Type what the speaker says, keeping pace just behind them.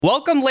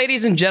Welcome,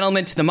 ladies and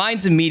gentlemen, to the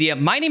Minds of Media.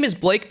 My name is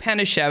Blake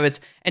Panashevitz,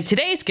 and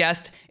today's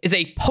guest is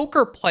a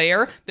poker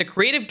player, the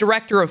creative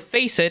director of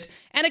Face It,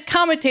 and a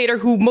commentator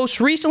who most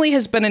recently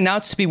has been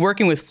announced to be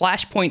working with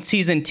Flashpoint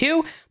Season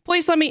 2.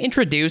 Please let me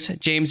introduce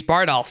James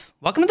Bardolph.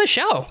 Welcome to the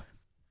show.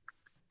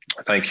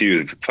 Thank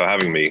you for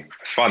having me.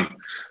 It's fun.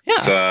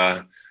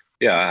 Yeah.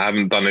 I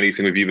haven't done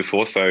anything with you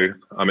before, so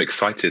I'm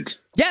excited.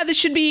 Yeah, this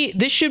should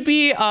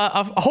be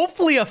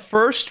hopefully a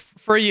first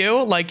for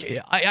you. Like,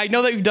 I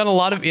know that you've done a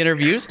lot of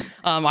interviews.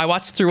 I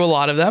watched through a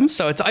lot of them,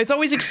 so it's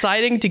always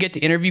exciting to get to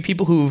interview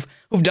people who've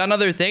done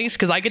other things,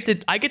 because I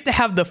get to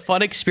have the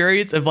fun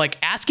experience of like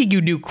asking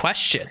you new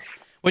questions,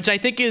 which I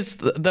think is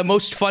the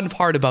most fun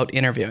part about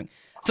interviewing.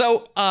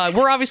 So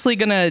we're obviously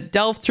going to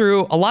delve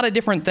through a lot of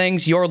different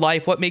things, your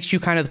life, what makes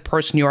you kind of the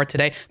person you are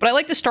today. But I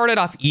like to start it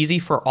off easy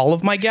for all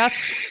of my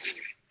guests.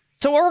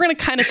 So what we're going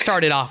to kind of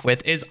start it off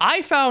with is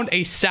I found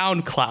a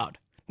SoundCloud.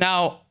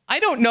 Now, I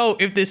don't know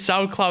if this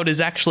SoundCloud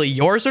is actually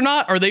yours or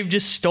not, or they've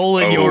just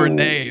stolen your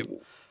name.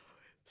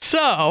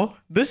 So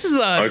this is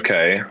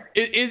okay.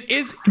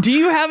 Do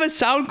you have a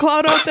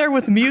SoundCloud out there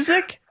with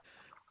music?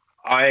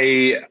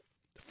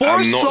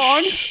 Four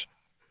songs?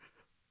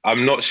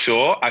 I'm not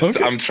sure.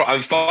 I'm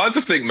starting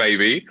to think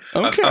maybe.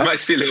 Okay. I'm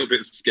actually a little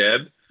bit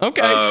scared.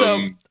 Okay,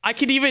 so I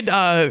could even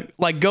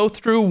go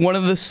through one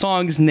of the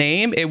songs'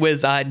 name. It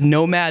was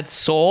Nomad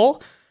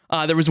Soul.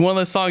 There was one of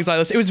the songs I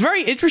listened. It was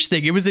very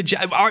interesting. It was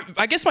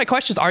I guess my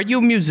question is: are you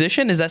a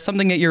musician? Is that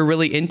something that you're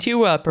really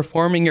into,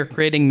 performing or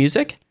creating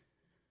music?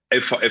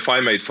 If I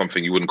made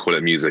something, you wouldn't call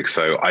it music.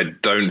 So I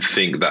don't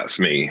think that's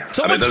me.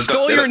 Someone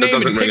stole your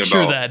name and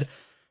picture then.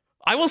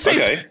 I will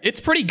say it's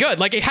pretty good.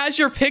 Like, it has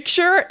your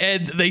picture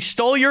and they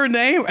stole your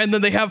name, and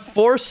then they have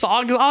 4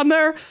 songs on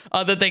there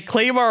that they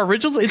claim are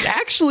originals.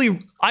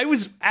 I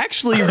was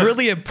actually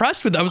really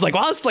impressed with that. I was like,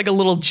 wow, it's like a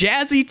little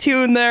jazzy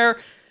tune there.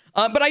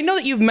 But I know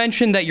that you've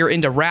mentioned that you're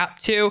into rap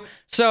too.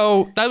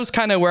 So that was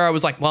kind of where I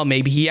was like, well,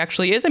 maybe he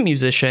actually is a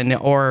musician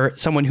or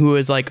someone who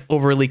is like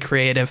overly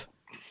creative.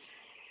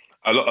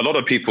 A lot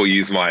of people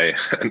use my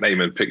name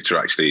and picture,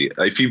 actually.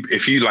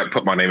 If you like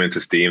put my name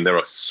into Steam, there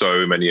are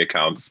so many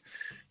accounts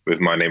with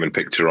my name and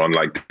picture on.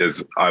 Like,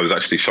 I was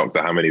actually shocked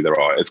at how many there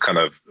are. It's kind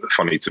of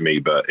funny to me,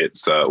 but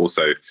it's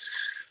also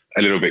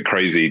a little bit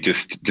crazy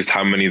just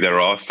how many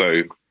there are.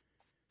 So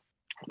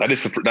that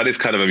is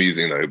kind of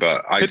amusing though,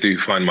 but I do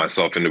find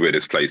myself in the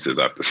weirdest places,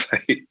 I have to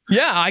say.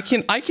 Yeah, I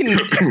can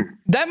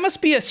that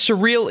must be a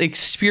surreal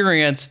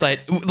experience.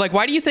 That, like,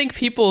 why do you think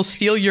people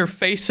steal your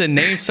face and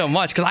name so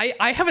much? Because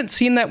I haven't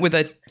seen that with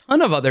a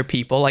ton of other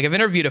people. Like, I've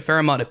interviewed a fair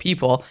amount of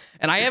people,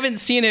 and I haven't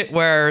seen it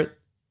where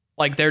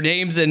like their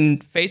names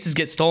and faces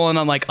get stolen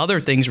on like other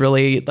things,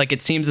 really, like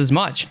it seems as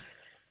much.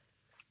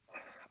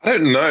 I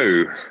don't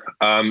know.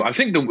 I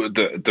think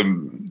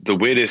the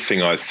weirdest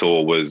thing I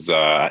saw was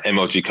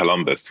MLG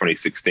Columbus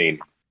 2016.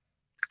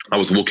 I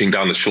was walking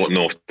down the short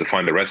north to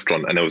find a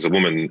restaurant, and there was a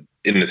woman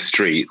in the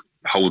street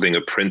holding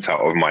a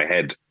printout of my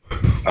head,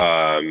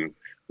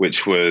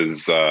 which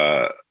was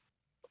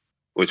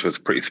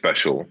pretty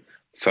special.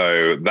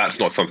 So that's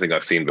not something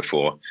I've seen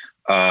before.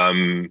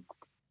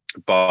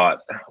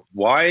 But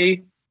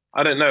why?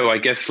 I don't know. I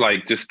guess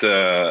like just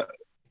a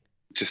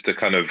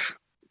kind of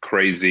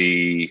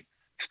crazy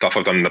stuff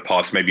I've done in the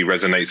past maybe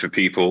resonates with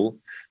people.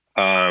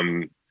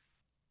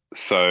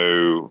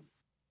 So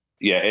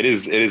yeah, it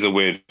is a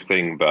weird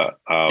thing, but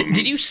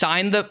did you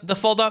sign the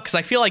full doc? Because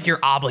I feel like you're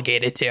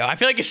obligated to. I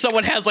feel like if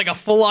someone has like a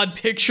full-on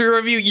picture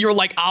of you, you're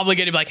like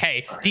obligated to be like,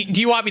 hey, do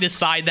you want me to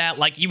sign that?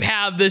 Like, you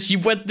have this, you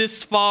went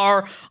this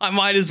far, I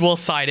might as well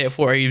sign it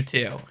for you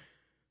too.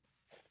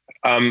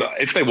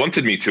 If they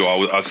wanted me to,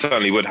 I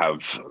certainly would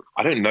have.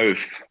 I don't know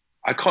if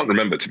I can't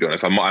remember, to be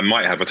honest. I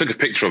might have. I took a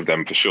picture of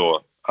them for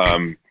sure.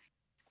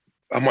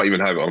 I might even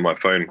have it on my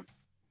phone.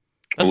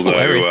 That's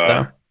hilarious,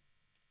 though.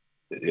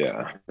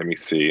 Yeah, let me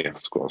see.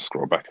 I'll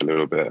scroll back a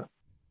little bit.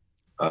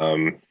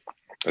 I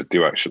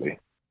do actually.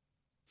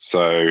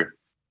 So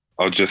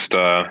I'll just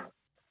I'll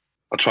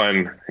try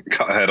and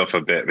cut ahead off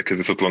a bit because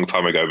this was a long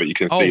time ago. But you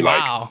can see,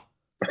 wow.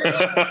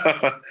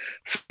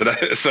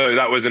 So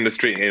that was in the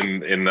street in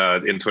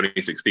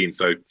 2016.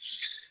 So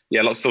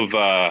yeah, lots of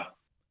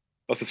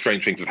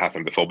strange things have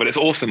happened before, but it's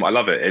awesome. I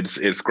love it.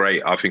 It's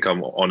great. I think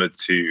I'm honored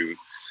to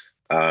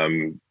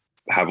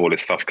have all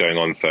this stuff going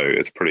on. So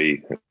it's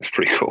pretty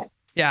cool.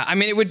 Yeah, I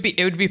mean, it would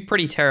be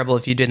pretty terrible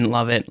if you didn't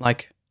love it.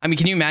 Like, I mean,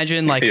 can you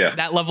imagine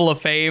that level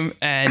of fame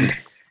and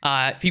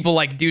people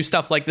like do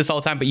stuff like this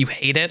all the time, but you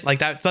hate it? Like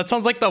that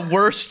sounds like the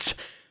worst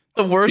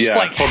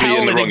like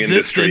hell in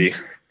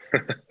existence.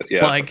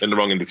 Yeah, like, in the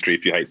wrong industry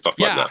if you hate stuff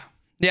like that.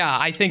 Yeah,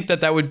 I think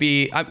that would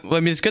be, I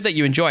mean, it's good that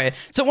you enjoy it.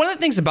 So one of the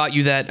things about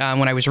you that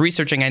when I was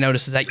researching, I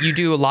noticed is that you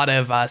do a lot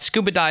of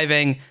scuba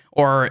diving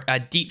or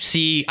deep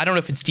sea. I don't know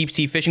if it's deep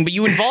sea fishing, but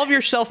you involve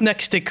yourself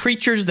next to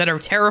creatures that are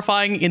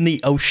terrifying in the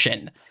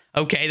ocean.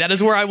 Okay, that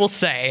is where I will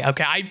say,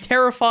 okay, I'm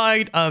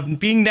terrified of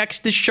being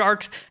next to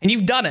sharks, and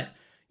you've done it.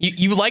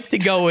 You like to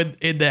go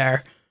in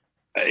there.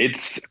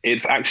 It's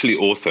actually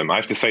awesome. I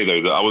have to say,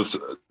 though, that I was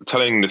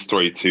telling this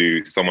story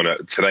to someone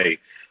today.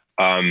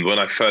 when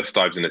I first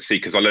dived in the sea,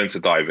 because I learned to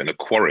dive in a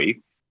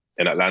quarry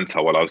in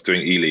Atlanta while I was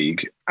doing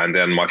E-League. And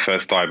then my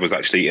first dive was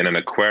actually in an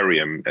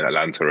aquarium in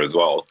Atlanta as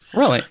well.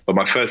 Really? But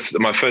my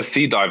first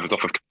sea dive was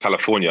off of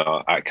California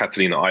at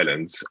Catalina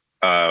Islands.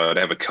 They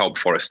have a kelp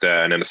forest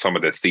there, and in the summer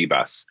there's sea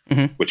bass,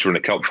 which are in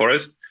a kelp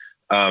forest.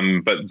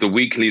 But the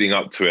week leading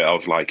up to it, I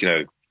was like,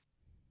 I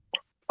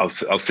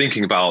was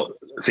thinking about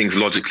things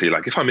logically.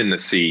 Like if I'm in the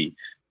sea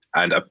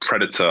and a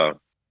predator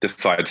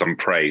decides I'm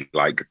prey,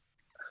 like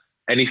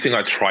anything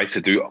I try to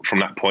do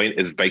from that point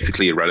is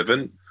basically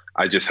irrelevant.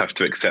 I just have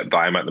to accept that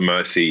I'm at the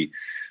mercy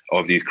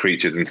of these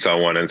creatures and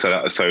so on. And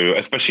so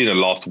especially in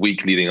the last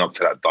week leading up to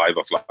that dive, I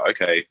was like,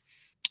 okay,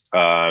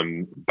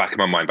 back in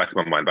my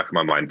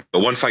mind. But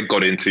once I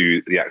got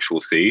into the actual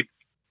sea,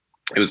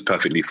 it was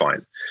perfectly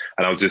fine.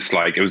 And I was just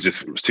like, it was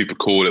just super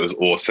cool. It was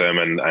awesome.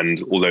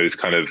 And all those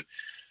kind of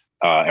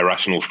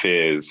irrational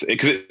fears,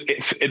 because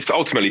it's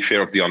ultimately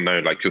fear of the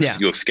unknown. Like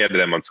you're scared of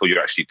them until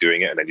you're actually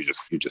doing it. And then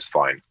you're just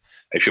fine.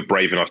 If you're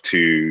brave enough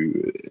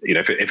to,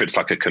 if it's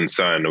like a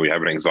concern or you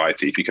have an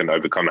anxiety, if you can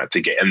overcome that to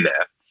get in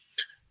there,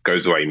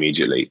 goes away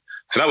immediately.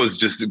 So that was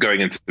just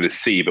going into the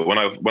sea. But when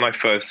I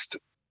first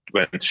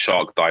went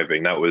shark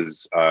diving, that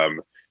was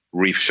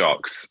reef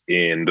sharks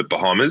in the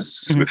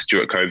Bahamas with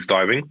Stuart Coves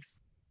diving.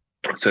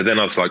 So then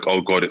I was like,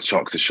 oh God, it's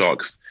sharks.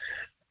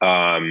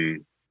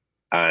 And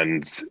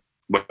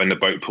when the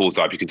boat pulls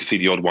up, you can just see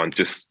the odd one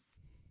just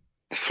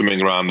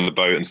swimming around the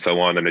boat and so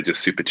on, and they're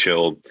just super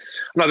chill.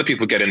 And other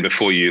people get in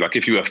before you. Like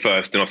if you were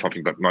first in or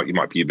something, but you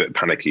might be a bit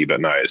panicky, but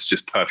no, it's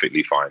just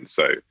perfectly fine.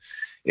 So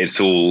it's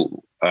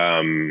all,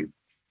 I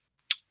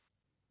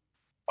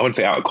wouldn't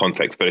say out of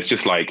context, but it's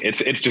just like,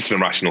 it's just an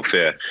irrational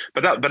fear.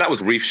 But that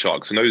was reef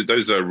sharks, and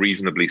those are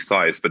reasonably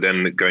sized. But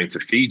then going to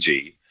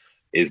Fiji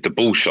is the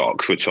bull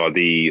sharks, which are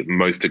the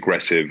most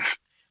aggressive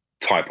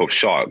type of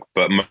shark,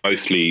 but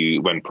mostly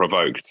when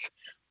provoked.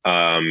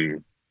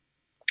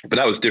 But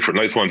that was different.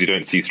 Those ones you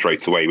don't see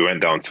straight away. We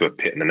went down to a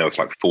pit and then there was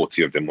like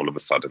 40 of them all of a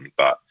sudden.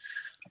 But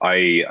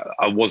I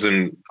was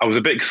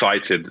a bit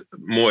excited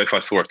more if I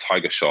saw a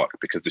tiger shark,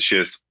 because the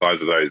sheer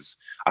size of those,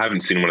 I haven't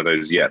seen one of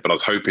those yet, but I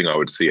was hoping I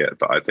would see it.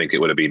 But I think it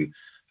would have been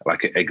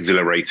like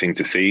exhilarating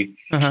to see.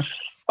 But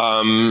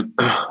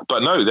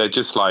no, they're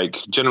just like,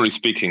 generally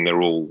speaking,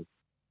 they're all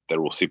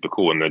super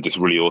cool and they're just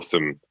really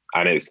awesome.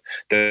 And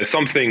there's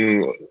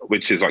something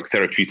which is like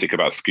therapeutic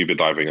about scuba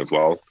diving as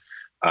well.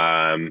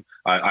 I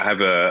have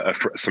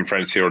some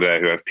friends here or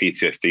there who have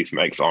PTSD, some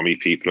ex-army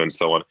people and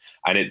so on.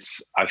 And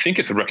I think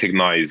it's a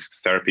recognized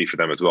therapy for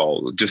them as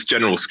well. Just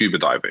general scuba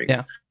diving.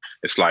 Yeah.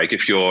 It's like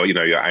if you're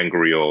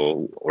angry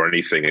or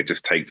anything, it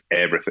just takes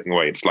everything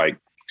away. It's like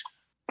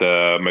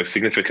the most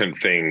significant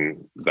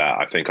thing that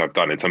I think I've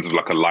done in terms of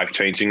like a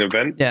life-changing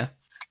event. Yeah.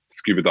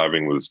 Scuba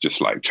diving was just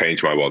like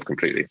changed my world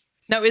completely.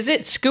 Now, is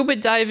it scuba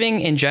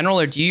diving in general,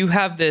 or do you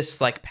have this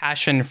like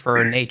passion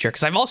for nature?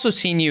 Because I've also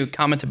seen you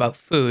comment about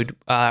food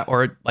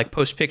or like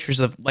post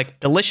pictures of like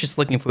delicious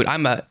looking food.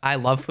 I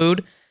love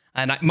food,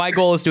 and my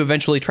goal is to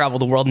eventually travel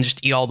the world and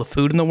just eat all the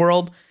food in the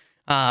world.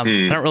 I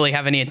don't really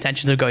have any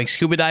intentions of going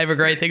scuba diving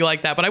or anything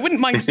like that, but I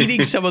wouldn't mind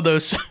eating some of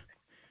those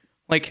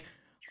like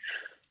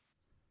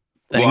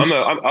things.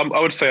 Well, I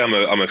would say I'm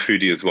a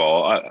foodie as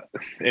well.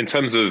 In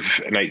terms of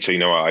nature,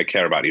 I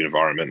care about the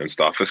environment and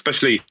stuff,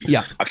 especially.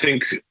 Yeah, I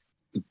think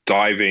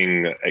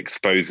diving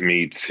exposed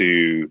me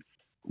to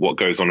what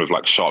goes on with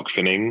like shark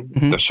finning,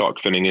 the shark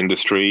finning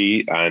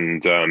industry.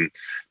 And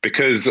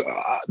because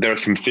there are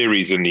some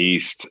theories in the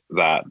East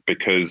that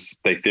because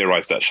they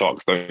theorize that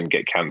sharks don't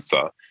get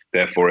cancer,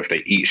 therefore, if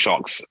they eat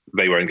sharks,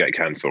 they won't get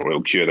cancer or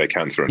it'll cure their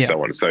cancer and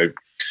so on. So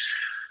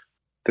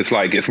it's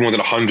more than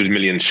 100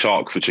 million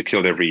sharks which are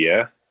killed every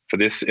year for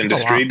this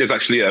industry. There's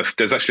actually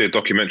a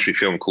documentary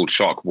film called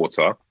Shark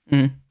Water,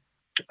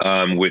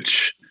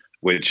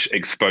 which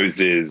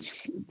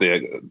exposes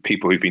the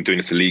people who've been doing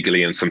this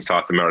illegally in some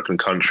South American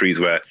countries,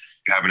 where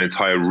you have an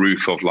entire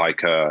roof of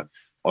like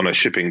on a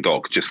shipping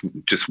dock, just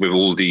with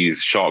all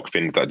these shark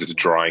fins that are just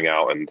drying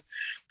out,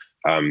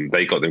 and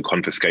they got them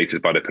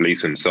confiscated by the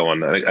police and so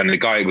on. And the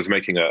guy was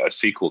making a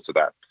sequel to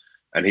that,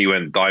 and he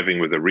went diving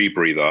with a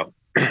rebreather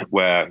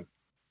where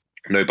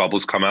no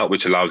bubbles come out,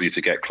 which allows you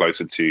to get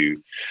closer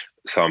to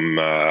some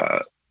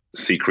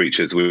sea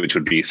creatures which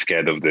would be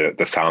scared of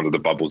the sound of the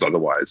bubbles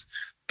otherwise.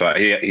 But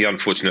he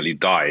unfortunately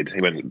died. He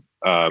went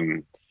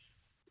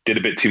did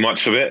a bit too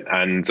much of it,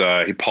 and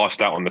he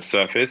passed out on the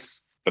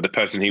surface. But the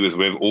person he was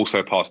with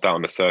also passed out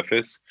on the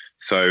surface.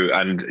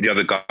 And the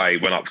other guy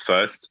went up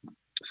first.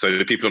 So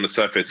the people on the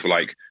surface were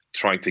like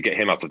trying to get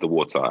him out of the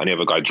water, and the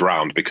other guy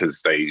drowned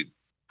because they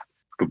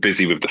were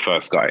busy with the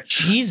first guy.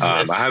 Jesus. So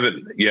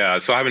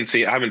I haven't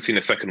seen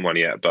a second one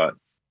yet, but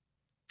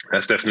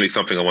that's definitely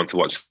something I want to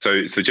watch.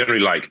 So generally,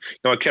 like,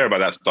 I care about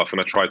that stuff,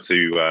 and I try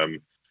to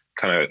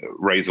kind of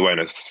raise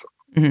awareness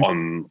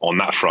on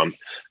that front.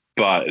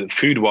 But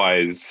food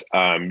wise,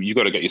 you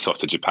got to get yourself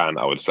to Japan,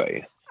 I would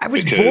say. I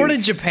was born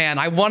in Japan.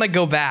 I want to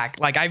go back.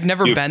 Like, I've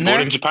never been there.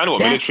 Born in Japan? What,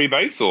 military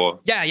base or?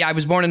 Yeah. I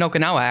was born in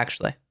Okinawa,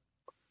 actually.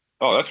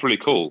 Oh, that's really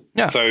cool.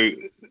 Yeah. So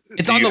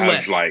it's on the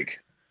list.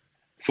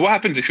 So what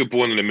happens if you're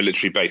born in a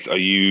military base? Are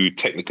you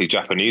technically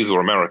Japanese or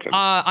American?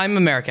 I'm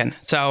American.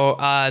 So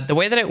the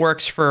way that it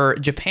works for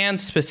Japan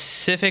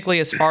specifically,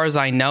 as far as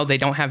I know, they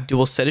don't have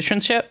dual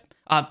citizenship.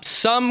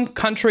 Some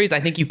countries,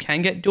 I think you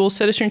can get dual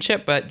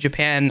citizenship, but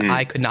Japan,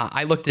 I could not.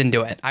 I looked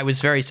into it. I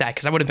was very sad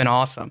because that would have been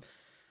awesome.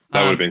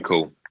 That would have been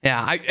cool.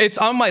 Yeah, it's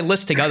on my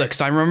list to go though,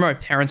 because I remember my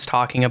parents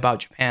talking about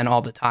Japan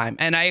all the time.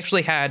 And I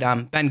actually had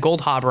Ben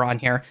Goldhaber on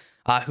here,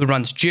 who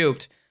runs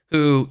Juked,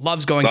 who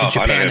loves going to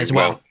Japan as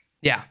well.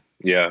 Yeah.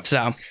 Yeah.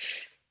 So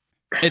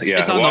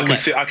it's on the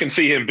list. I can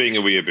see him being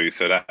a weeaboo,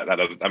 so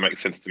that makes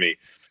sense to me.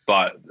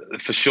 But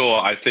for sure,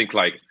 I think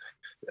I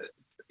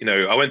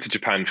went to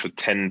Japan for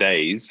 10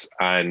 days,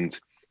 and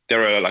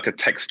they're like a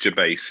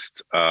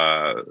texture-based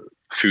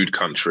food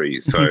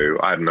country. So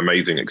I had an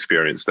amazing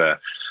experience there.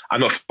 I'm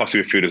not fussy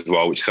with food as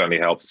well, which certainly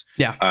helps.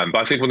 Yeah. But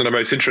I think one of the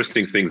most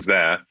interesting things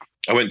there,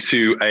 I went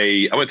to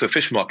a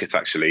fish market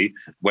actually,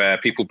 where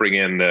people bring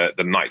in the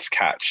night's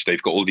catch.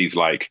 They've got all these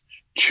like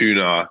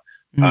tuna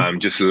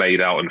just laid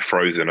out and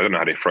frozen. I don't know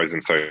how they froze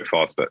them so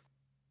fast, but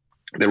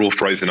they're all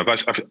frozen. I've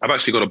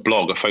actually got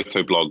a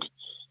photo blog.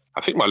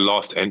 I think my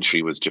last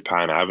entry was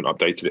Japan. I haven't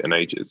updated it in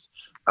ages.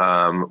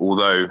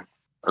 Although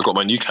I've got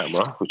my new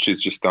camera, which is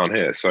just down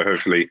here. So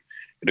hopefully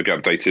it'll be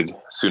updated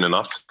soon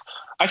enough.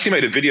 I actually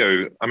made a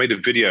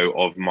video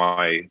of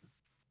my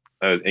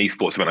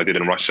esports event I did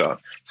in Russia.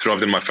 So rather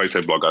than my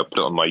photo blog, I put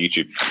it on my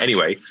YouTube.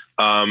 Anyway,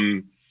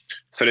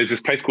 so there's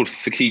this place called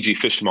Tsukiji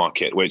Fish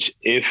Market, which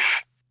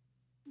if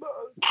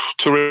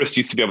tourists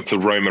used to be able to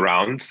roam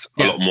around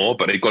a lot more,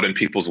 but they got in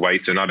people's way.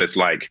 So now there's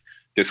like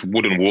this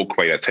wooden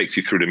walkway that takes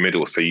you through the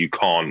middle, so you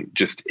can't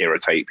just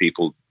irritate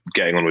people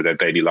getting on with their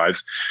daily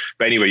lives.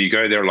 But anyway, you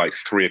go there like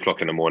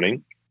 3:00 in the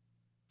morning,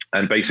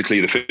 and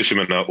basically the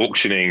fishermen are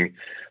auctioning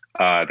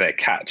their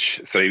catch.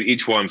 So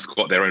each one's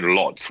got their own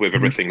lots with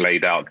everything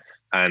laid out.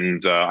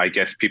 And I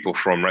guess people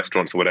from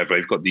restaurants or whatever,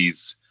 they've got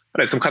these,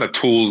 some kind of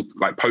tools,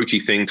 like pokey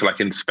thing to like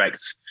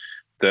inspect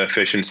the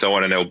fish and so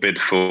on, and they'll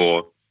bid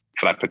for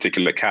that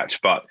particular catch.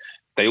 But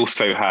they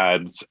also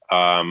had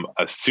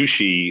a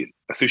sushi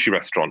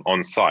restaurant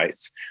on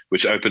site,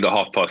 which opened at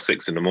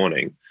 6:30 in the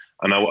morning.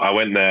 And I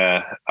went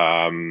there,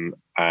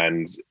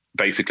 and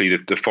basically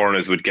the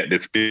foreigners would get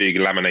this big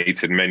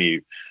laminated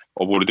menu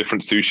of all the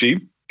different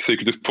sushi, so you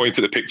could just point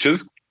at the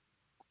pictures.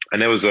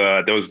 And there was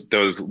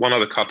one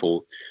other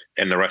couple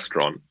in the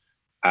restaurant,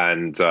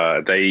 and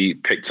they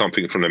picked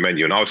something from the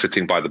menu, and I was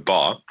sitting by the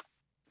bar,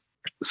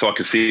 so I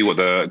could see what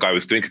the guy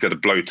was doing, because he had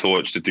a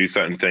blowtorch to do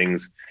certain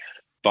things.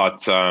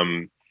 But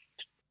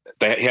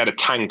he had a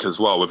tank as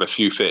well with a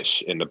few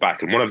fish in the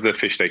back, and one of the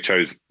fish they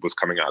chose was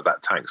coming out of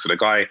that tank. So the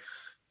guy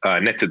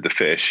netted the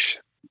fish,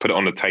 put it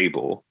on the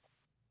table,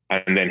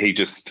 and then he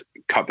just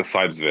cut the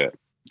sides of it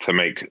to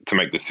make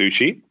the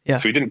sushi. Yeah.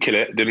 So he didn't kill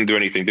it, didn't do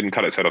anything, didn't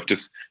cut its head off,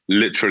 just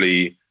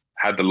literally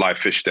had the live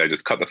fish there,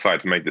 just cut the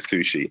sides and made the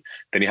sushi.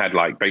 Then he had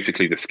like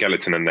basically the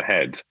skeleton and the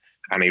head,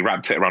 and he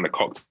wrapped it around a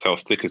cocktail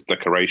stick as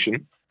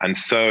decoration and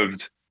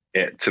served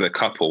it to the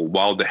couple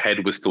while the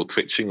head was still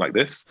twitching like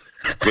this,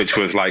 which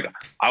was like,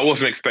 I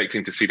wasn't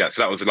expecting to see that.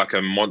 So that was like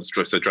a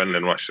monstrous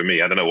adrenaline rush for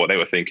me. I don't know what they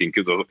were thinking,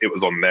 because it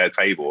was on their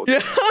table. Yeah.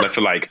 And I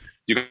feel like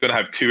you're going to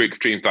have two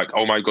extremes, like,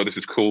 oh my God, this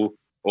is cool,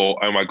 or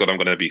oh my God, I'm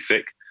going to be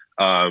sick.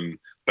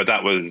 But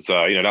that was,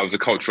 that was the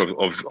culture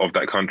of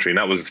that country. And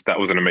that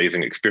was an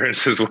amazing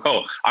experience as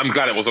well. I'm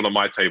glad it wasn't on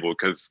my table,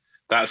 because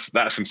that's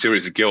some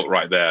serious guilt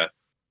right there.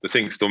 The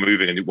thing's still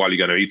moving, and while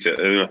you're going to eat it,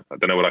 I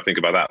don't know what I think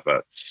about that.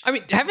 But I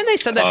mean, haven't they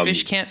said that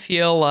fish can't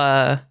feel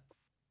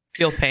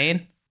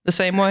pain the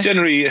same way?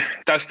 Generally,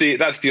 that's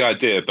the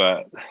idea.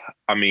 But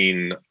I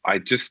mean, I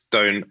just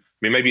don't.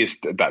 I mean, maybe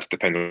that's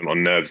dependent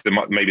on nerves.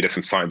 Maybe there's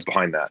some science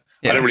behind that.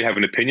 Yeah. I don't really have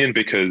an opinion,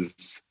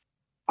 because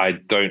I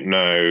don't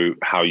know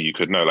how you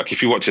could know. Like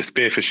if you watch a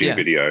spearfishing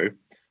video,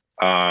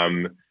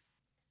 I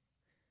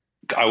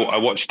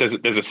watched. There's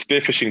a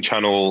spearfishing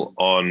channel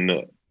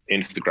on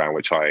Instagram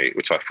which I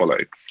follow,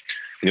 and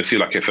you'll see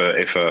like if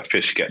a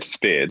fish gets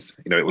speared,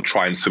 it will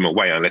try and swim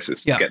away unless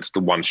it gets the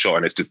one shot,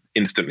 and it's just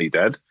instantly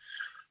dead.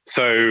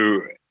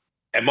 So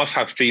it must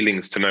have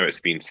feelings to know it's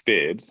been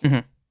speared.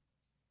 Mm-hmm.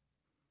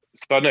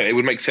 So I know it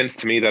would make sense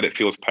to me that it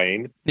feels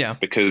pain,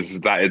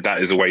 because that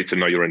is a way to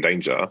know you're in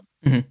danger.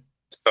 Mm-hmm.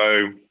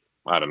 So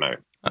I don't know.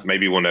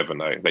 Maybe we'll never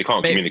know. They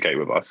can't communicate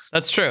with us.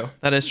 That's true.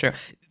 That is true.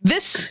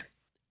 This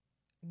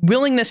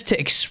willingness to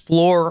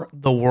explore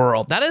the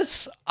world, that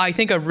is, I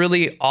think, a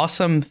really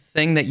awesome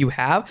thing that you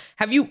have.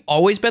 Have you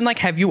always been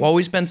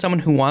someone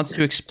who wants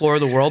to explore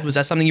the world? Was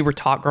that something you were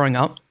taught growing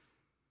up?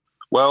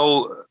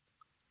 Well,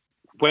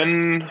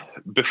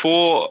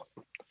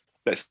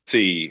 let's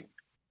see,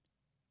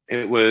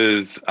 it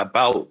was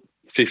about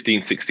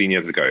 15, 16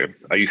 years ago.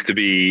 Are you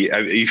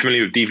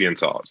familiar with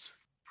DeviantArt?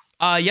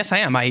 Yes, I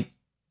am. I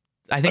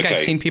think I've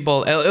seen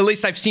people, at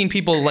least I've seen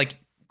people like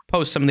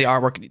post some of the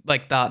artwork,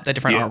 like the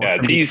different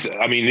artwork.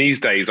 These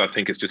days, I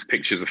think it's just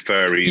pictures of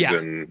furries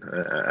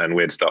and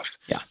weird stuff.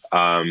 Yeah.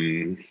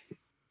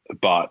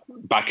 but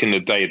back in the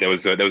day, there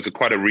was a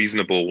quite a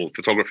reasonable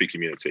photography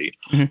community.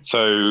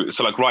 So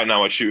like right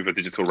now, I shoot with a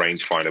digital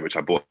rangefinder, which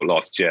I bought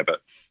last year.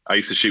 But I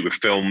used to shoot with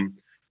film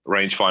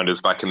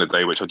rangefinders back in the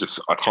day, which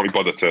I can't be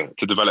bothered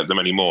to develop them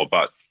anymore.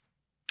 But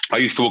I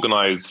used to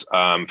organize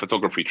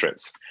photography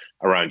trips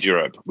around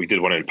Europe. We did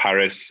one in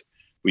Paris.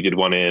 We did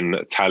one in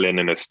Tallinn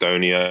in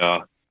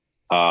Estonia.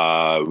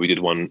 We did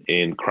one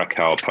in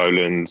Krakow,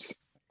 Poland,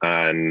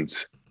 and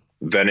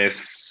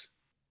Venice,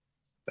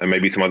 and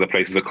maybe some other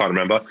places I can't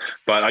remember.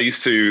 But I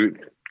used to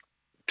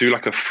do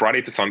like a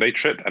Friday to Sunday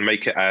trip and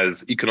make it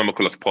as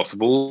economical as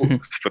possible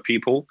for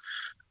people.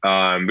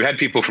 We had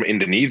people from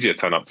Indonesia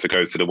turn up to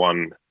go to the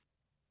one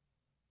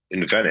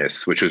in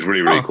Venice, which was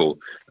really, really cool.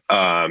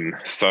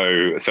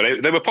 So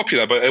they were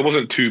popular, but it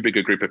wasn't too big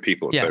a group of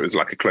people. Yeah. So it was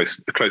like a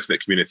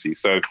close-knit community.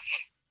 So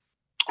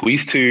we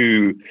used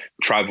to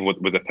travel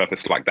with a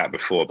purpose like that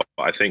before, but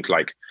I think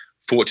like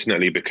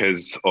fortunately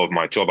because of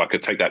my job, I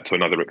could take that to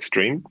another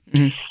extreme.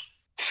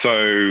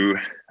 So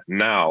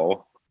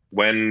now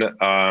when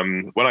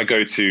I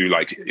go to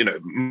like, you know,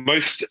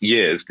 most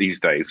years these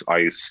days,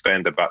 I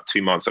spend about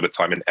 2 months at a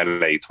time in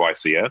LA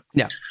twice a year.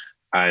 Yeah.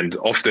 And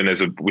often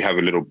we have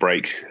a little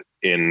break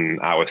in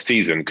our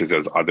season because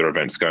there's other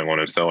events going on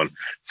and so on.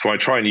 So I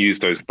try and use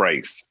those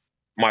breaks.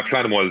 My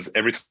plan was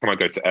every time I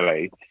go to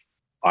LA,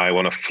 I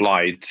want to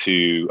fly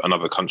to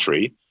another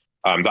country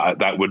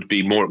that would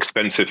be more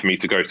expensive for me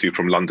to go to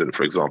from London,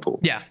 for example.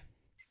 Yeah.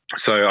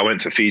 So I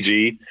went to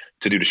Fiji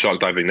to do the shark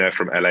diving there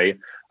from LA.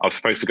 I was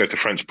supposed to go to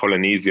French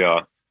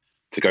Polynesia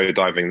to go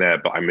diving there,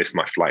 but I missed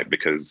my flight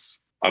because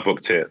I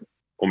booked it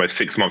almost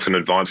 6 months in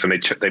advance, and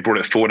they brought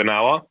it forward an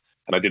hour,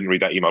 and I didn't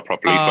read that email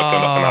properly, so I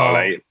turned up an hour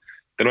late.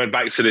 Then I went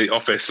back to the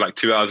office like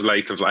 2 hours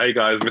later. I was like, "Hey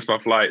guys, missed my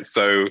flight.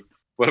 So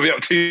what are we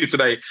up to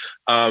today?"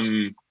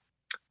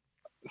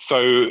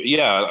 So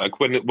yeah, like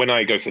when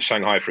I go to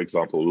Shanghai, for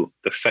example,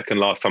 the second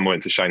last time I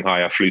went to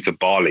Shanghai, I flew to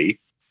Bali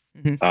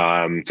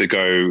to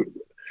go.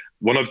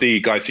 One of the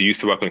guys who used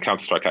to work on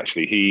Counter-Strike,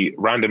 actually, he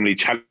randomly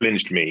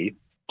challenged me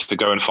to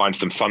go and find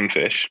some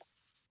sunfish.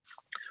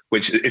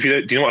 Which, if you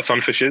don't, do you know what a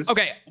sunfish is?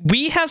 Okay,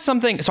 we have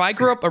something. So I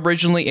grew up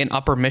originally in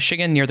Upper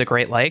Michigan near the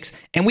Great Lakes,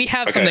 and we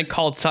have something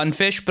called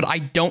sunfish, but I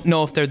don't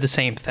know if they're the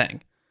same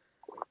thing.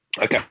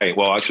 Okay,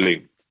 well,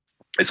 actually,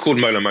 it's called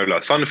mola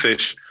mola.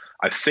 Sunfish,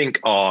 I think,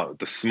 are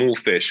the small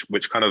fish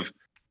which kind of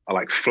are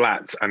like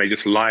flat, and they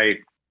just lie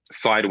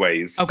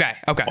sideways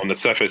on the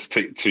surface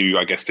to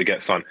I guess to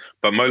get sun.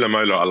 But mola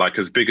mola are like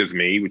as big as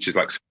me, which is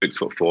like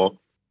 6'4",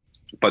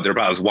 but they're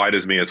about as wide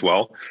as me as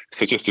well.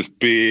 So just this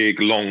big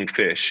long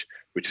fish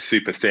which is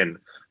super thin,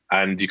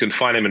 and you can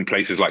find them in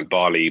places like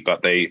Bali,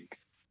 but they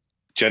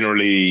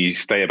generally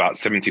stay about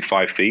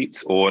 75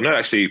 feet, or no,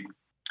 actually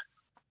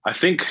I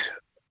think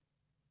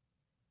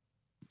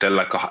they're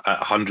like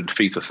 100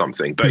 feet or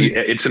something, but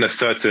it's in a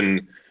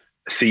certain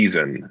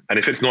season, and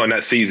if it's not in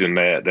that season,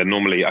 they're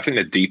normally, I think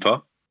they're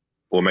deeper,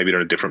 or maybe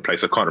they're in a different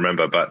place. I can't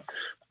remember, but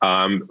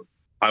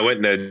I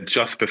went there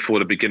just before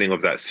the beginning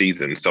of that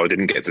season, so I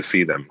didn't get to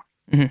see them.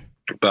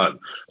 But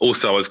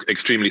also I was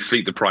extremely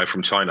sleep deprived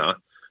from China,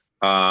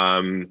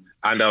 and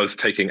I was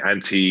taking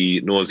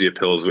anti-nausea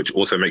pills, which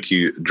also make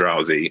you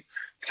drowsy.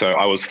 So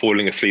I was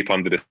falling asleep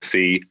under the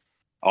sea.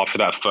 After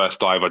that first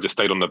dive, I just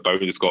stayed on the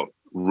boat and just got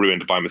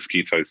ruined by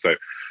mosquitoes. So it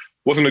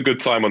wasn't a good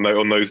time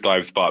on those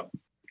dives, but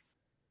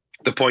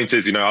the point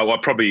is, you know,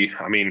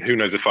 I mean, who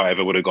knows if I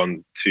ever would have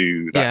gone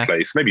to that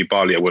place. Maybe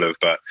Bali I would have,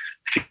 but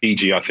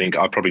Fiji, I think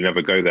I'd probably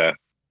never go there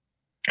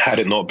had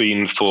it not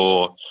been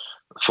for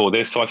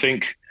this. So I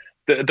think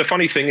the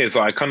funny thing is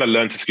I kind of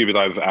learned to scuba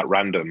dive at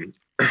random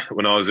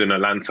when I was in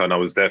Atlanta, and I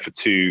was there for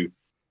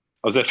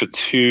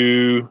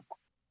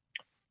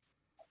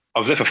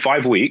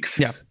 5 weeks.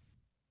 Yeah.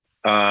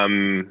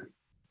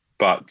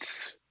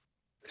 But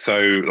so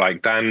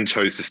like Dan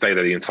chose to stay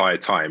there the entire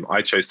time.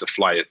 I chose to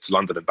fly to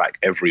London and back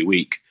every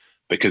week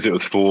because it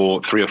was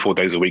for 3 or 4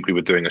 days a week we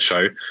were doing a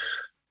show.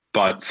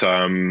 But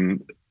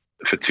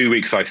for 2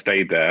 weeks I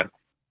stayed there,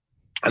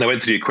 and I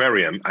went to the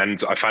aquarium,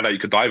 and I found out you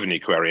could dive in the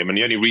aquarium. And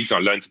the only reason I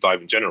learned to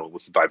dive in general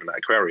was to dive in that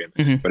aquarium.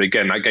 But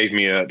again, that gave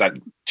me that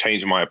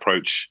changed my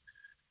approach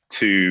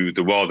to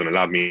the world and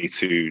allowed me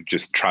to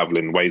just travel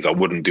in ways I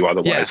wouldn't do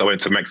otherwise. I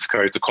went to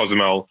Mexico, to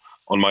Cozumel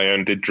on my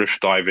own, did drift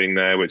diving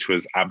there, which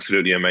was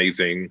absolutely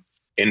amazing.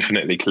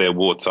 Infinitely clear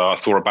water. I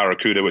saw a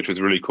barracuda, which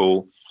was really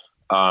cool.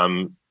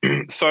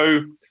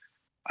 So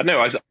I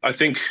know, I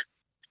think,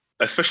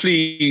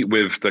 especially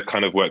with the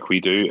kind of work we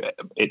do,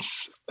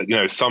 it's, you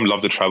know, some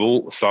love to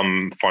travel,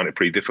 some find it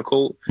pretty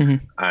difficult.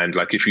 And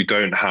like, if you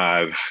don't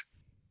have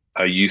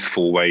a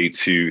useful way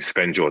to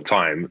spend your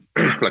time,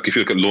 like if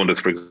you look at Launders,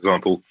 for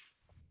example,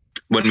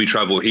 when we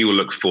travel, he will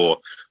look for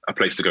a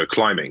place to go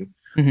climbing.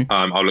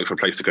 I'll look for a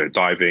place to go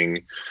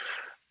diving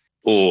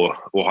or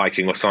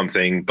hiking or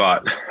something.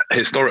 But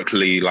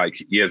historically,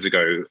 like years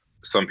ago,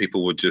 some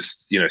people would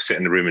just, you know, sit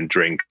in the room and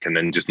drink and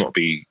then just not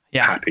be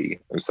happy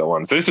and so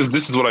on. So this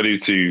is what I do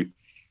to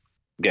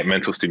get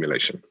mental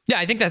stimulation. Yeah,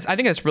 I think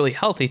that's really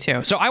healthy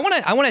too. So I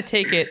want to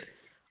take it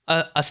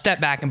a step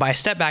back, and by a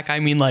step back I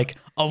mean like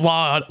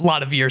a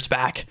lot of years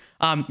back.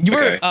 You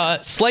were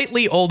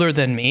slightly older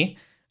than me,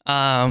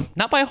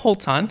 not by a whole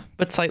ton,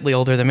 but slightly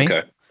older than me.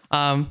 Okay.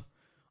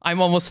 I'm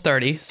almost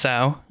 30,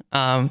 so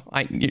a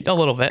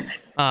little bit.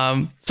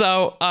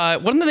 So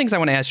one of the things I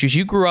want to ask you is,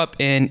 you grew up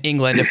in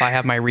England, if I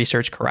have my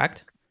research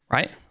correct,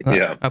 right?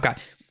 Yeah. Okay.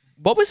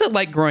 What was it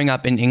like growing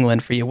up in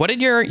England for you? What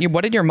did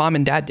your mom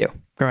and dad do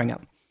growing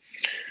up?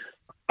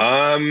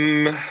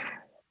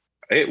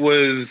 It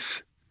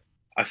was,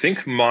 I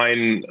think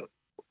my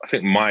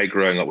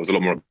growing up was a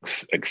lot more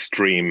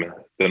extreme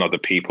than other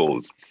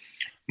people's.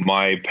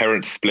 My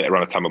parents split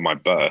around the time of my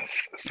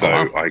birth, so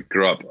Oh, wow.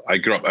 I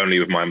grew up only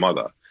with my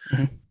mother.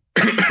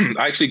 Mm-hmm.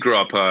 I actually grew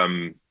up.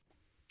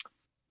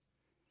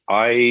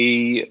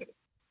 I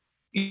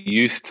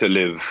used to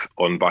live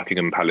on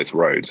Buckingham Palace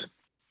Road,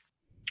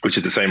 which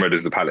is the same road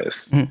as the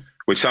Palace, Mm-hmm.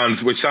 which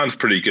sounds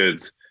pretty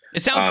good.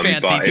 It sounds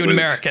fancy to an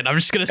American. I'm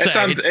just gonna say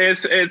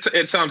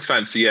it sounds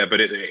fancy, yeah, but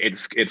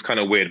it's kind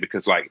of weird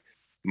because like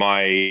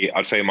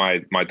I'd say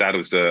my dad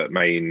was the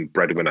main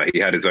breadwinner. He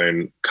had his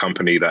own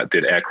company that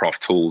did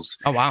aircraft tools.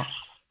 Oh, wow.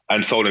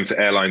 And sold them to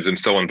airlines and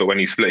so on. But when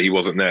he split, he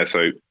wasn't there.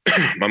 So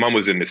my mum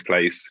was in this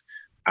place,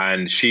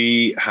 and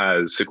she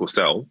has sickle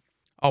cell.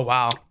 Oh,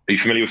 wow. Are you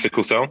familiar with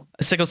sickle cell?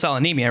 Sickle cell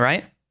anemia,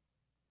 right?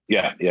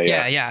 Yeah.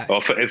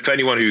 Well, if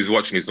anyone who's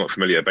watching who's not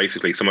familiar,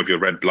 basically some of your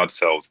red blood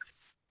cells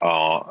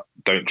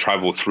don't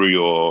travel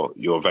through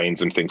your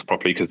veins and things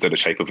properly because they're the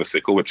shape of a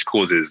sickle, which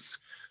causes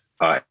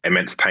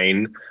immense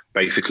pain,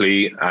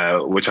 basically,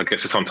 which I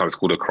guess is sometimes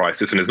called a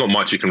crisis. And there's not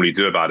much you can really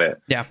do about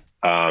it. Yeah.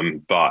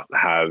 But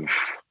have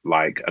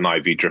like an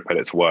IV drip at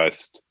its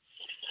worst.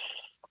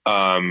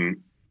 I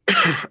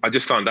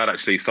just found out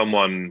actually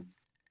someone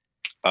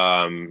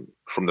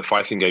from the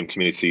fighting game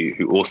community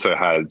who also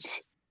had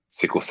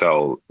sickle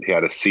cell, he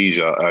had a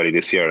seizure early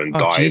this year and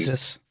died.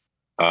 Jesus.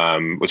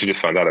 Which I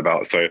just found out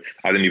about. So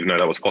I didn't even know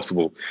that was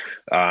possible.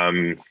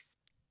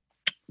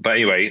 But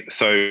anyway,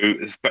 so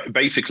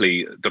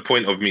basically the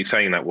point of me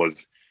saying that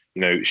was,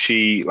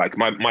 she, like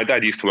my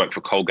dad used to work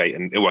for Colgate,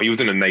 and he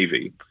was in the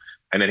Navy.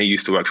 And then he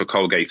used to work for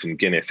Colgate and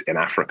Guinness in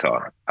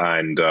Africa.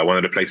 And one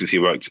of the places he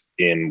worked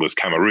in was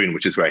Cameroon,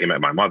 which is where he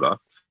met my mother.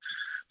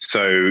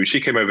 So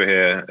she came over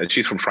here, and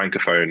she's from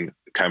Francophone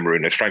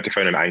Cameroon. It's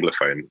Francophone and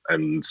Anglophone.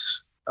 And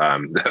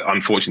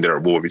unfortunately, they're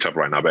at war with each other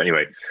right now. But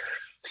anyway,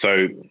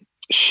 so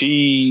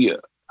she,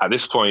 at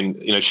this point,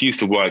 she used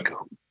to work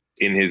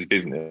in his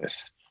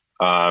business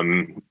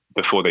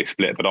before they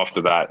split. But after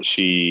that,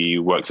 she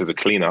worked as a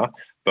cleaner.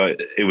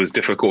 But it was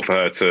difficult for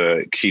her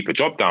to keep a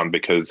job down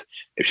because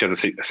if she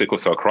has a sickle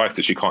cell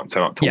crisis, she can't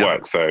turn up to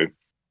work. So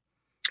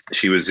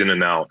she was in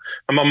and out.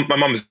 My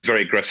mum's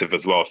very aggressive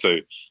as well. So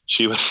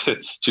she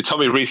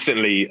told me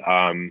recently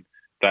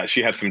that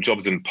she had some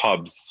jobs in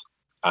pubs,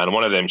 and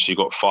one of them she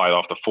got fired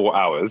after 4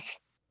 hours.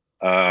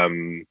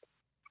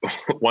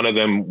 One of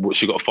them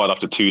she got fired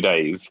after 2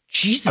 days.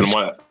 Jesus.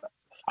 And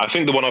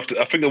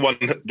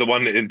the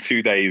one in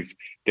 2 days,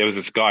 there was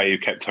this guy who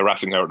kept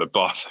harassing her at the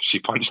bar. So she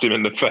punched him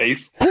in the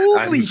face.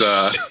 Holy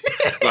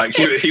shit. Like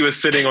he was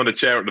sitting on a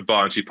chair at the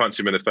bar, and she punched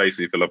him in the face.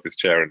 And he fell off his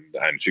chair,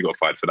 and she got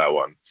fired for that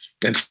one.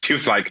 And she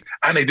was like,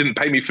 "And they didn't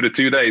pay me for the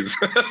 2 days."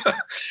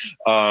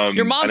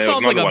 Your mom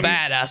sounds like a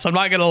badass. I'm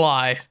not gonna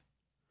lie.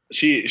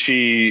 She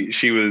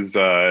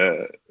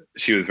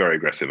was very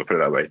aggressive, I'll put it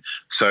that way.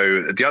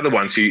 So the other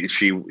one,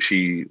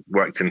 she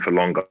worked in for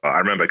longer. I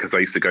remember because I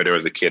used to go there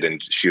as a kid,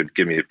 and she would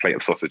give me a plate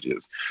of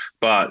sausages.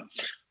 But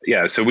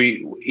yeah, so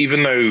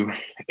even though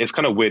it's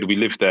kind of weird, we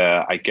lived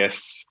there, I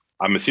guess,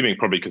 I'm assuming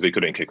probably because they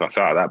couldn't kick us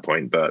out at that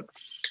point, but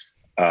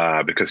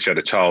because she had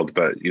a child.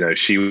 But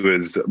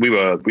we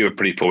were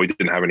pretty poor. We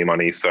didn't have any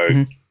money.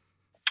 So,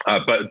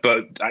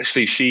 but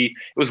actually it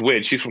was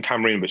weird. She's from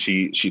Cameroon, but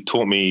she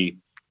taught me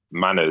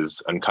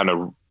manners and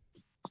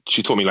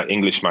she taught me like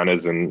English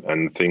manners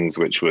and things,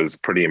 which was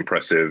pretty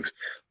impressive.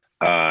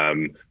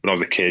 When I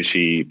was a kid,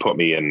 she put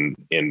me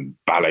in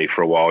ballet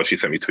for a while. She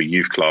sent me to a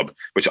youth club,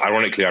 which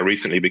ironically I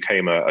recently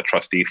became a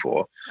trustee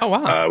for. Oh,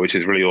 wow. Which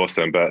is really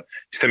awesome. But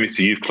she sent me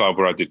to a youth club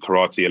where I did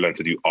karate. I learned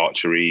to do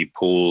archery,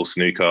 pool,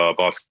 snooker,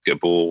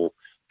 basketball,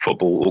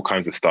 football, all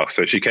kinds of stuff.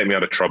 So she kept me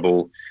out of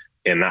trouble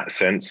in that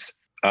sense.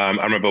 I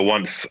remember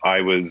once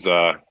I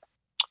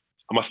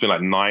must have been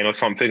like 9 or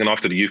something. And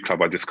after the youth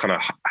club, I just kind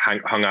of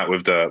hung out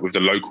with the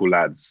local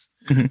lads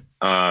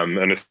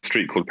on a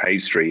street called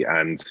Page Street.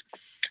 And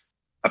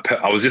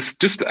I was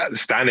just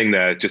standing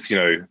there,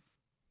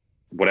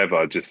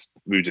 whatever,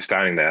 we were just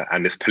standing there.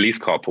 And this police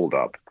car pulled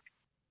up,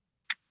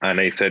 and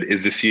they said,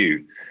 "Is this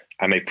you?"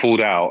 And they pulled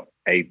out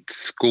a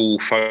school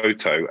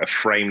photo, a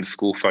framed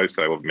school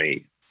photo of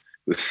me.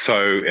 It was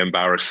so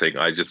embarrassing.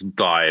 I just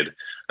died. And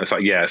it's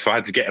like, yeah. So I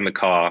had to get in the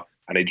car,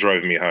 and they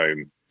drove me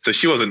home. So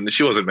she wasn't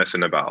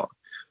messing about.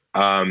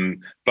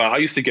 But I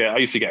used to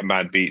get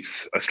mad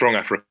beats. A strong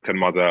African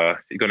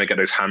mother, you're gonna get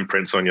those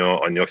handprints on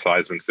your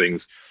thighs and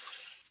things.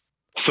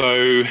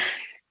 So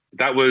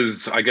that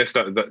was, I guess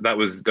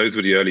those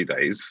were the early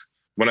days.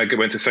 When I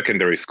went to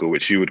secondary school,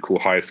 which you would call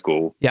high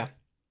school, yeah,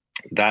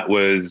 that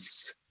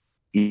was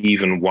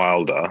even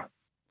wilder.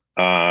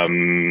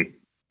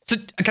 So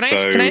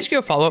can I ask you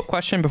a follow-up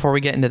question before we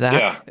get into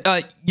that?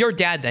 Yeah. Your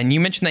dad then, you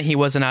mentioned that he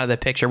wasn't out of the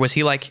picture. Was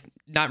he like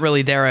not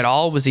really there at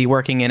all? Was he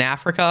working in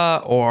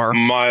Africa or?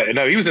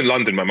 No, he was in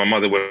London, but my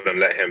mother wouldn't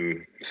let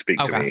him speak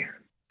to me.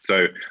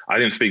 So I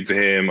didn't speak to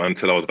him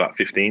until I was about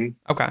 15.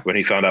 Okay. When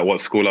he found out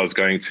what school I was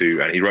going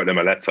to, and he wrote them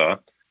a letter.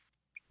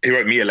 He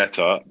wrote me a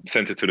letter,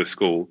 sent it to the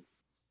school.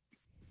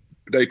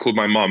 They called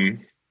my mum,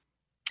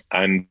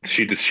 and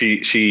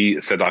she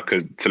said I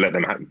could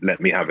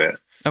let me have it.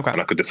 Okay.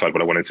 And I could decide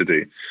what I wanted to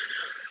do.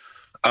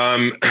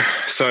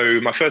 So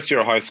my first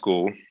year of high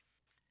school,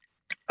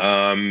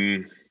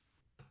 I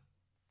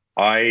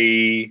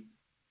had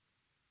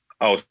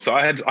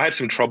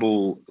some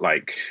trouble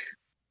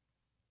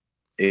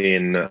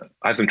in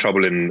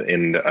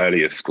the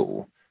earlier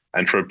school,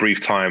 and for a brief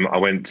time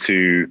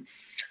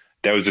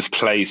there was this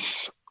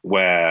place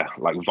where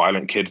like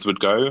violent kids would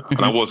go,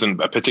 and I wasn't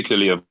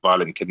particularly a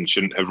violent kid and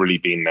shouldn't have really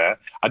been there.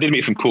 I did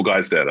meet some cool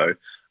guys there though.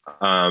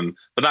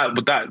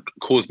 But that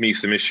caused me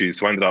some issues.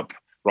 So I ended up,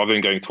 rather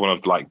than going to one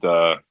of like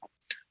the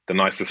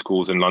nicer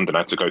schools in London, I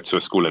had to go to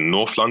a school in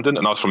North London,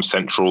 and I was from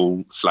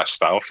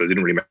Central/South, so it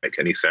didn't really make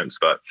any sense.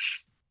 But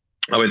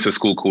I went to a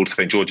school called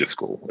St. George's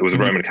School. It was a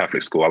Roman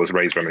Catholic school. I was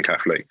raised Roman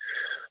Catholic.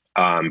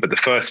 But the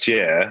first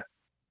year,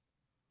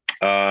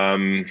 how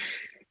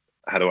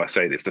do I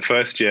say this? The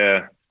first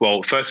year,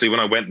 well, firstly, when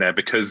I went there,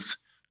 because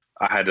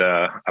I had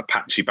a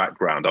patchy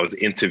background, I was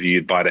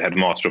interviewed by the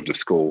headmaster of the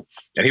school,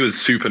 and he was a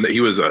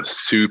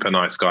super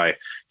nice guy.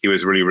 He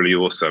was really, really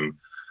awesome.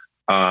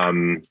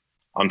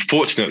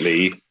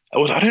 Unfortunately,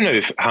 I don't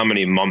know how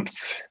many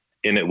months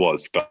in it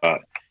was,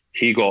 but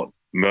he got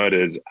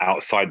murdered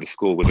outside the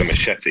school with a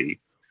machete.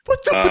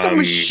 With a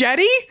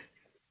machete?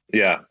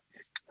 Yeah.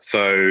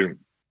 So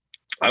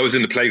I was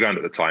in the playground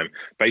at the time.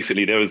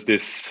 Basically, there was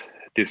this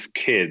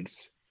kid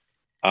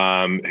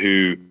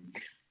who,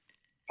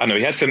 I know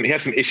he had some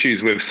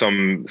issues with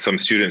some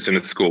students in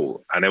the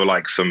school, and they were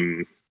like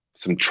some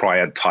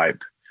triad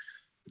type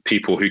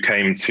people who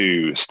came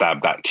to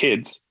stab that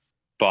kid.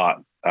 But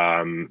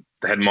the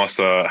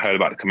headmaster heard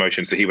about the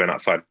commotion, so he went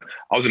outside.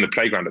 I was in the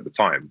playground at the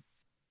time,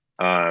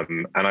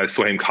 and I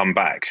saw him come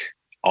back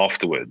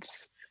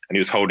afterwards, and he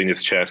was holding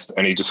his chest,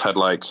 and he just had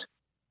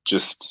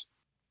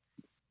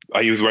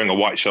he was wearing a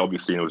white shirt,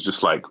 obviously, and it was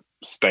just like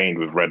stained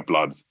with red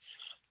blood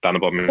down the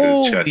bottom of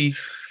his chest. Holy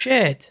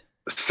shit.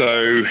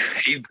 So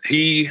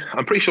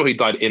I'm pretty sure he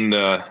died in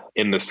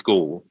the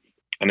school,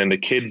 and then the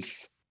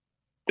kids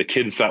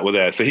that were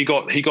there. So he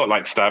got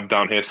like stabbed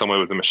down here somewhere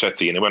with a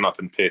machete, and it went up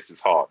and pierced his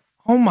heart.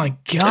 Oh my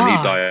god! And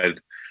he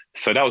died.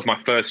 So that was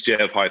my first year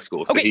of high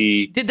school. So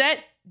okay, does that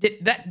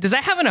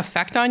have an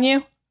effect on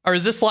you, or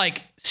is this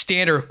like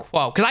standard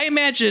quo? Because I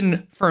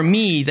imagine for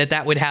me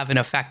that would have an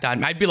effect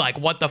on me. I'd be like,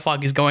 "What the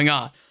fuck is going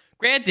on?"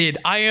 Granted,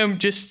 I am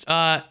just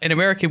an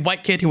American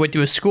white kid who went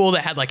to a school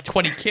that had like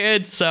 20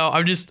 kids, so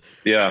I'm just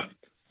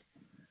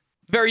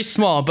very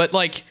small. But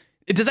like,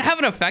 does it have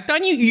an effect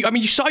on you? I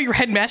mean, you saw your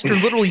headmaster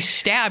literally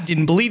stabbed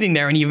and bleeding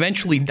there, and he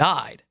eventually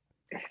died.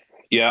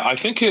 Yeah, I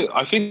think it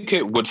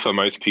would for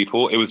most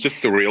people. It was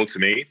just surreal to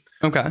me.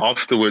 Okay.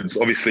 Afterwards,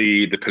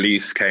 obviously, the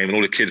police came, and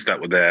all the kids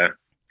that were there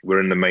were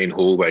in the main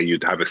hall where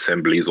you'd have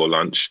assemblies or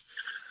lunch.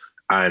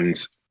 And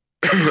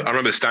I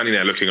remember standing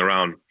there looking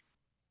around,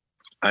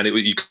 and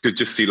you could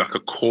just see like a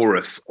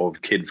chorus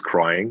of kids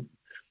crying.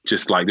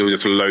 Just like there were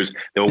just loads.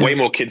 There were way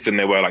more kids than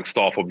there were like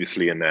staff,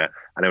 obviously, in there,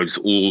 and they were just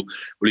all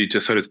really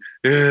just sort of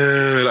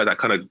like that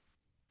kind of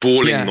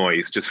bawling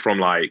noise, just from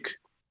like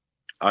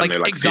I don't know,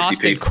 like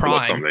exhausted 50 people crying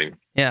or something.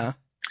 Yeah.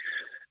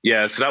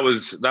 So that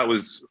was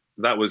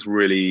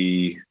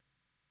really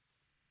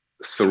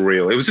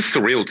surreal. It was just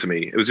surreal to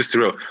me. It was just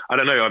surreal. I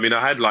don't know. I mean,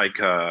 I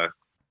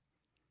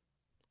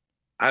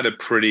had a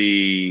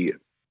pretty.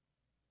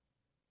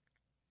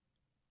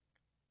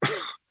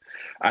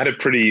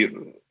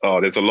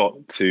 There's a lot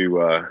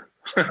to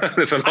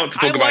there's a lot to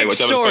talk about. I like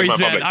stories,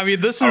 man. I mean,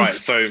 this is all right.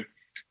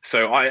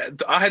 So I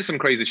had some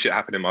crazy shit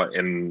happen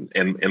in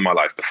my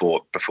life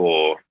before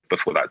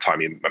that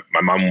time.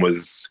 My mum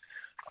was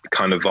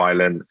kind of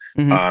violent.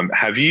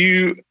 Have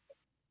you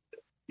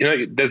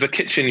know, there's a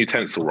kitchen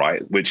utensil,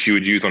 right, which you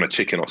would use on a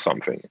chicken or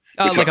something,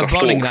 which like is a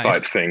boning fork knife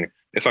type thing.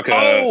 It's like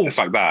it's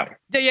like that.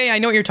 Yeah. I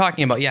know what you're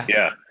talking about. Yeah.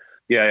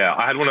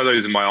 I had one of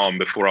those in my arm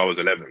before I was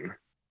 11.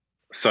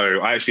 So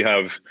I actually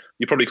have.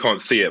 You probably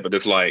can't see it, but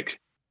there's like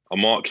a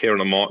mark here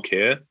and a mark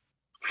here.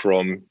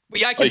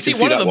 Yeah, I can see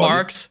one of the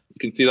marks. You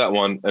can see that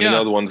one, and the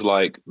other one's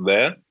like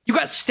there. You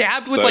got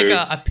stabbed with like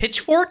a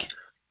pitchfork?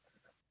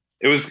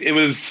 It was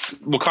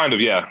well, kind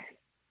of, yeah.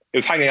 It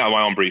was hanging out of my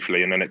arm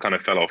briefly, and then it kind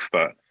of fell off.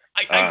 But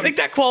I think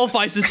that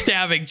qualifies as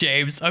stabbing,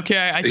 James.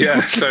 Okay. I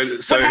think So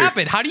what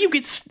happened? How do you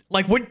get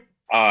like what?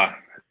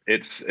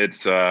 It's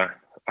I'm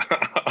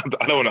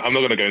not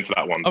going to go into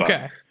that one.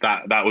 Okay.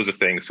 But that was a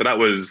thing. So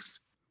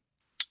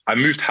I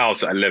moved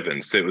house at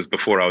 11. So it was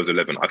before I was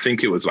 11. I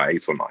think it was like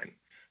 8 or 9.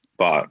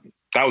 But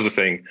that was a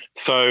thing.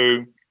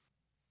 So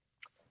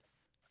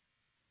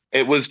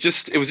it was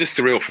just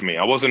surreal for me.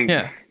 I wasn't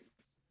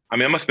I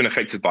mean, I must have been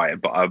affected by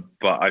it, but I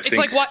It's think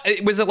like, what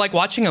was it like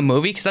watching a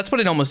movie? Because that's what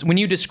it almost, when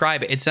you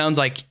describe it, it sounds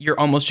like you're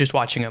almost just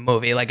watching a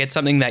movie. Like it's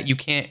something that you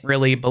can't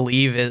really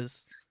believe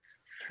is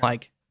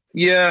like.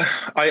 yeah,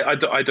 I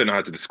don't know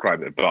how to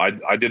describe it, but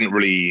I didn't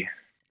really,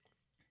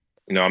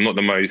 I'm not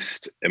the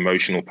most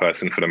emotional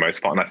person for the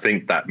most part, and I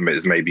think that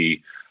is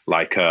maybe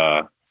like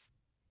a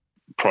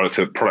product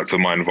of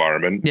my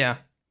environment. Yeah.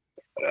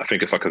 I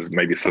think it's like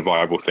maybe a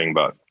survival thing,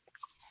 but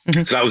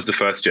Mhm. so that was the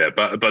first year.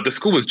 But the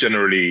school was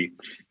generally,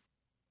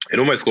 it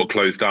almost got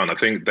closed down. I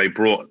think they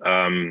brought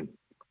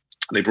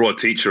a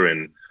teacher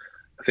in.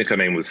 I think her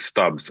name was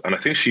Stubbs, and I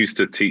think she used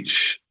to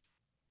teach.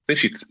 I think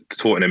she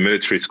taught in a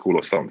military school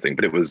or something.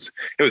 But it was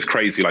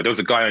crazy. Like there was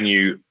a guy I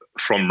knew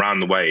from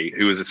round the way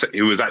who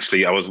was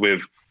actually I was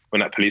with when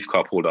that police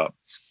car pulled up,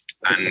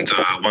 and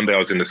one day I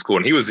was in the school,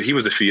 and he was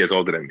a few years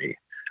older than me,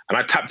 and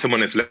I tapped him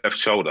on his left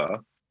shoulder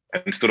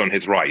and stood on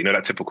his right. You know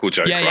that typical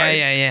joke, Yeah, right?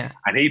 yeah.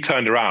 And he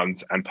turned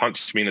around and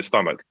punched me in the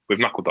stomach with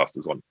knuckle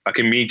dusters on. Like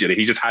immediately,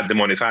 he just had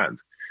them on his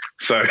hand.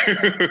 So,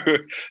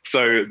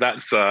 so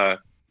that's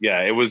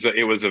it was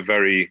a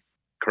very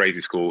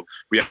crazy school.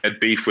 We had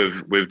beef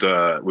with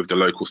the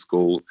local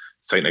school,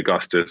 St.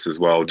 Augustus as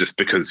well, just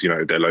because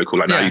they're local.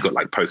 Like now you've got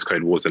like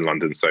postcode wars in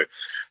London, so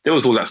there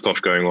was all that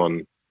stuff going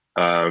on.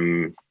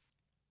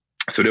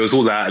 So there was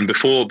all that, and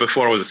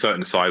before I was a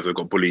certain size, I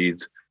got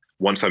bullied.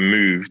 Once I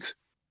moved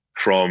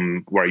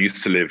from where I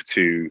used to live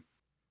to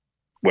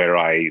where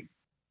I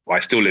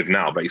still live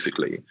now,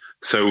 basically.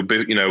 So,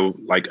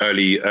 like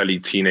early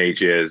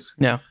teenage years.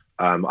 Yeah.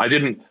 I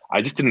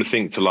just didn't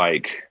think to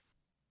like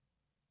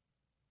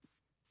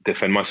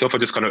defend myself. I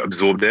just kind of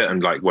absorbed it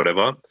and like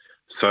whatever.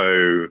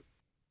 So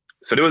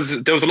there was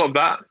a lot of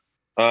that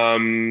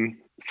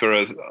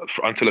for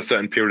until a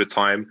certain period of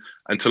time,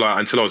 until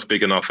I was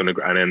big enough, and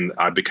then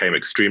I became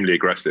extremely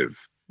aggressive,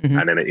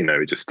 and then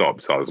it just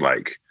stopped. So I was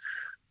like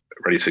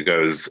ready to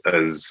go as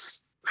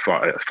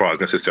far as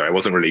necessary. I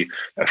wasn't really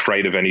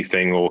afraid of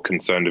anything or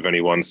concerned of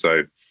anyone.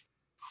 So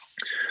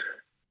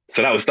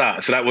that was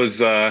that. So that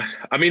was,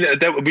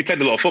 we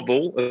played a lot of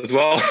football as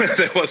well.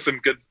 There was some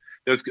good,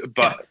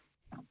 but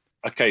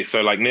okay.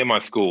 So like near my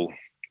school,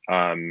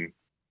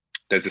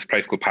 there's this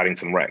place called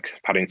Paddington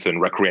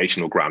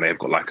Recreational Ground. They've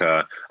got like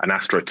an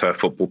AstroTurf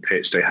football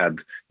pitch. They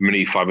had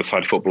mini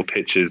five-a-side football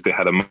pitches. They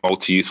had a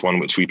multi-use one,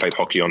 which we played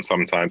hockey on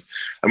sometimes.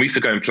 And we used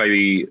to go and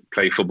play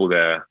football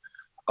there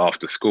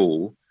after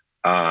school.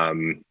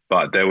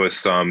 But there was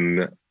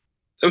some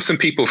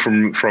people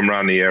from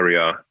around the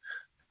area,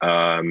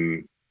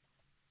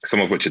 some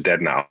of which are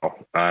dead now.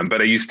 But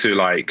they used to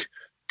like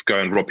go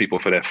and rob people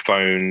for their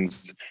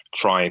phones,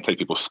 try and take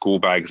people's school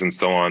bags and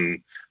so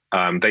on.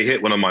 They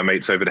hit one of my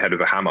mates over the head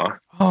with a hammer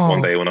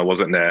one day when I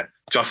wasn't there,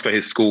 just for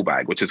his school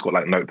bag, which has got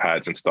like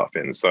notepads and stuff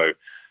in. So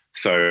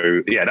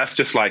yeah, that's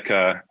just like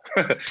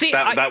See,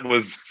 that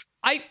was.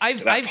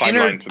 I've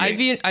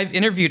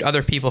interviewed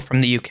other people from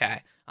the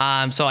UK.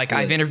 So like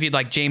I've interviewed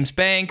like James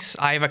Banks.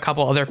 I have a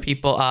couple other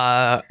people,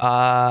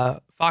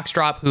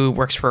 Foxdrop, who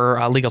works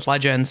for League of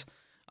Legends.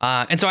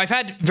 And so I've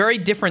had very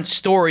different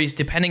stories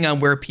depending on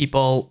where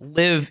people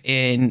live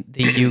in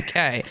the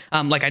UK.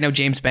 Like I know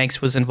James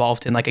Banks was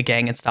involved in like a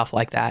gang and stuff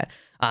like that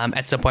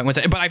at some point.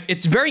 But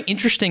it's very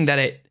interesting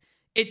that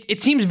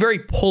it seems very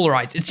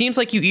polarized. It seems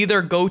like you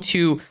either go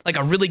to like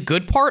a really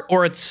good part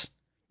or it's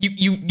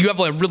you have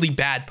a really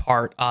bad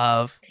part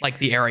of like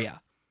the area.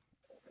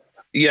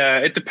 Yeah,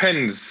 it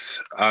depends.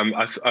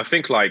 I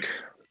think like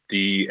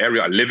the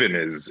area I live in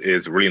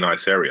is a really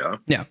nice area.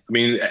 Yeah. I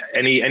mean,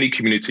 any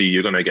community,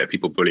 you're going to get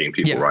people bullying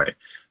people, right?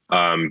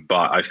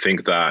 But I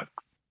think that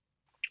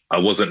I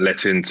wasn't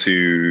let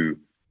into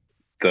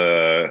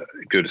the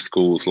good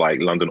schools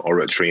like London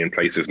Oratory and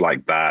places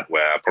like that,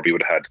 where I probably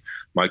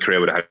my career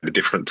would have had a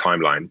different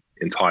timeline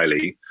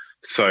entirely.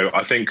 So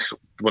I think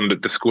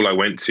the school I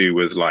went to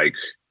was like,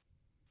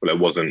 well, it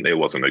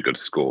wasn't a good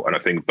school. And I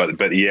think, but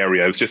the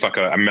area, it was just like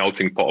a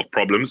melting pot of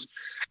problems.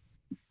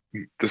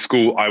 The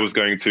school I was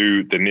going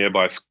to, the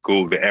nearby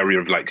school, the area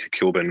of like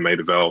Kilburn,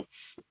 Maida Vale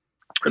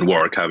and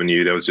Warwick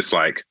Avenue, there was just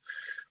like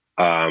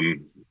a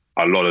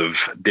lot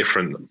of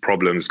different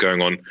problems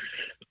going on.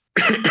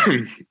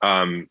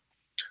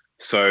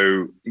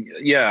 So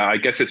yeah, I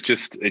guess it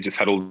just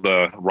had all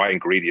the right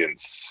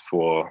ingredients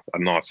for a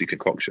nasty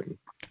concoction.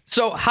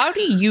 So how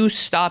do you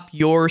stop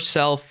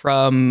yourself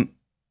from,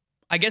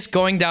 I guess,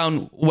 going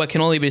down what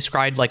can only be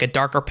described like a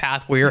darker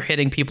path where you're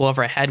hitting people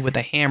over the head with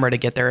a hammer to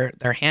get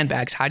their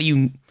handbags? How do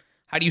you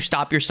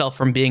stop yourself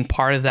from being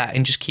part of that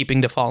and just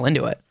keeping to fall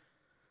into it?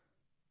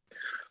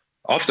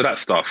 After that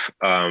stuff,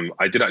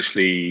 I did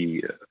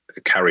actually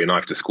carry a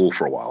knife to school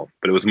for a while,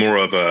 but it was more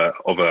of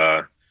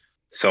a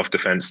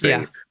self-defense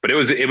thing. Yeah. But it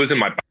was in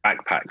my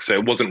backpack, so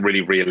it wasn't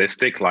really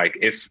realistic. Like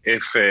if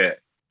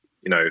it,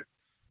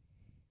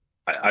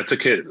 I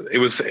took it. It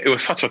was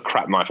such a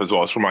crap knife as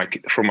well. It's from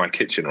my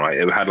kitchen, right?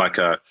 It had like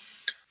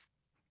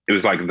it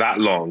was like that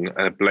long,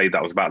 a blade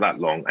that was about that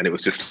long, and it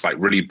was just like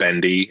really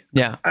bendy.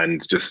 Yeah.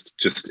 And just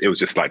it was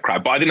just like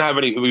crap. But I didn't have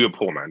any. We were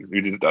poor, man.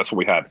 That's what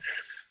we had.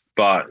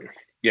 But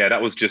yeah,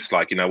 that was just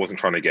like, I wasn't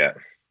trying to get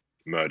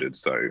murdered.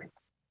 So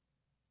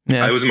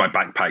Yeah. it was in my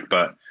backpack,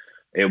 but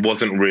it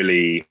wasn't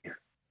really.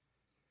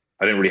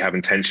 I didn't really have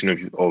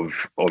intention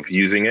of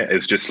using it.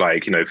 It's just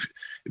like, you know,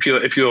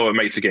 if your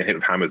mates are getting hit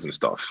with hammers and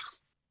stuff,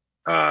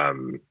 I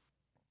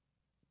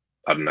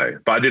don't know.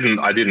 But I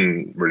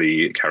didn't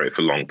really carry it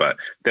for long. But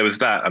there was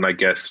that, and I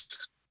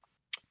guess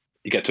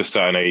you get to a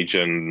certain age,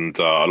 and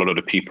a lot of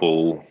the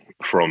people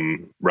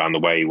from around the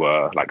way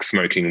were like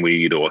smoking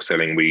weed or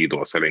selling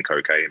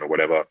cocaine or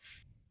whatever.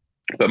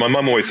 But my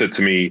mum always said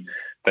to me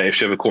that if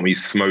she ever caught me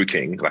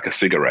smoking like a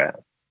cigarette,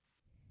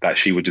 that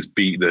she would just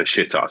beat the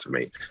shit out of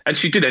me. And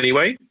she did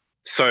anyway.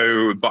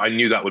 So, but I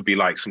knew that would be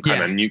like some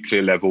kind of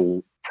nuclear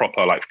level,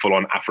 proper, like full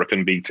on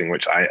African beating,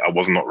 which I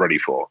was not ready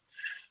for.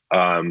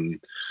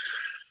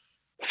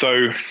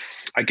 So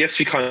I guess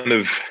she kind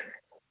of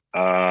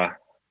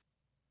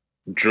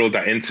drilled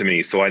that into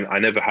me. So I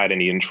never had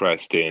any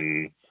interest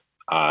in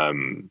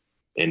doing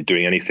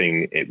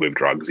anything with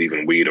drugs,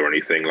 even weed or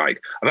anything.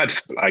 Like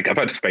I've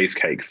had space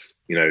cakes,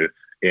 you know,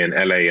 in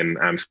LA and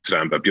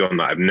Amsterdam, but beyond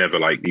that, I've never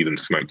like even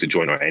smoked a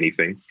joint or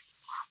anything.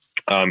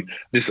 I've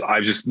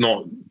just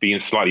not been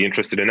slightly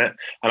interested in it,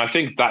 and I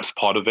think that's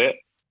part of it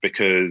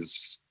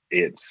because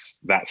it's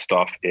that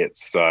stuff.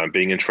 It's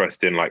being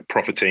interested in like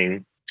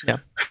profiting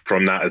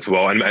from that as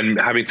well, and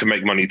having to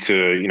make money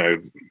to, you know,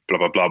 blah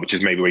blah blah, which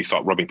is maybe where you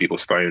start robbing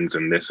people's phones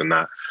and this and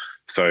that.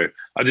 So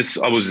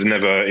I was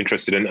never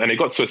interested in, and it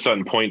got to a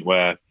certain point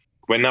where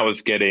when that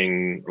was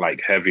getting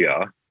like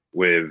heavier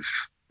with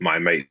my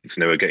mates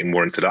and they were getting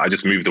more into that, I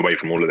just moved away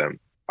from all of them.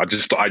 I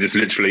just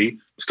literally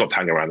stopped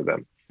hanging around with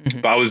them. Mm-hmm.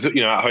 But I was,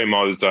 you know, at home,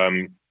 I was,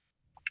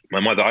 my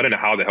mother, I don't know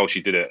how the hell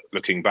she did it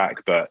looking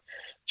back, but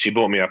she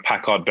bought me a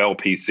Packard Bell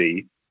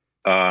PC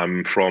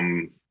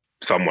from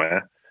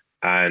somewhere.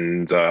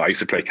 And I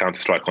used to play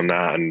Counter-Strike on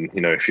that and,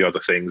 you know, a few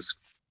other things.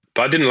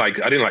 But I didn't like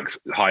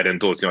hide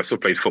indoors. You know, I still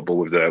played football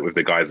with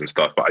the guys and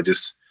stuff, but I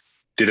just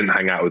didn't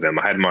hang out with them.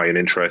 I had my own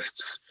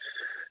interests.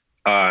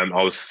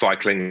 I was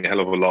cycling a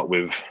hell of a lot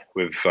with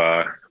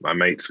my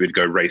mates. We'd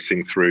go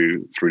racing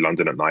through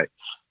London at night.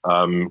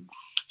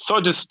 So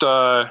I just you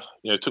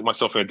know, took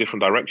myself in a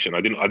different direction.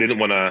 I didn't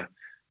want to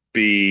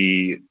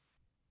be.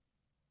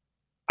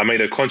 I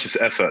made a conscious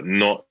effort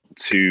not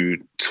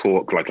to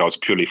talk like I was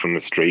purely from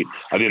the street.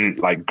 I didn't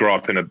like grow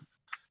up in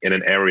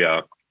an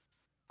area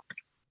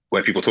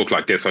where people talk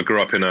like this. I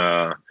grew up in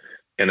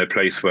a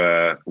place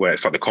where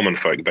it's like the common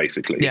folk,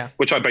 basically,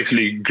 which I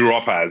basically grew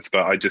up as,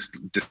 but I just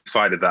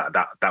decided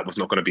that was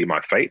not going to be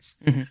my fate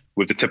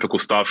with the typical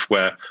stuff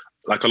where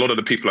like a lot of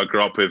the people I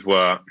grew up with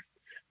were,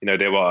 you know,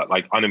 they were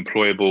like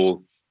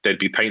unemployable. They'd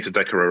be painter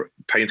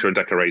and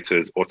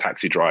decorators or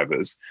taxi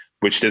drivers,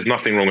 which there's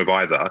nothing wrong with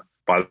either,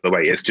 by the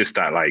way. It's just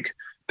that like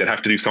they'd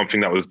have to do something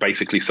that was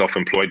basically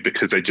self-employed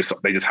because they just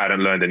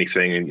hadn't learned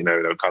anything, and, you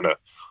know, they were kind of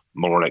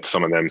moronic,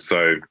 some of them.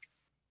 So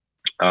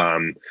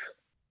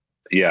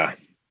yeah.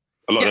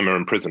 A lot of them are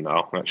in prison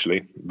now,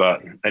 actually.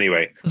 But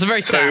anyway, it's a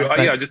very sad.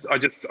 So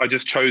I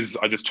just chose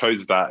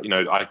that. You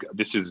know,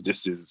 this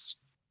is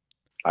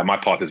my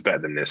path is better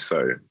than this.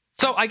 So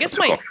I guess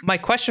my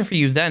question for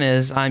you then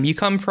is, you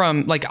come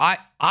from like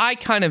I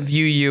kind of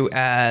view you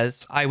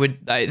as I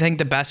think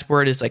the best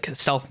word is like a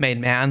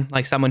self-made man,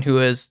 like someone who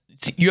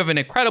you have an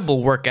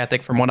incredible work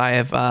ethic from what I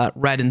have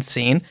read and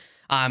seen.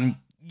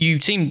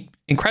 You seem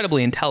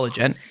incredibly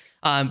intelligent,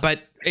 but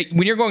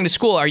when you're going to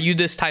school, are you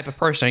this type of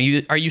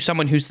person? Are you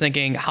someone who's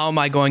thinking, how am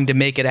I going to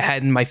make it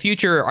ahead in my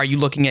future? Are you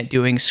looking at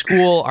doing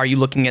school? Are you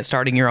looking at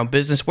starting your own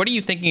business? What are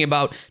you thinking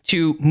about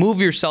to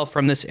move yourself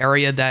from this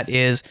area that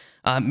is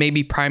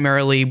maybe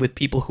primarily with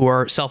people who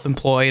are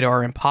self-employed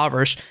or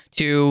impoverished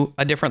to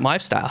a different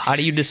lifestyle? How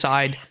do you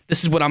decide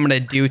this is what I'm going to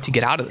do to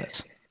get out of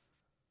this?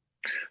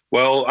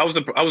 Well, I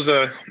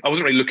wasn't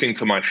really looking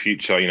to my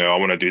future. You know, I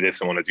want to do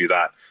this, I want to do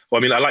that.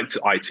 Well, I mean, I liked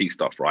IT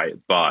stuff, right?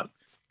 But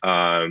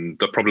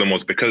the problem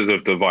was because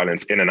of the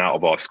violence in and out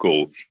of our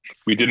school,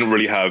 we didn't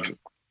really have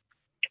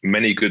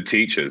many good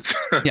teachers.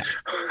 Yeah.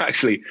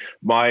 Actually,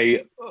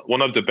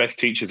 one of the best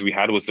teachers we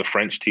had was the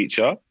French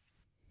teacher,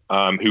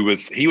 he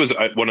was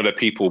one of the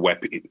people where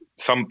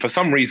for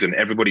some reason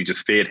everybody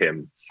just feared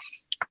him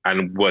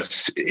and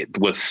was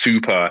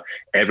super.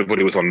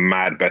 Everybody was on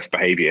mad best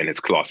behavior in his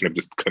class and they were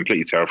just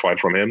completely terrified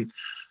from him.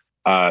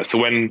 So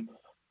when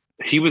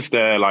he was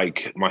there,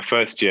 like my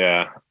first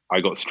year, I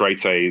got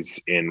straight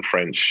A's in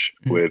French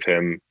with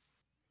him.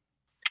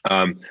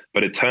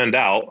 But it turned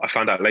out, I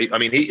found out late. I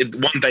mean,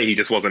 one day he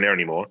just wasn't there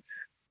anymore.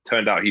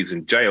 Turned out he's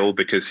in jail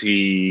because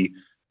he,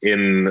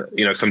 in,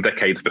 you know, some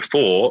decades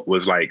before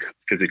was like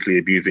physically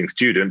abusing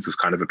students, was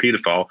kind of a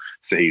pedophile.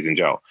 So he's in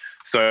jail.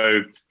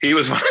 So he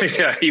was, his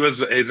name was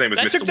that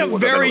Mr. took the Ward.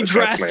 very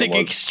drastic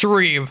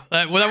extreme.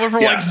 That went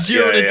from like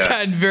 0 to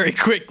 10 very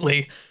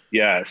quickly.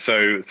 Yeah.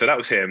 So that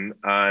was him.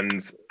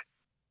 And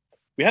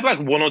we had like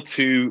one or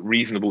two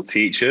reasonable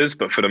teachers,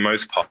 but for the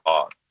most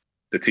part,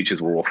 the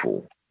teachers were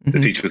awful. The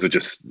teachers were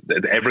just,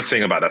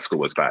 everything about that school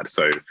was bad.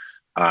 So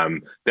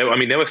there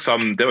were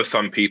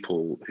some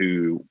people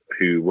who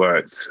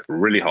worked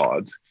really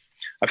hard.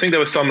 I think there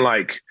were some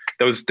like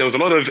there was a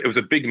lot of, it was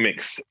a big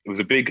mix. It was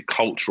a big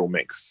cultural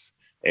mix.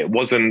 It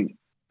wasn't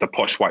the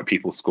posh white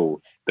people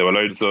school. There were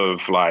loads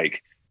of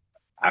like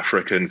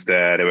Africans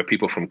there. There were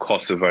people from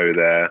Kosovo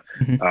there,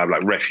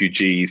 like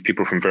refugees,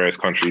 people from various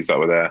countries that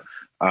were there.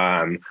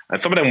 And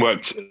some of them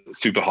worked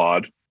super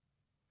hard.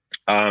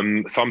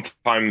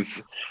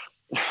 Sometimes,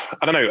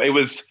 I don't know, I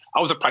was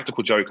a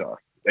practical joker.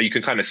 You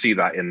can kind of see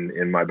that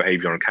in my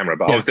behavior on camera,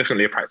 but I was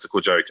definitely a practical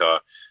joker.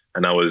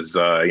 And I was,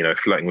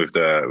 flirting with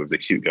the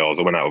cute girls.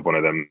 I went out with one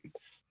of them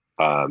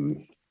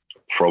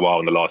for a while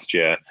in the last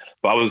year,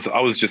 but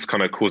I was just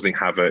kind of causing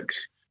havoc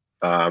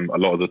a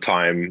lot of the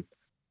time.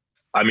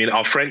 I mean,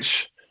 our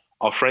French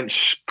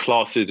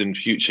classes in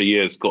future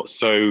years got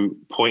so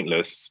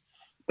pointless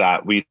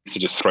that we used to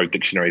just throw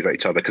dictionaries at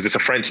each other, because it's a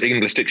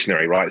French-English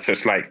dictionary, right? So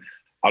it's like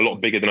a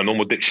lot bigger than a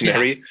normal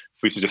dictionary. Yeah. So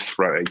we used to just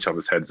throw at each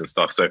other's heads and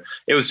stuff. So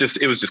it was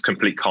just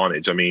complete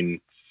carnage. I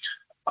mean,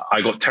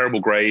 I got terrible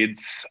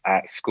grades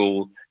at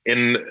school.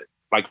 In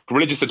like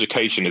religious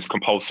education is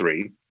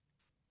compulsory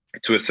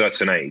to a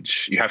certain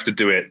age. You have to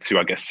do it to,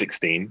 I guess,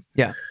 16.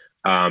 Yeah.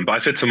 But I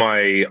said to my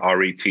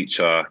RE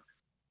teacher,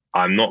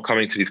 I'm not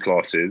coming to these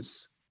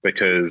classes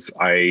because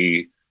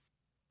I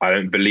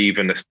don't believe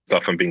in the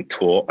stuff I'm being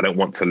taught. I don't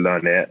want to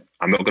learn it.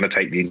 I'm not going to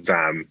take the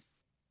exam.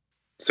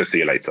 So see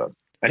you later.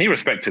 And he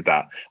respected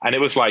that. And it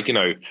was like,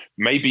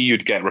 maybe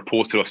you'd get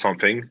reported or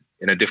something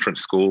in a different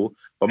school.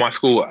 But my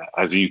school,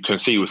 as you can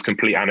see, was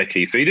complete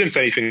anarchy. So he didn't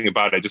say anything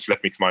about it, just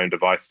left me to my own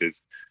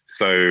devices.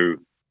 So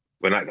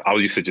when I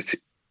used to just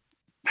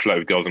flirt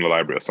with girls in the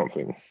library or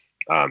something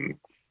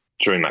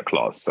during that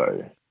class.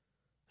 So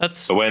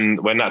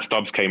when that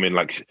Stubbs came in,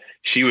 like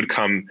she would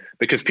come,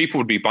 because people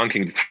would be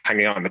bunking, just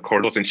hanging out in the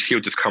corridors, and she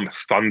would just come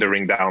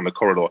thundering down the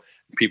corridor.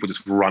 People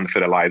just run for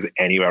their lives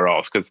anywhere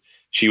else, because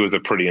she was a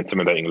pretty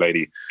intimidating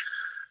lady.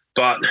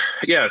 But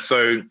yeah,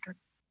 so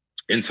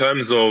in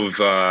terms of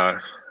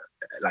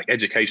like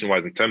education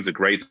wise, in terms of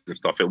grades and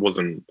stuff, it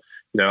wasn't,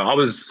 I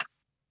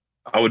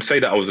would say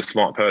that I was a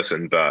smart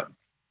person, but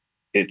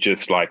it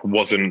just like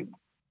wasn't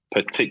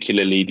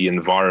particularly the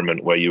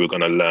environment where you were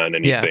going to learn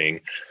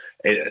anything.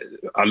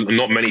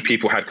 Not many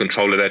people had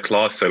control of their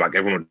class. So like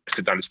everyone would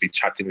sit down and just be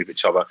chatting with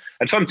each other.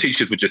 And some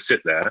teachers would just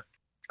sit there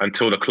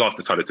until the class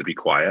decided to be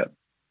quiet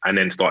and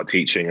then start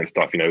teaching and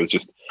stuff. It was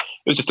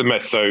just a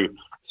mess. So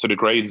the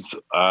grades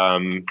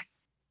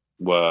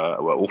were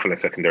awful in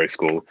secondary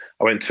school.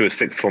 I went to a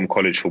sixth form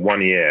college for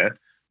 1 year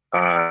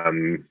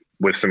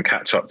with some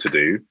catch up to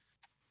do.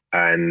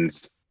 And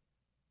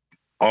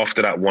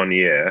after that 1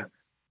 year,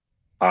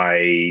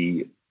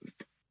 I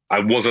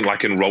wasn't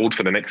like enrolled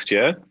for the next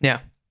year.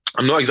 Yeah.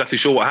 I'm not exactly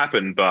sure what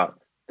happened, but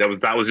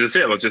that was just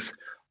it.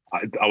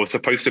 I was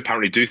supposed to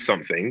apparently do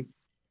something,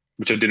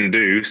 which I didn't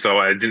do. So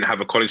I didn't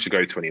have a college to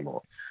go to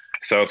anymore.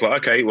 So I was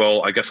like, okay,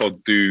 well, I guess I'll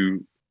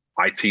do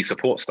IT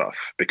support stuff,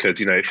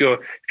 because, if you're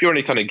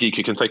any kind of geek,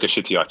 you can take a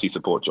shitty IT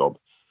support job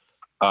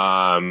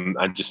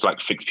and just like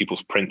fix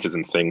people's printers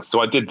and things.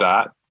 So I did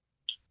that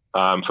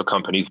for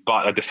companies,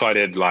 but I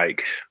decided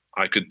like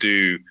I could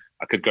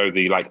go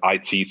the like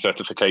IT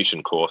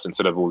certification course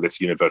instead of all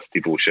this university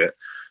bullshit.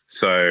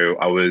 So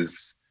I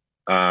was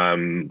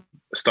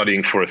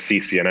studying for a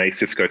CCNA,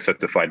 Cisco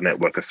Certified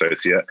Network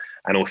Associate,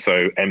 and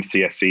also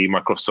MCSE,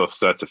 Microsoft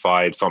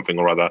Certified something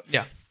or other,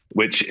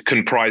 which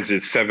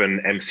comprises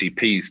 7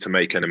 MCPs to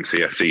make an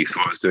MCSE.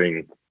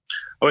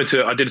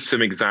 So I did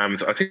some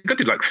exams. I think I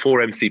did like 4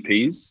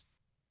 MCPs,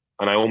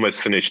 and I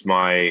almost finished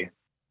my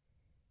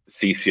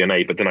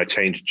CCNA, but then I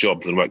changed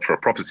jobs and worked for a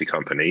property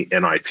company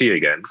in IT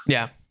again.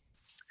 Yeah.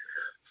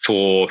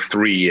 For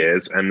 3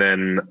 years, and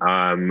then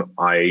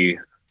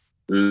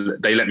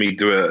they let me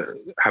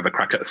have a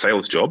crack at a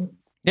sales job.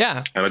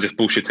 Yeah. And I just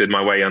bullshitted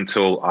my way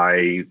until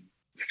I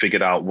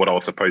figured out what I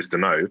was supposed to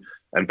know,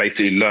 and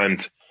basically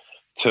learned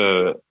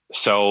to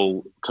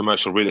sell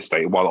commercial real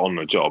estate while on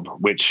the job,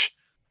 which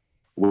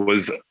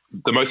was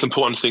the most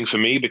important thing for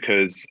me,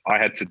 because I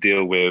had to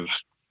deal with,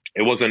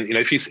 it wasn't,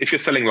 if you're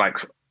selling like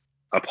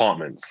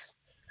apartments,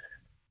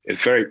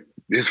 it's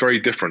very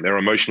different. There are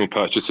emotional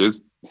purchases.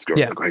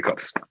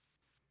 Hiccups.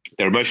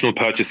 There are emotional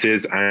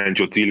purchases, and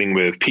you're dealing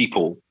with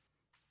people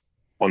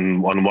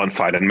on one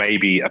side, and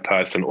maybe a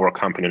person or a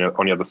company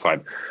on the other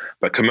side.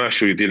 But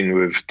commercial, you're dealing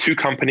with 2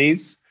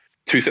 companies,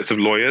 2 sets of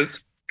lawyers,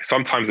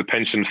 sometimes a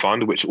pension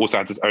fund, which also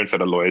has its own set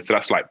of lawyers. So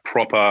that's like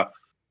proper,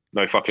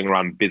 no fucking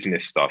around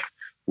business stuff,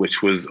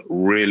 which was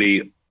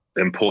really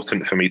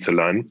important for me to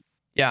learn.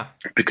 Yeah.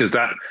 Because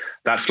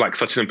that's like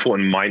such an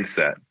important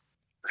mindset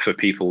for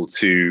people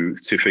to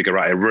figure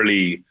out. It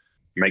really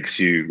makes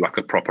you like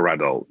a proper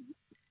adult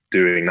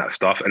doing that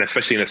stuff. And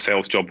especially in a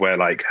sales job where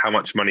like how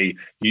much money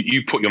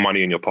you put your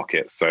money in your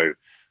pocket. So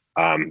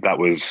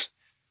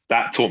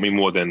that taught me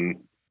more than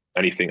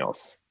anything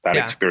else. That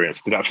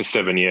experience. Did that for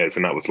 7 years,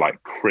 and that was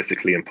like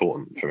critically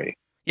important for me.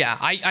 Yeah.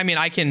 I mean,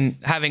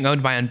 having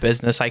owned my own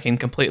business, I can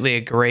completely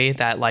agree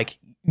that like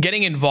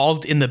getting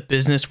involved in the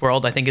business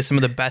world, I think, is some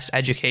of the best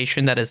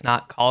education that is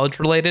not college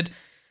related.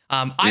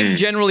 I'm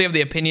generally of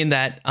the opinion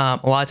that a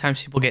lot of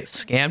times people get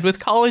scammed with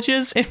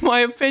colleges, in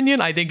my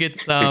opinion. I think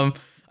it's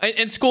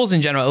And schools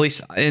in general, at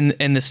least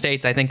in the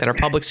States, I think that our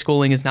public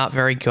schooling is not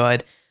very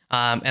good.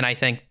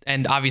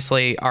 And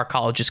obviously our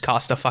colleges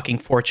cost a fucking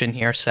fortune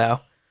here. So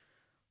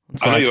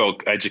I know your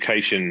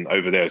education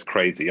over there is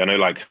crazy. I know,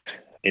 like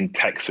in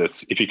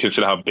Texas, if you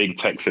consider how big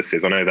Texas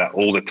is, I know that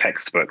all the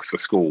textbooks for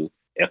school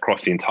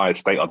across the entire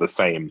state are the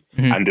same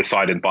and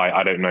decided by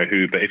I don't know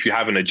who. But if you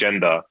have an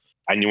agenda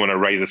and you want to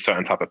raise a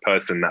certain type of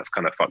person, that's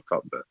kind of fucked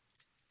up. But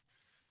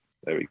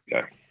there we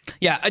go.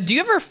 Yeah. Do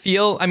you ever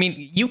feel, I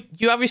mean,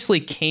 you obviously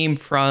came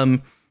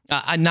from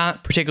a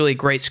not particularly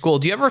great school.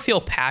 Do you ever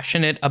feel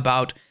passionate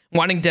about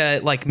wanting to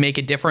like make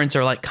a difference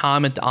or like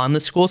comment on the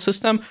school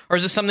system? Or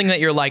is it something that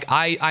you're like,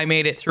 I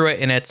made it through it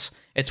and it's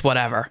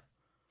whatever?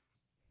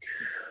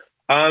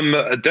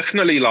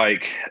 Definitely,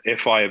 like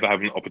if I ever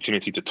have an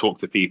opportunity to talk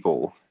to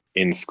people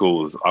in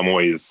schools, I'm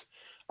always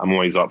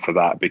up for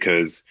that,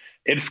 because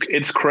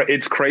it's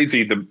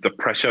crazy the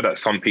pressure that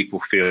some people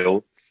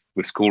feel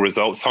with school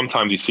results.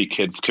 Sometimes you see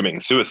kids committing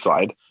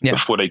suicide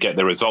before they get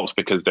the results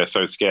because they're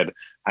so scared.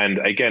 And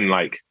again,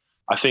 like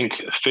I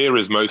think fear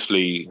is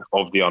mostly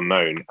of the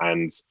unknown.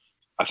 And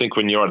I think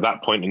when you're at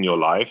that point in your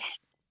life,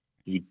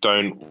 you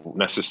don't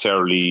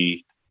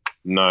necessarily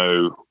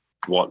know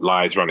what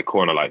lies around the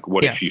corner. Like,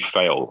 what if you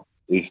fail?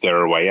 Is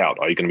there a way out?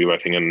 Are you going to be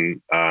working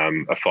in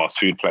a fast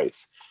food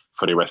place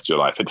for the rest of your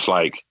life? It's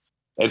like,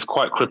 it's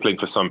quite crippling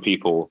for some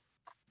people.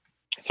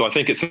 So I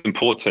think it's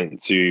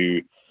important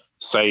to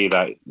say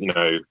that, you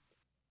know,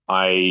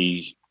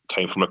 I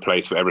came from a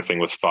place where everything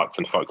was fucked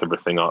and fucked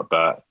everything up,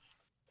 but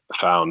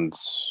found,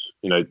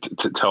 you know,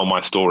 to tell my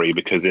story,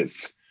 because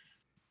it's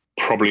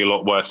probably a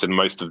lot worse than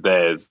most of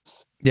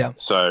theirs. Yeah.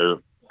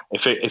 So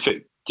if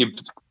it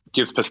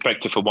gives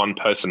perspective for one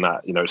person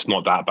that, you know, it's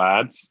not that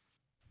bad,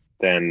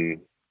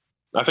 then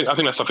I think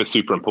that stuff is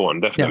super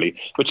important, definitely.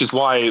 Yeah. Which is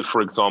why,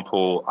 for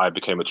example, I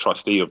became a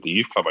trustee of the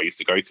youth club I used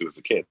to go to as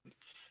a kid,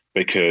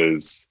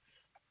 because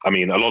I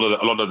mean, a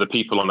lot of the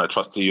people on that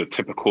trustee are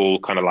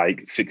typical kind of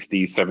like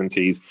 60s,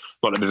 70s.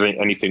 Not that there's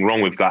anything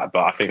wrong with that,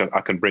 but I think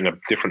I can bring a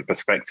different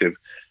perspective,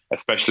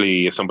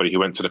 especially as somebody who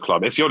went to the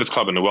club. It's the oldest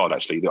club in the world,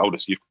 actually, the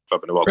oldest youth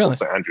club in the world, called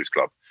St. Andrew's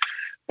Club.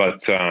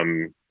 But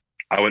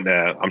I went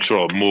there, I'm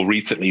sure, more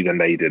recently than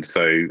they did.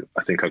 So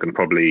I think I can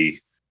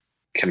probably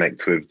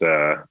connect with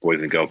the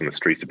boys and girls on the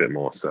streets a bit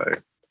more. So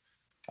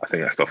I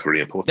think that stuff's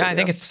really important. Yeah, I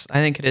think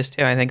it is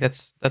too. I think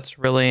that's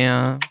really,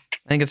 I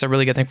think it's a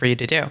really good thing for you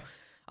to do.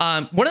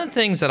 One of the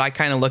things that I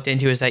kind of looked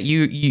into is that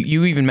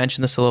you even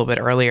mentioned this a little bit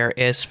earlier,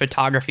 is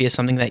photography is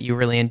something that you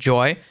really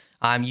enjoy.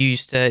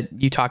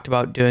 You talked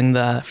about doing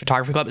the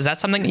photography club. Is that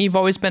something that you've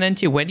always been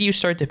into? When do you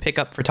start to pick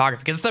up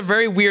photography? Because it's a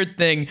very weird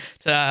thing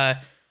to,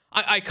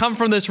 I come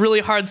from this really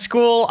hard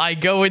school. I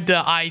go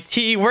into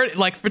IT where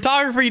like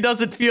photography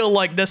doesn't feel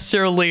like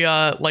necessarily,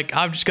 like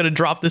I'm just going to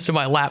drop this in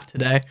my lap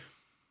today.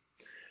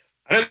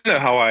 I don't know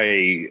how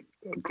I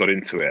got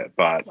into it,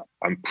 but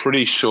I'm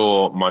pretty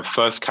sure my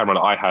first camera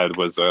that I had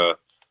was I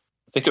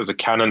think it was a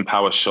Canon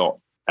PowerShot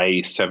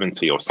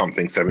A70 or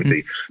something 70.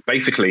 Mm-hmm.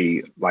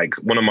 Basically, like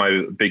one of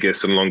my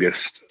biggest and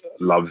longest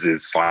loves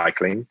is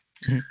cycling.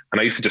 Mm-hmm.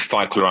 And I used to just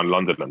cycle around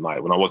London at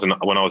night when I was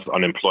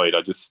unemployed.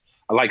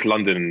 I like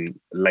London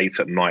late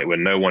at night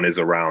when no one is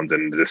around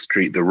and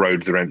the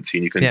roads are empty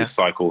and you can just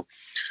cycle.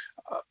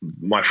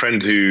 My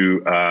friend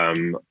who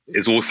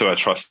is also a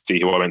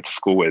trustee who I went to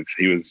school with,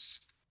 he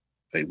was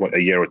a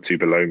year or two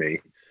below me.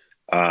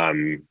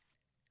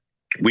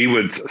 We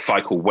would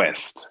cycle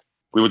west.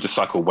 We would just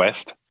cycle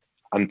west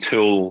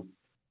until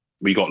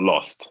we got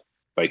lost,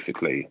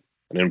 basically.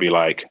 And then be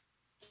like,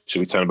 should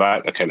we turn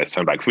back? Okay, let's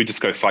turn back. So we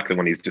just go cycling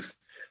on these just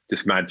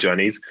mad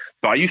journeys.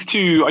 But I used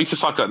to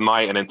cycle at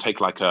night and then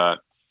take like an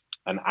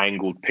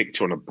angled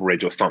picture on a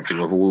bridge or something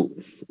of all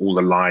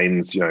the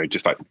lines, you know,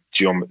 just like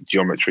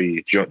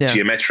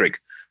geometric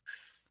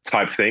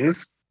type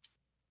things.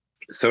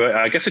 So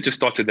I guess it just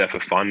started there for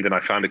fun. Then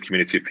I found a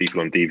community of people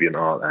on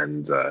DeviantArt,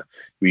 and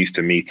we used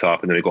to meet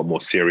up, and then it got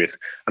more serious.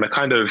 And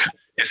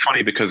it's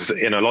funny because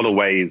in a lot of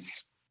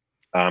ways,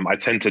 I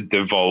tend to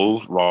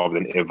devolve rather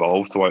than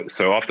evolve.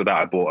 So after that,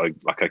 I bought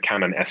a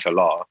Canon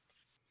SLR,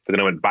 but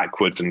then I went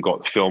backwards and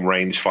got film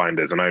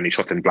rangefinders, and I only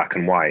shot in black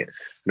and white.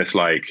 And it's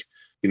like,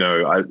 you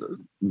know,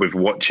 with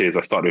watches,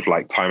 I started with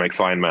like Timex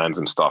Ironmans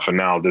and stuff, and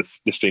now this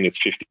thing is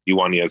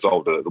 51 years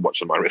old. The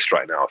watch on my wrist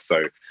right now,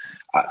 so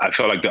I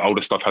feel like the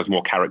older stuff has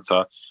more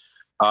character.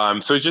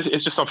 So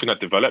it's just something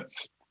that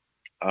developed.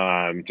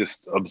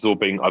 Just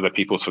absorbing other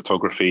people's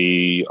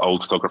photography,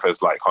 old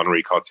photographers like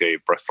Henri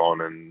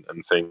Cartier-Bresson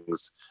and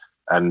things.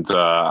 And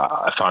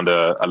I found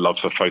a love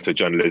for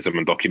photojournalism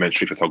and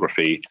documentary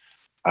photography.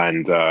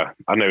 And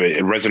I know it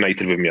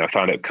resonated with me. I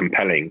found it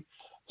compelling.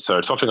 So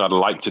it's something I'd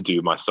like to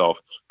do myself.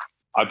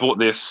 I bought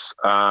this.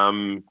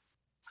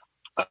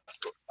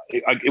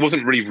 It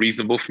wasn't really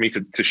reasonable for me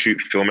to shoot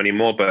film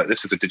anymore, but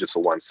this is a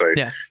digital one. So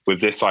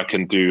with this, I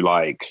can do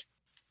like,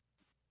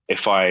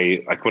 if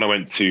when I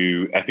went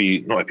to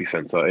not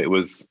Epicenter, it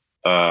was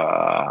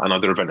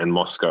another event in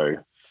Moscow.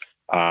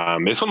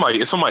 It's on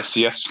my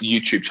CS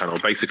YouTube channel.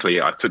 Basically,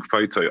 I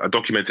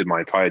documented my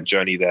entire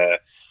journey there.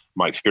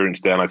 my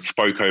experience there, and I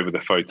spoke over the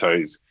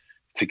photos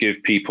to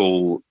give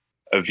people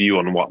a view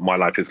on what my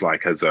life is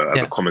like as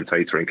a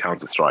commentator in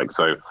Counter-Strike.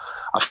 So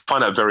I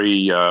find that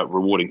very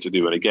rewarding to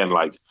do. And again,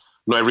 like,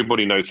 not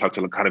everybody knows how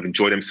to kind of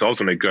enjoy themselves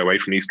when they go away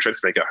from these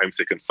trips and they get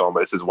homesick and so on. But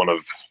this is one of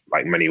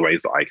like many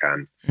ways that I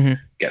can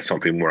get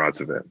something more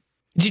out of it.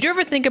 Did you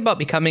ever think about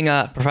becoming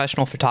a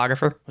professional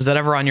photographer? Was that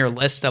ever on your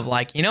list of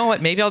like, you know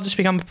what, maybe I'll just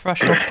become a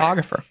professional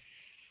photographer?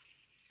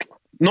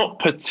 Not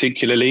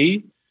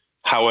particularly.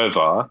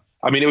 However,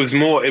 I mean, it was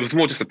more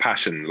just a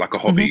passion, like a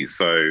hobby.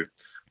 So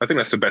I think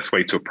that's the best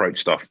way to approach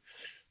stuff.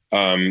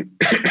 I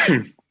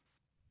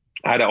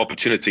had an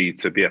opportunity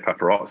to be a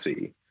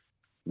paparazzi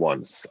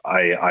once.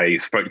 I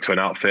spoke to an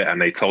outfit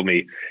and they told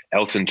me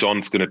Elton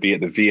John's going to be at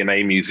the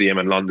V&A Museum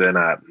in London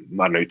at, I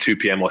don't know, 2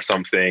 p.m. or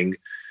something.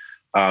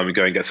 Go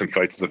and get some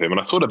photos of him. And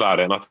I thought about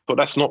it and I thought,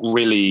 that's not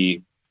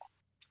really,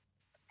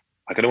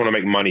 like, I don't want to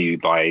make money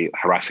by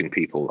harassing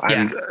people.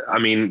 And I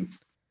mean,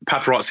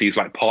 paparazzi is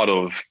like part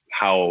of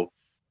how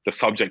the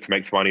subject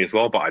makes money as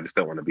well, but I just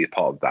don't want to be a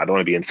part of that. I don't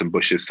want to be in some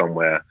bushes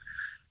somewhere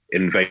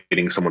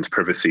invading someone's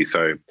privacy.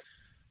 So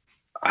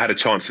I had a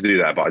chance to do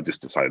that, but I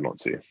just decided not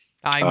to.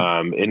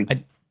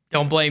 I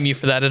don't blame you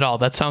for that at all.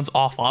 That sounds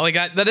awful. Like,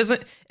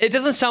 it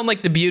doesn't sound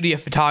like the beauty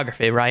of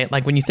photography, right?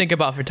 Like, when you think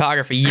about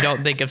photography, you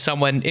don't think of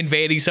someone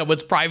invading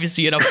someone's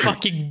privacy in a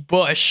fucking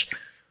bush.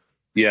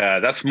 Yeah,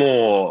 that's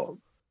more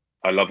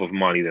a love of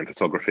money than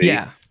photography.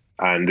 Yeah.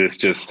 And it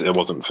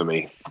wasn't for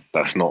me.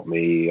 That's not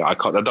me.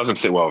 That doesn't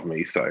sit well with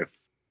me. So.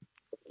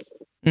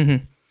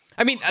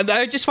 I mean,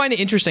 I just find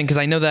it interesting because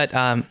I know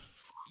that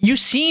you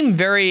seem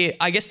very,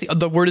 I guess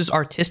the word is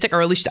artistic,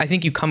 or at least I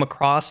think you come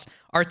across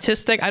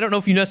artistic. I don't know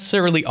if you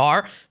necessarily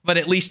are, but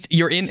at least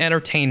you're in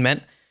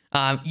entertainment.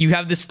 You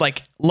have this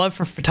like love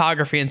for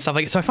photography and stuff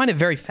like that. So I find it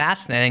very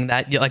fascinating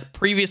that like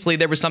previously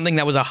there was something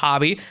that was a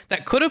hobby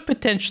that could have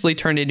potentially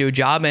turned into a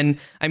job. And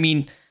I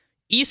mean,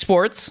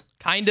 esports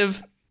kind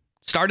of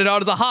started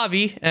out as a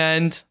hobby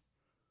and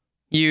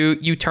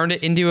you turned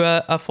it into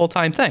a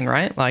full-time thing,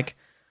 right? Like,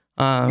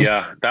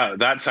 yeah,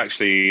 that's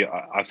actually,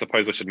 I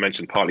suppose I should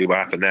mention partly what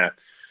happened there.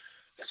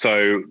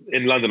 So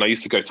in London, I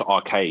used to go to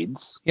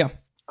arcades. Yeah.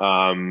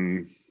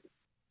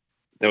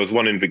 There was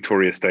one in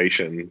Victoria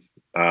Station,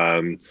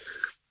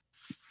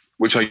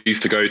 which I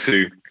used to go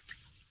to,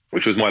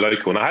 which was my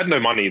local. And I had no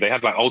money. They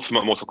had like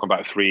Ultimate Mortal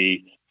Kombat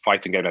 3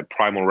 fighting game, they had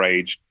Primal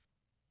Rage.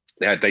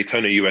 They had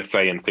Daytona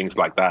USA and things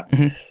like that.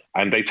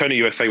 And Daytona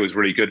USA was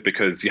really good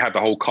because you had the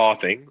whole car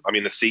thing. I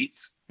mean, the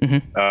seats,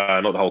 not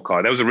the whole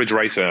car. There was a Ridge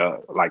Racer,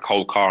 like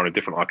whole car on a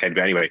different arcade.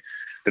 But anyway,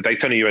 the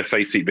Daytona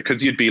USA seat,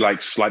 because you'd be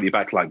like slightly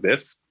back like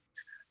this,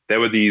 there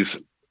were these,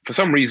 for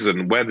some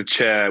reason, where the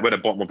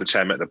bottom of the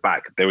chair met the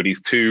back, there were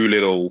these two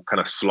little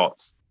kind of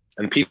slots,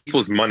 and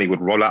people's money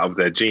would roll out of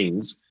their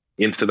jeans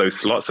into those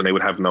slots and they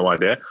would have no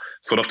idea.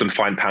 So I'd often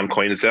find pound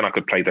coins there and I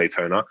could play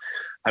Daytona.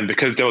 And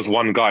because there was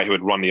one guy who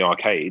would run the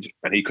arcade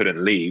and he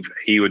couldn't leave,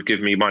 he would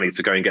give me money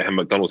to go and get him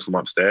McDonald's from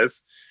upstairs,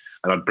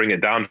 and I'd bring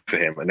it down for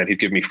him. And then he'd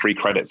give me free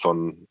credits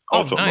on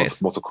Mortal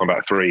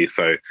Kombat 3.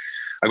 So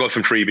I got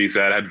some freebies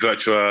there. I had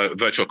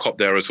Virtua Cop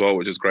there as well,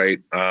 which is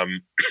great.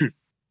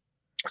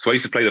 So I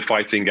used to play the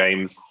fighting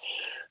games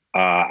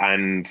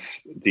and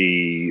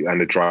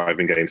the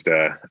driving games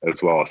there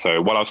as well.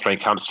 So while I was playing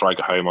Counter-Strike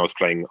at home, I was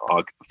playing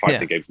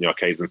fighting games in the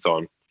arcades and so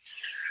on.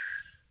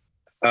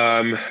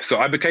 So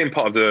I became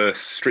part of the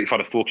Street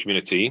Fighter 4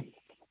 community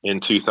in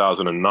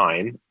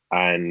 2009.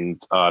 And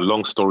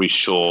long story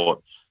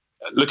short,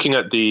 looking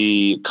at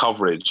the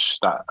coverage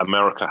that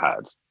America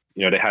had,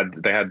 you know,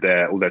 they had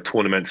all their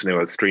tournaments and they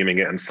were streaming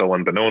it and so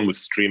on, but no one was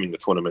streaming the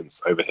tournaments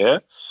over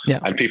here. Yeah.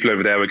 And people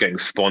over there were getting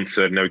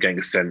sponsored and they were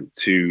getting sent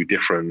to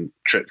different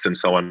trips and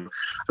so on.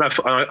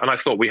 And I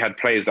thought we had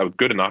players that were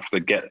good enough to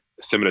get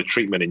similar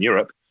treatment in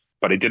Europe,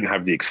 but they didn't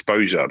have the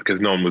exposure because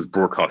no one was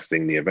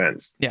broadcasting the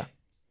events. Yeah.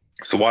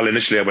 So while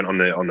initially I went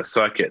on the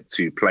circuit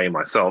to play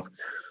myself,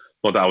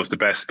 not that I was the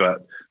best,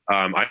 but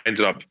I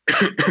ended up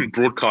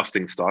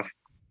broadcasting stuff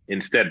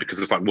instead because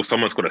it's like, well,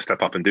 someone's got to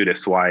step up and do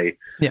this. So I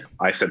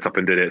stepped up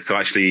and did it. So I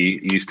actually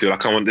used to,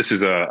 like, this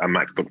is a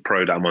MacBook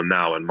Pro that I'm on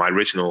now. And my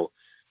original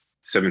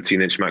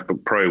 17-inch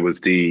MacBook Pro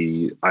was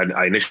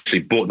I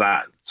initially bought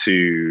that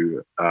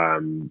to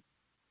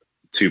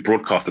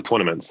broadcast the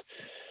tournaments.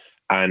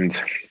 And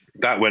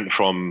that went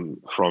from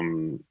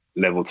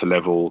level to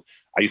level.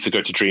 I used to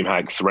go to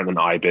DreamHacks, rent an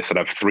Ibis. I'd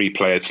have 3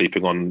 players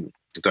sleeping on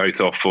the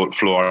hotel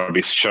floor. I'd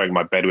be sharing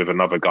my bed with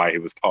another guy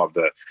who was part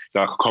of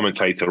like a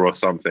commentator or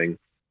something.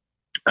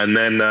 And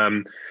then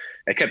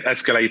it kept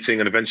escalating,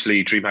 and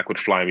eventually DreamHack would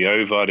fly me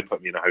over. They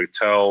put me in a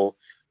hotel,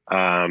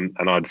 and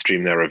I'd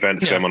stream their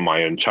events for them on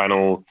my own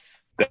channel.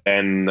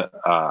 Then,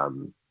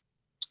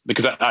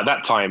 because at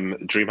that time,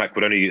 DreamHack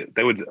would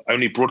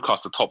only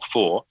broadcast the top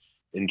 4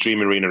 in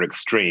Dream Arena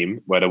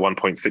Extreme, where the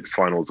 1.6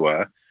 finals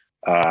were.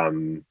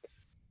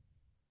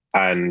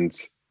 And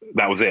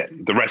that was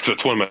it. The rest of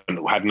the tournament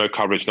had no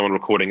coverage, no one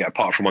recording it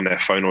apart from on their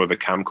phone or with a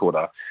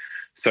camcorder.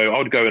 So I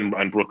would go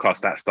and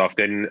broadcast that stuff.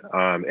 Then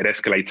it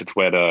escalated to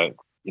where the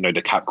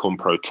Capcom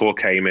Pro Tour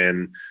came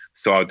in,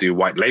 So I'll do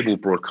white label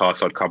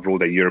broadcasts. I'd cover all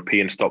their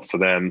European stops for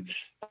them.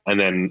 And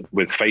then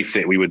with Face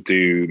It, we would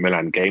do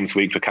Milan Games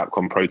Week for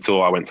Capcom Pro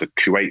Tour. I went to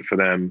Kuwait for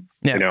them.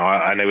 Yeah.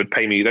 And they would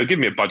pay me, they would give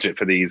me a budget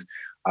for these.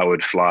 I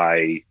would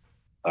fly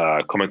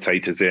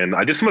commentators in.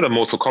 I did some of the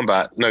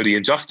the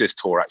Injustice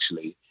tour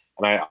actually.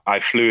 And I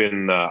flew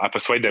in, I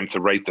persuaded them to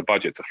raise the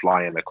budget to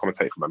fly in and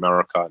commentate from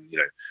America and,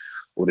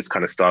 all this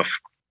kind of stuff.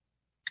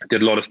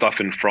 Did a lot of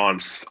stuff in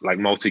France, like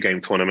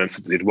multi-game tournaments,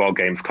 did World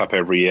Games Cup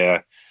every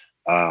year.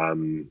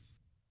 And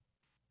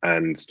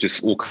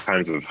just all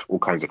kinds of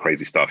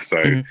crazy stuff.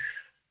 So,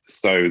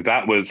 so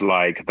that was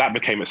that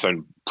became its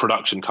own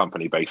production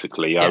company,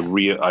 basically. Yeah.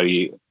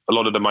 A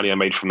lot of the money I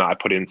made from that, I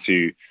put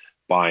into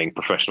buying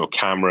professional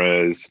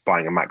cameras,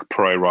 buying a Mac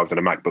Pro rather than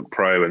a MacBook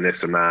Pro, and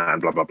this and that,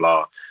 and blah, blah,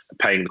 blah,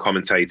 paying the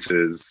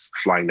commentators,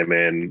 flying them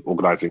in,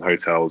 organizing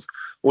hotels,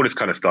 all this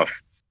kind of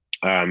stuff.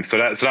 So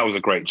that was a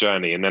great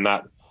journey. And then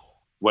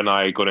when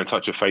I got in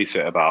touch with Face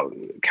It about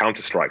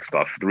Counter-Strike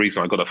stuff, the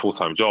reason I got a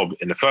full-time job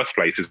in the first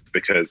place is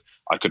because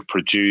I could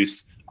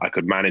produce, I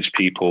could manage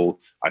people,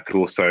 I could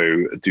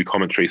also do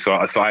commentary. So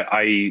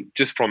I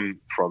just from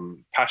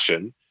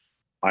passion,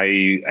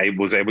 I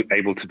was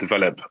able to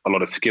develop a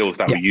lot of skills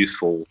that were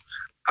useful.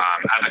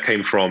 And I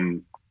came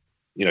from,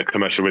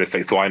 commercial real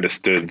estate. So I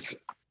understood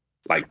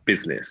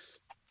business,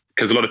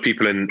 because a lot of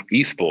people in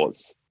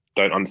esports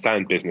don't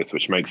understand business,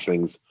 which makes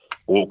things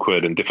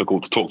awkward and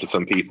difficult to talk to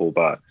some people,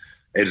 but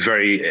it's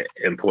very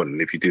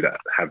important if you do that,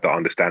 have that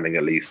understanding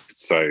at least.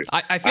 So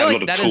I feel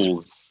like that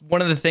is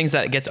one of the things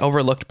that gets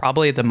overlooked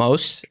probably the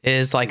most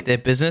is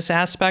the business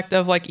aspect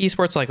of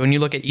esports. When you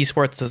look at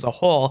esports as a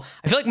whole,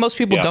 I feel like most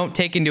people don't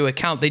take into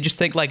account. They just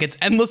think it's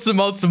endless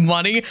amounts of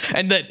money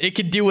and that it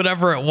can do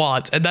whatever it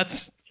wants. And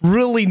that's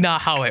really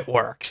not how it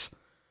works.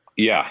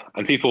 Yeah.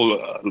 And people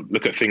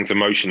look at things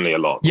emotionally a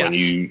lot. Yes.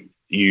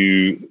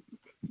 When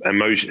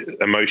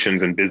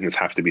emotions and business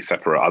have to be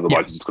separate,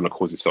 otherwise it's just going to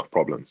cause yourself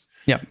problems.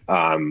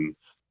 Some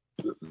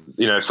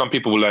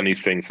people will learn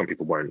these things, some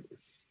people won't,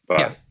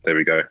 but there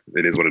we go,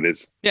 it is what it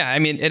is. I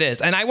mean, it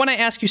is. And I want to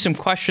ask you some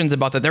questions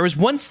about that. There was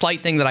one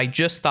slight thing that I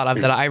just thought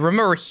of that I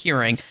remember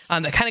hearing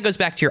that kind of goes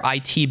back to your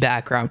IT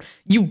background.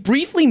 You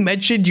briefly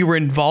mentioned you were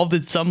involved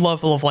in some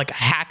level of a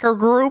hacker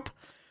group.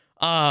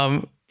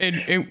 Because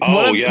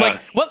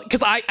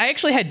I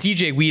actually had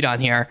DJ Weed on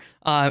here,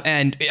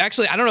 and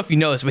actually I don't know if you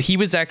know this, but he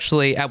was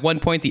actually at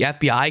one point the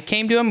FBI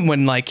came to him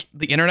when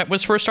the internet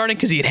was first starting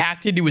because he had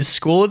hacked into his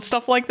school and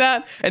stuff like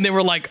that, and they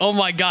were like, "Oh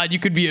my God, you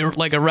could be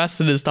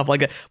arrested and stuff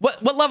like that."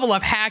 What level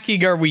of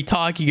hacking are we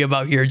talking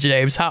about here,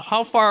 James?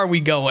 How far are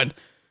we going?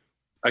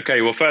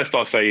 Okay, well, first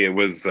I'll say I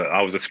was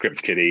a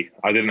script kiddie.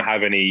 I didn't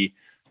have any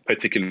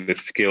particular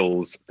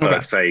skills per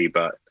se,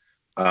 but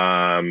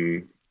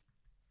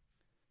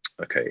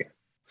okay.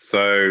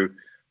 So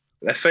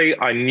let's say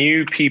I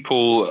knew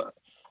people.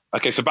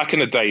 Okay, so back in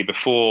the day,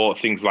 before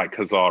things like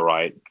Kazaa,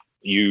 right?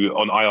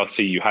 On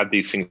IRC, you had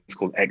these things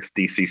called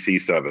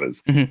XDCC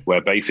servers,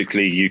 where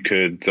basically you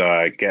could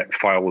get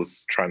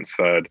files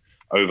transferred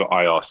over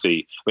IRC.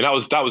 I mean,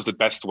 that was the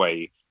best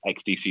way,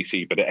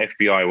 XDCC, but the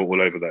FBI were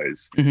all over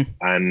those.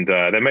 And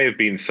there may have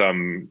been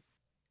some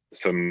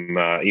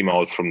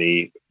emails from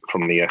the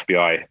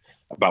FBI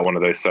about one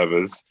of those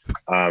servers.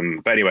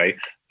 But anyway.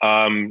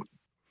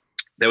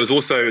 There were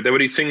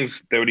these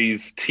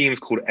teams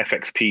called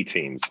FXP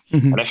teams.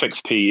 And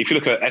FXP, if you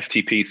look at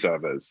FTP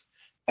servers,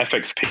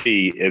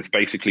 FXP is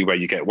basically where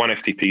you get one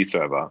FTP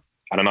server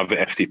and another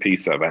FTP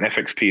server. And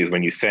FXP is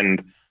when you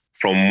send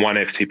from one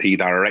FTP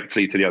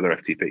directly to the other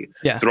FTP.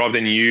 Yeah. So rather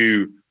than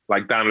you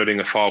downloading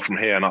a file from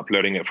here and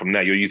uploading it from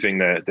there, you're using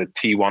the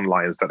T1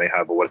 lines that they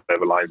have or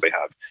whatever lines they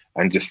have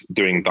and just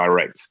doing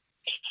direct.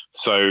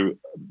 So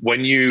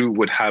when you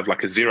would have a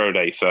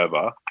 0-day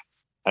server,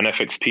 an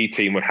FXP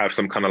team would have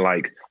some kind of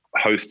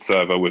host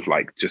server with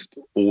just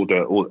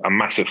a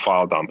massive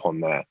file dump on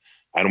there.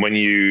 And when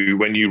you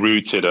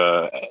rooted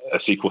a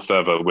SQL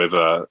server with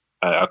a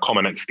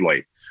common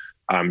exploit,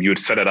 you would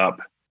set it up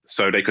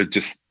so they could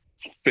just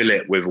fill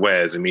it with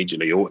wares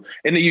immediately. Or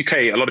in the UK,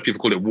 a lot of people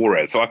call it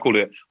WARES. So I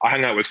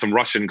hang out with some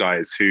Russian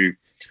guys who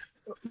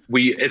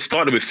it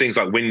started with things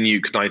like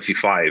WinNuke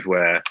 95,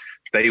 where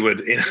they would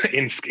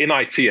in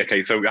IT.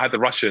 Okay, so we had the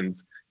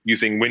Russians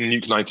using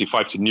WinNuke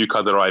 95 to nuke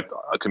other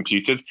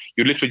computers.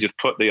 You literally just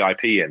put the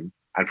IP in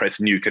and press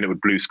nuke and it would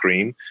blue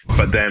screen.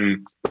 But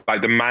then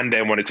the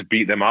Mandem wanted to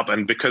beat them up.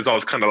 And because I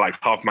was kind of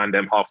half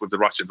Mandem, half with the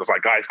Russians, I was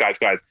like, guys,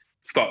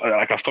 stop.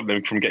 I stopped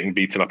them from getting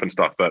beaten up and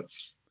stuff. But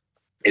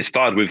it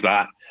started with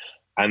that.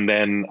 And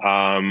then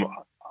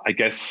I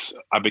guess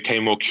I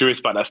became more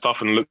curious about that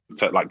stuff and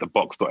looked at the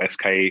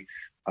box.sk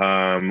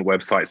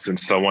websites and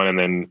so on, and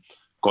then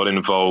got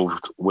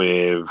involved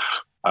with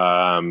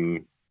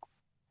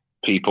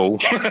people.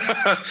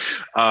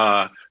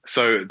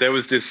 So there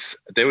was this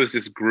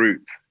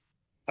group.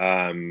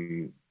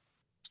 One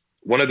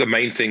of the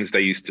main things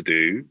they used to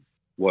do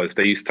was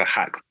they used to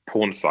hack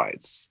porn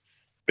sites,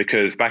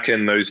 because back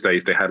in those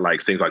days they had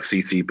things like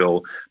CC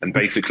Bill, and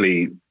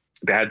basically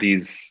they had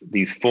these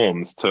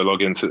forms to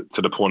log into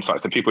the porn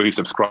sites, and people who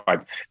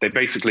subscribed, they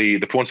basically,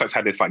 the porn sites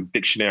had this like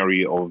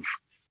dictionary of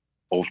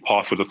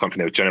passwords or something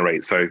they would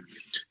generate. So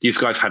these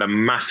guys had a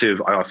massive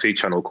IRC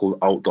channel called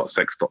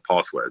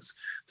alt.sex.passwords.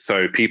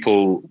 So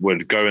people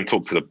would go and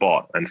talk to the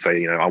bot and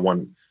say, I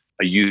want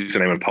a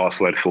username and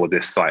password for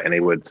this site, and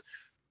they would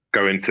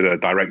go into the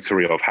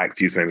directory of hacked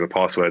usernames and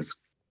passwords.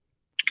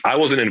 I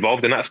wasn't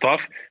involved in that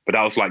stuff, but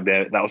that was like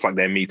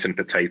their meat and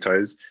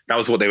potatoes. That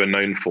was what they were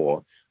known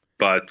for.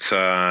 But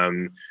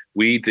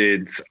we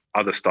did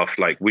other stuff,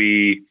 like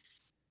we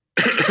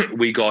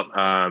got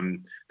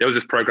there was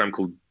this program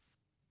called,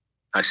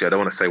 actually I don't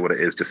want to say what it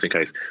is just in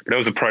case, but there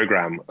was a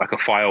program, like a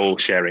file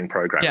sharing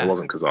program. It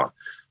wasn't Kazaa,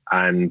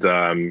 and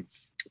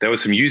there were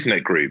some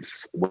Usenet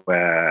groups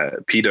where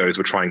pedos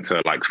were trying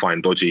to like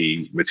find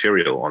dodgy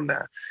material on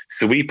there.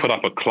 So we put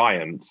up a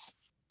client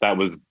that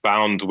was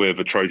bound with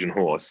a Trojan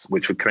horse,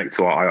 which would connect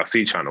to our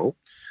IRC channel,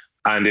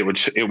 and it would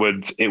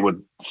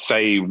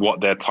say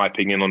what they're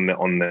typing in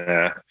on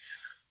their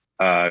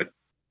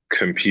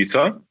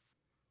computer.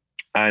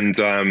 And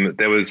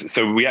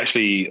so we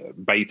actually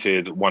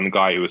baited one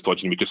guy who was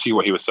dodging. We could see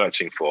what he was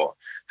searching for.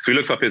 So we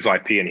looked up his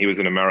IP, and he was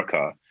in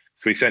America.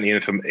 So we sent the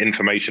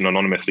information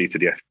anonymously to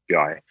the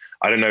FBI.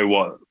 I don't know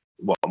what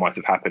might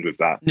have happened with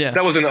that. Yeah.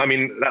 That wasn't,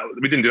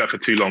 we didn't do that for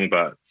too long,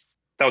 but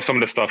that was some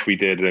of the stuff we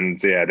did.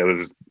 And yeah, there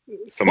was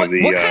some of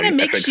the what kind of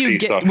makes FXP you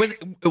get stuff. was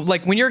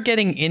like when you're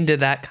getting into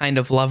that kind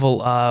of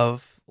level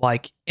of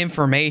like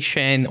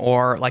information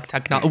or like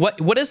technology,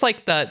 what is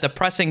like the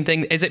pressing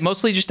thing? Is it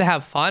mostly just to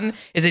have fun?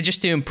 Is it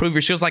just to improve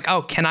your skills? Like,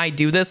 oh, can I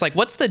do this? Like,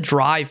 what's the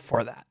drive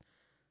for that?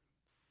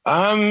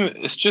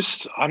 It's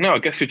just, I don't know, I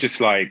guess you're just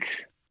like,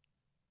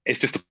 it's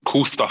just the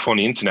cool stuff on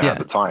the internet at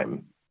the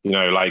time,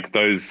 like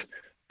those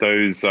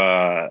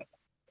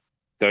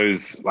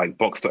like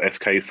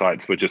box.sk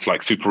sites were just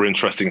like super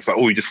interesting. It's like,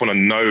 oh, you just want to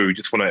know, you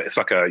just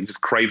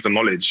crave the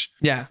knowledge.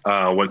 Yeah.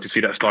 Once you see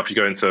that stuff, you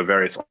go into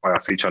various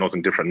IRC channels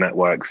and different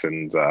networks.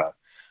 And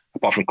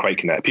apart from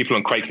QuakeNet, people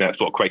on QuakeNet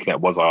thought QuakeNet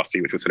was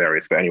IRC, which was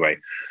hilarious. But anyway,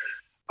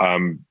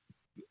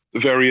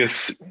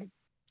 various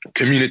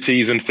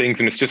communities and things.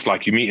 And it's just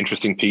like you meet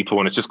interesting people,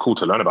 and it's just cool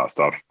to learn about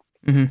stuff,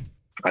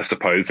 I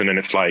suppose. And then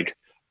it's like,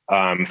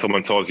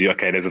 someone tells you,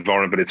 okay, there's a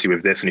vulnerability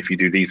with this, and if you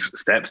do these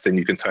steps, then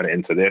you can turn it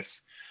into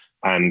this.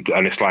 And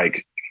it's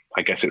like,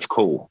 I guess it's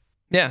cool.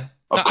 Yeah.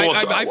 Of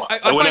course. I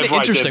find it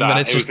interesting, but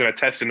it's it was in a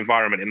test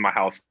environment in my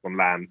house on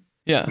LAN.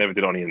 Yeah. Never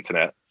did on the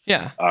internet.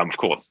 Yeah. Of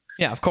course.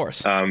 Yeah, of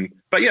course.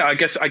 But yeah, I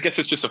guess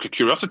it's just like a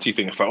curiosity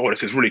thing. It's like, oh,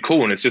 this is really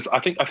cool. And it's just, I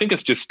think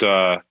it's just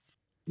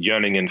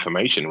yearning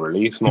information,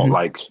 really. It's not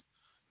like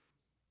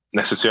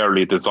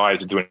necessarily a desire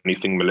to do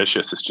anything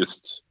malicious. It's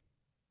just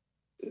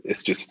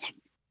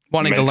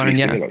wanting to learn.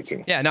 Yeah.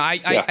 Yeah. No,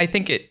 I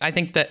think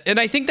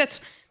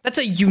that's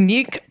a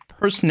unique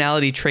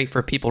personality trait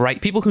for people,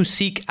 right? People who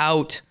seek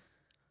out,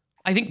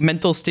 I think,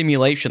 mental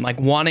stimulation, like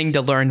wanting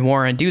to learn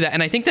more and do that.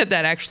 And I think that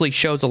actually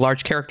shows a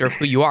large character of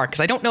who you are, because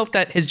I don't know if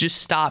that has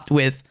just stopped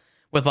with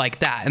like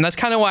that. And that's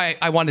kind of why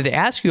I wanted to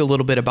ask you a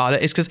little bit about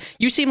it, is because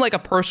you seem like a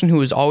person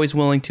who is always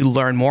willing to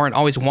learn more and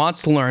always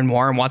wants to learn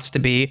more and wants to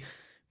be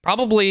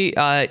probably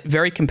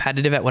very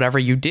competitive at whatever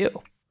you do.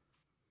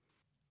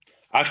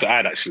 I have to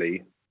add,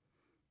 actually,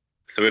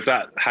 so with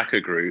that hacker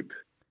group,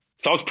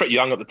 so I was pretty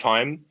young at the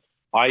time.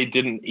 I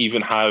didn't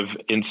even have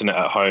internet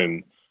at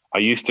home. I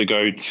used to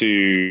go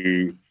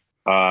to,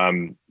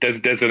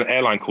 there's an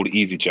airline called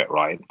EasyJet,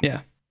 right?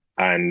 Yeah.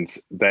 And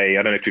I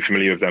don't know if you're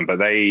familiar with them, but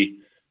they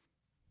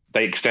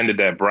extended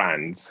their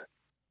brand.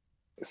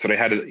 So they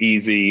had an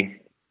easy.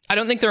 I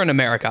don't think they're in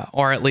America,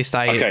 or at least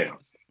Okay.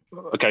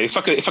 It's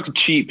like a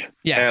cheap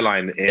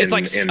airline in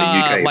the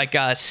UK. Like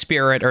a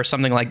Spirit or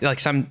something like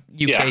some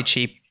UK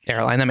cheap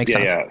airline. That makes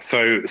sense.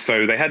 Yeah.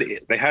 So they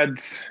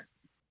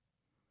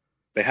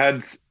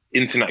had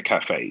internet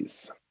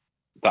cafes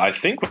that I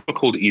think were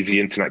called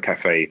Easy Internet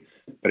Cafe,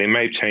 but they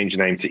may have changed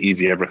the name to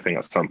Easy Everything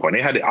at some point.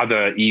 They had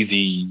other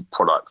easy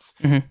products.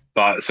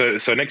 But so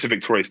next to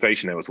Victoria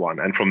Station, there was one.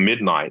 And from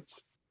midnight,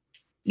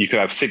 you could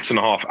have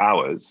 6.5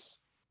 hours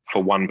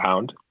for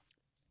 £1.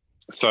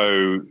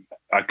 So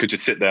I could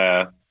just sit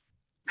there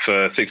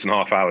for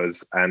 6.5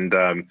 hours. And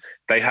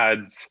they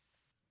had,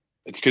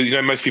 because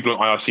most people on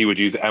IRC would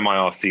use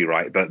MIRC,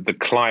 right? But the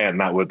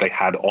client they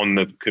had on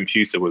the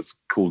computer was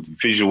called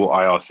Visual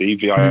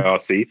IRC,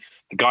 VIRC.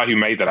 The guy who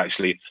made that,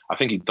 actually, I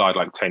think he died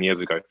like 10 years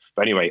ago.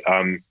 But anyway,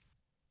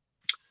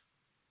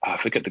 I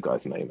forget the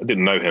guy's name. I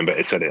didn't know him, but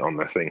it said it on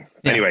the thing.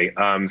 Yeah. Anyway,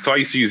 so I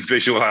used to use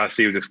Visual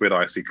IRC with this weird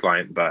IRC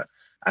client,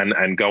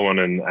 and go on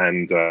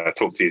and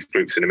talk to these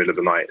groups in the middle of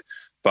the night.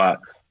 But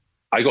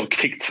I got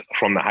kicked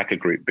from the hacker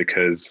group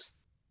because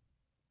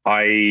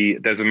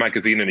there's a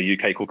magazine in the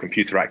UK called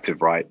Computer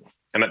Active, right?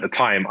 And at the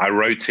time I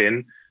wrote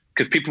in,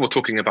 because people were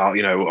talking about,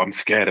 I'm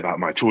scared about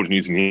my children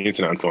using the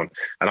internet and so on.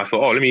 And I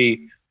thought, let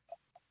me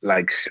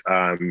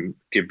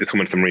give this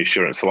woman some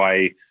reassurance. So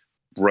I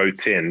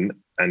wrote in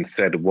and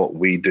said what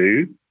we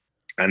do.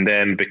 And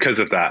then because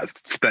of that,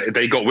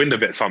 they got wind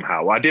of it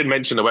somehow. I did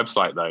mention the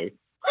website though.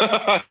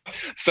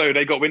 So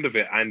they got wind of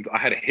it, and I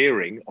had a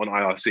hearing on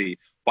IRC,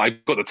 but I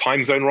got the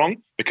time zone wrong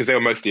because they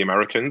were mostly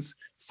Americans.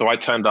 So I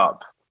turned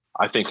up,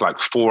 I think, like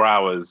 4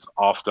 hours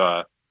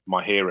after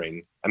my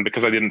hearing, and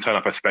because I didn't turn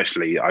up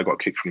especially, I got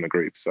kicked from the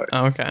group. So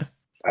Okay.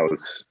 that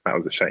was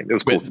a shame. It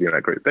was cool to be in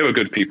that group. They were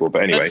good people,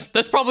 but anyway,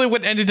 that's probably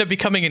what ended up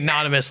becoming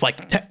anonymous,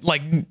 like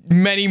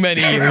many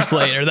years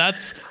later.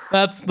 That's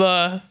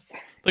the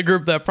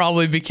group that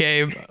probably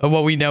became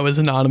what we know as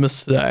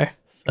anonymous today.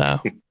 So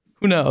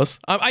who knows?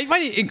 I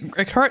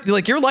find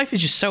like your life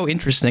is just so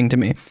interesting to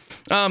me.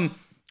 One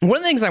of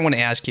the things I want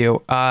to ask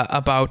you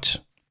about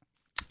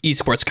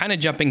esports, kind of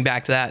jumping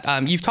back to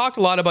that. You've talked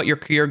a lot about your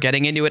career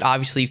getting into it.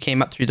 Obviously, you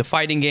came up through the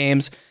fighting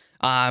games.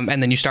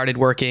 And then you started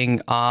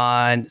working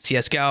on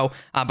CSGO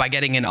by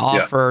getting an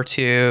offer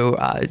to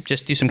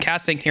just do some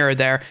casting here or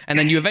there. And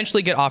then you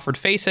eventually get offered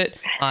Faceit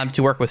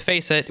to work with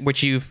Faceit,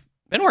 which you've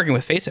been working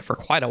with Faceit for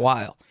quite a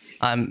while,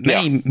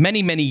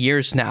 many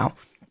years now.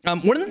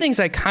 One of the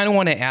things I kind of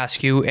want to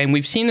ask you, and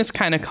we've seen this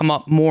kind of come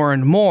up more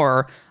and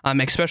more,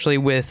 especially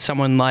with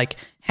someone like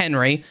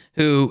Henry,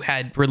 who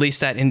had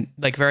released that in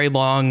like very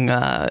long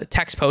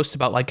text post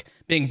about like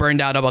being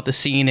burned out about the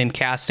scene and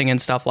casting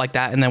and stuff like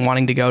that, and then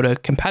wanting to go to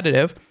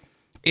competitive,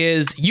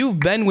 is you've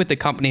been with the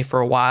company for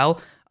a while,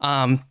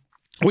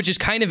 which is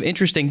kind of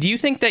interesting. Do you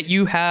think that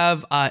you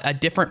have a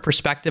different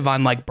perspective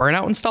on like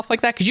burnout and stuff like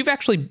that? Because you've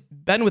actually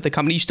been with the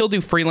company. You still do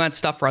freelance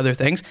stuff for other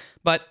things,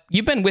 but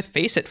you've been with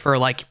Faceit for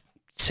like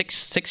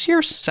 6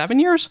 years, 7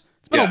 years.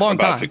 It's been a long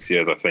time. 6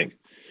 years, I think.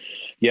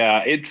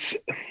 Yeah, it's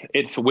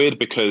weird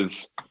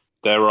because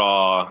there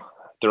are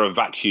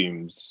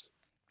vacuums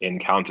in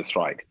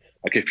Counter-Strike.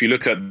 Like if you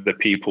look at the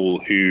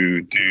people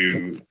who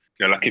do,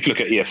 like if you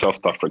look at ESL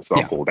stuff, for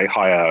example, they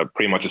hire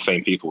pretty much the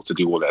same people to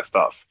do all their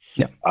stuff.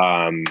 Yeah.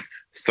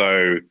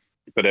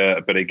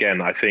 But again,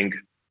 I think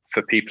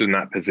for people in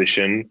that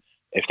position,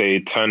 if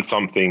they turn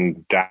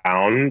something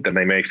down, then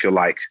they may feel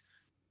like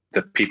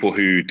the people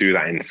who do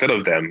that instead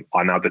of them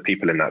are now the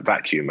people in that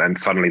vacuum, and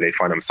suddenly they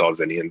find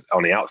themselves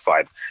on the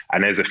outside.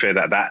 And there's a fear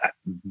that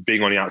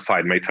being on the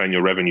outside may turn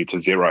your revenue to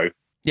zero.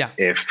 Yeah.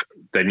 If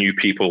the new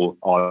people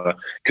are,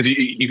 because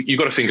you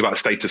got to think about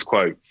status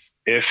quo.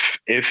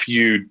 If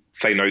you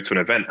say no to an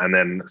event and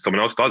then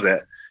someone else does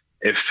it,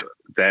 if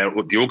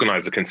the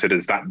organizer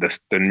considers that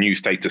the new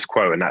status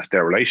quo and that's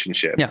their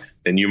relationship,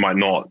 then you might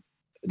not.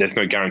 There's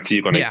no guarantee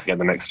you're going to get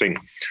the next thing.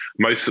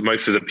 Most of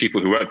the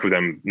people who work with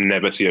them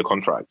never see a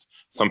contract.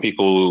 Some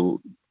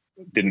people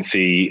didn't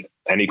see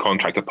any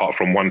contract apart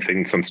from one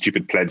thing, some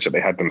stupid pledge that they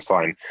had them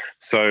sign.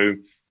 So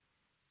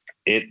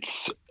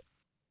it's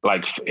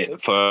like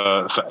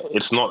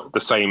it's not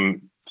the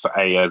same for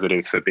A as it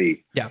is for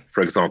B,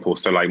 for example.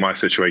 So like my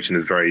situation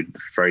is very,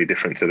 very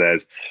different to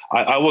theirs.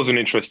 I wasn't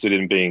interested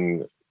in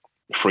being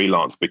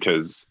freelance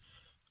because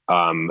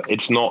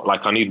it's not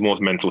like I need more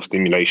mental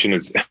stimulation,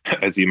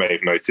 as you may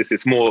have noticed.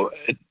 It's more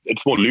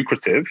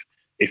lucrative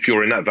if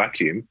you're in that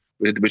vacuum,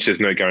 which there's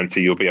no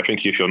guarantee you'll be. I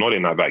think if you're not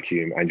in that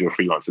vacuum and you're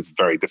freelance, it's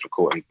very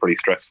difficult and pretty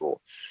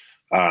stressful,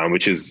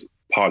 which is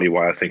partly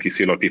why I think you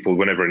see a lot of people,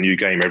 whenever a new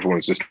game,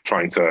 everyone's just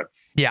trying to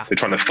they're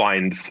trying to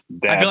find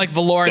their, I feel like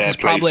Valorant is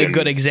probably a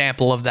good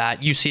example of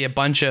that. You see a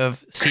bunch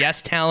of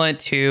CS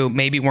talent who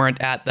maybe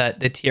weren't at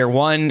the tier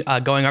 1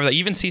 going over that. You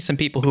even see some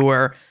people who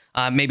are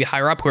maybe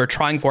higher up who are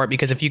trying for it,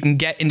 because if you can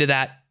get into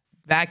that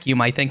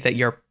vacuum, I think that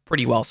you're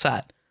pretty well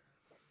set.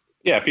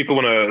 Yeah, people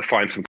want to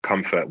find some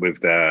comfort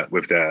with their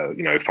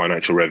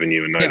financial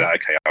revenue and know that,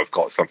 okay, I've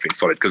got something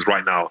solid. Because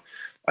right now,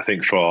 I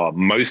think for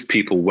most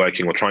people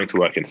working or trying to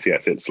work in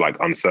CS, it's like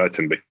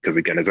uncertain because,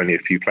 again, there's only a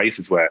few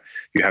places where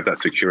you have that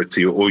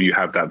security or you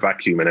have that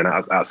vacuum. And then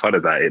outside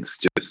of that, it's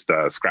just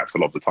scraps a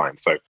lot of the time.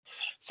 So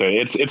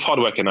it's hard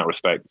work in that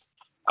respect.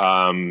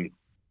 And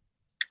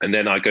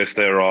then I guess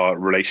there are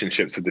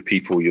relationships with the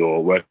people you're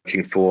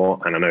working for.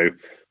 And I know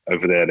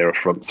over there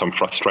are some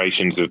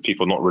frustrations with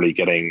people not really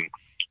getting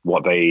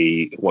what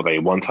they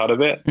want out of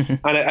it.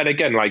 Mm-hmm. And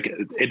again, like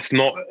it's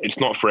not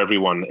for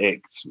everyone.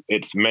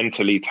 It's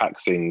mentally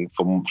taxing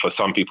for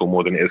some people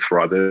more than it is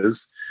for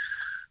others,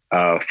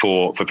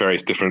 for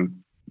various different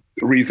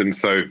reasons.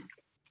 So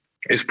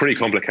it's pretty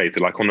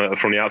complicated. Like from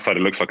the outside, it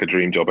looks like a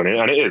dream job, and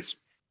it is.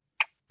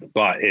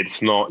 But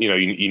it's not, you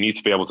need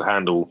to be able to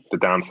handle the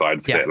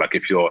downsides of it. Like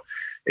if you're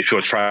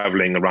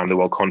traveling around the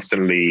world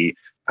constantly,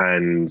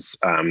 and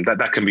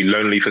that can be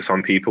lonely for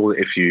some people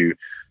if you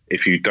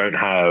don't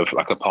have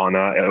like a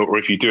partner, or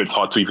if you do, it's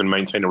hard to even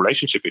maintain a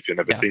relationship if you've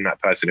never seen that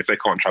person, if they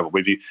can't travel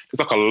with you.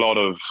 There's like a lot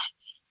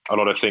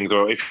of things,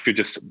 or if you're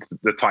just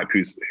the type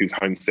who's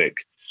homesick,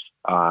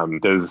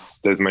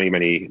 there's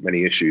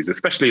many issues,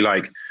 especially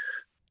like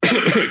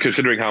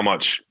considering how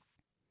much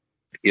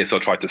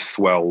ESL tried to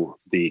swell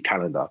the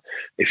calendar.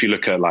 If you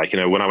look at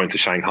when I went to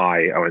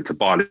Shanghai, I went to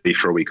Bali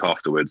for a week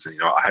afterwards, and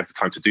I have the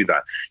time to do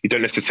that. You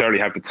don't necessarily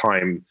have the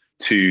time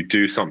to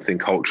do something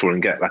cultural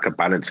and get like a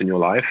balance in your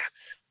life.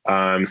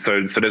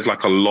 So there's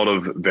like a lot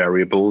of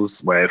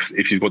variables where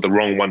if you've got the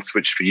wrong one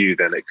switched for you,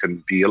 then it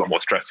can be a lot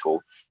more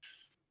stressful.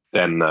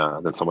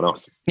 than someone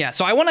else. Yeah,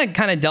 so I want to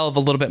kind of delve a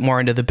little bit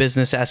more into the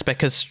business aspect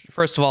because,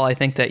 first of all, I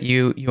think that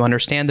you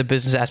understand the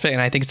business aspect,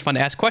 and I think it's fun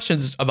to ask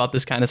questions about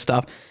this kind of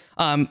stuff.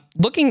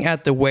 Looking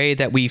at the way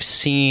that we've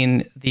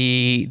seen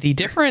the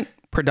different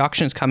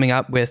productions coming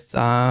up with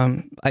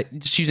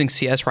just using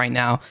CS right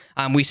now,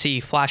 we see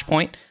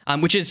Flashpoint,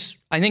 which is,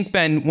 I think,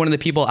 been one of the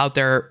people out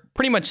there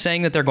pretty much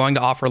saying that they're going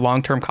to offer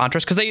long-term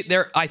contracts because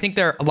I think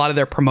a lot of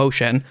their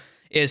promotion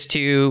is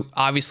to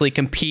obviously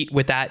compete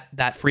with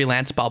that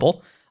freelance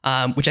bubble.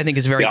 Which I think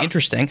is very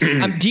interesting.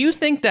 Do you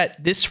think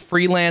that this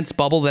freelance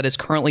bubble that is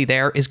currently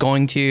there is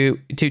going to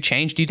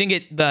change? Do you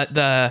think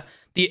the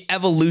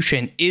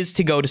evolution is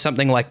to go to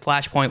something like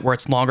Flashpoint where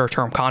it's longer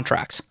term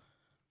contracts?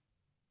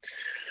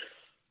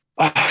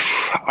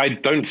 I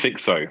don't think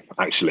so,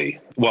 actually.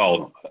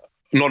 Well,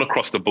 not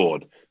across the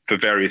board for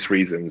various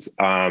reasons.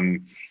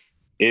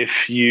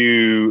 If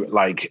you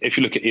look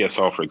at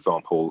ESL, for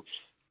example,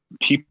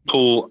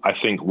 people, I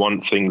think,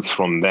 want things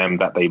from them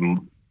that they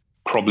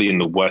probably in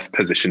the worst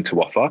position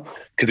to offer.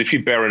 Because if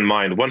you bear in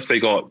mind, once they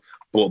got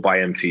bought by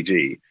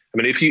MTG, I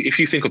mean, if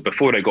you think of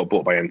before they got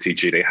bought by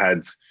MTG, they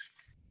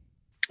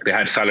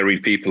had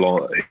salaried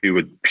people who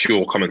were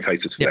pure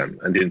commentators for them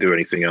and didn't do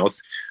anything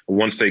else.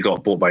 Once they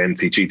got bought by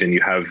MTG, then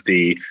you have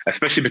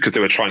especially because they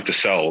were trying to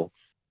sell,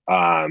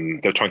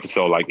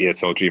 like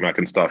ESL, DreamHack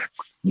and stuff.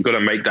 You've got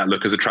to make that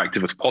look as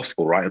attractive as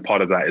possible, right? And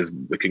part of that is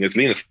looking as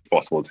lean as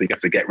possible. So you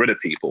have to get rid of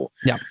people.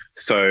 Yeah.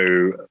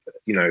 So,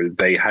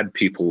 they had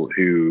people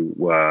who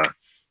were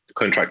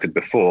contracted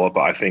before,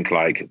 but I think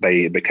like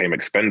they became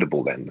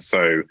expendable then.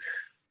 So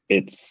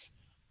it's,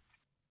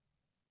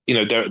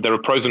 there are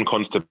pros and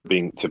cons to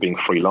being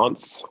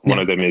freelance. One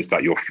of them is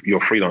that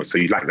you're freelance, so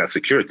you lack that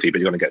security, but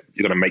you're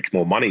gonna make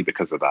more money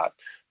because of that.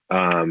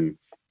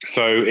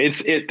 So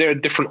there are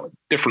different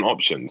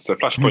options. So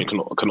Flashpoint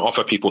can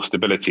offer people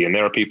stability, and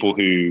there are people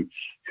who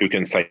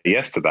can say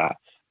yes to that.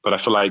 But I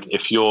feel like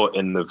if you're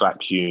in the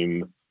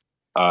vacuum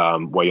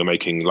where you're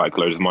making like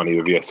loads of money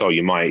with ESL,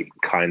 you might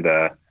kind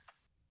of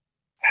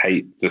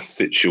hate the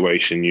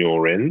situation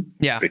you're in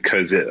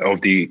because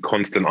of the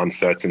constant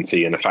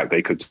uncertainty and the fact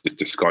they could just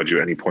discard you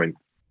at any point.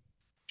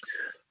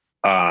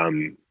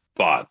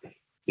 But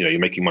you're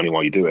making money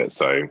while you do it,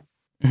 so.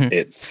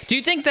 It's. Do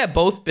you think that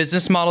both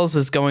business models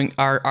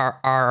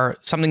are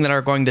something that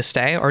are going to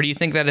stay, or do you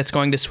think that it's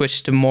going to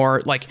switch to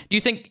more like? Do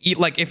you think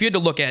like if you had to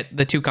look at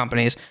the two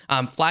companies,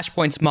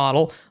 Flashpoint's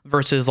model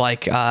versus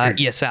like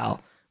ESL,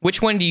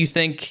 which one do you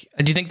think?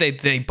 Do you think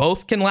they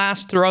both can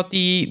last throughout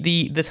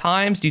the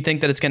times? Do you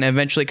think that it's going to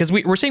eventually? Because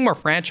we're seeing more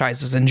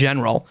franchises in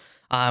general,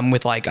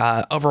 with like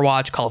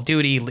Overwatch, Call of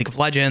Duty, League of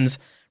Legends,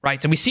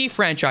 right? So we see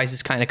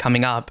franchises kind of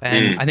coming up,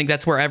 and I think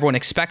that's where everyone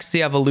expects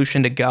the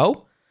evolution to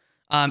go.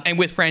 And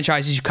with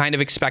franchises, you kind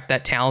of expect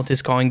that talent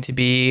is going to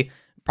be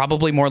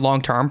probably more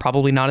long-term,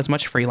 probably not as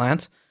much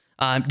freelance.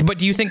 But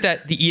do you think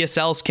that the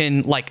ESLs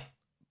can like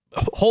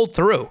hold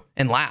through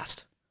and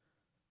last?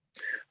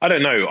 I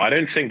don't know. I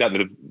don't think that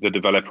the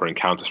developer in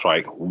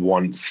Counter-Strike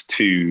wants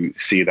to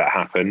see that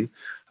happen.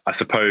 I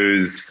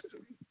suppose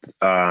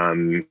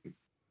it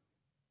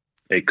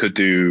could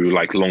do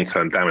like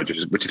long-term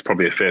damage, which is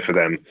probably a fear for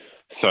them.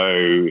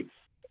 So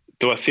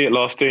do I see it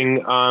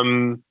lasting?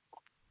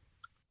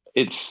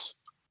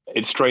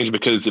 It's strange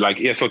because like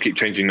ESL keep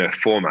changing their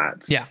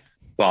formats,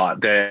 but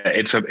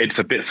it's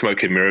a bit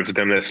smoke and mirrors with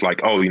them. It's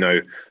like,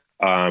 we're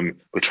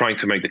trying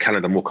to make the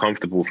calendar more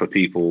comfortable for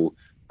people,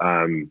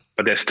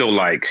 but they're still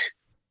like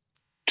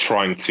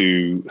trying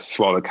to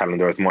swallow the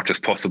calendar as much as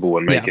possible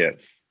and make it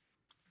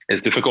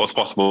as difficult as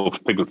possible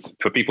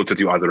for people to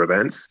do other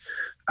events.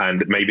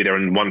 And maybe they're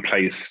in one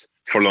place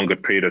for a longer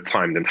period of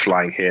time than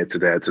flying here to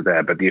there,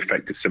 but the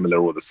effect is similar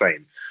or the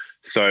same.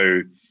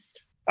 So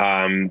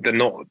they're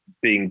not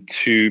being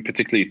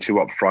particularly too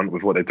upfront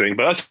with what they're doing,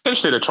 but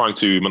essentially they're trying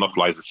to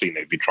monopolize the scene.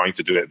 They've been trying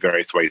to do it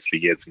various ways for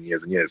years and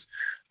years and years.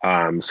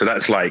 So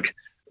that's like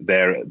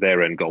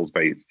their end goal,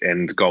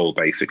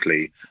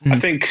 basically. I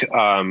think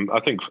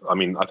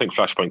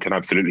Flashpoint can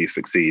absolutely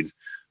succeed.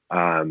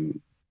 I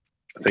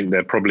think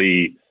they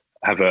probably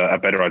have a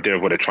better idea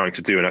of what they're trying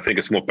to do, and I think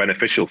it's more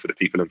beneficial for the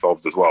people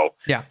involved as well.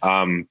 Yeah.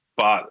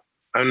 But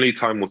only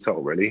time will tell,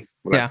 really.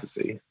 We'll have to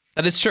see.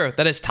 That is true.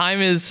 That is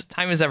time is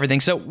everything.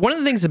 So one of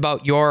the things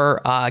about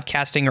your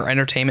casting or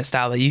entertainment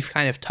style that you've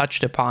kind of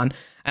touched upon,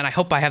 and I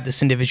hope I have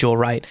this individual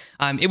right.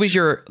 It was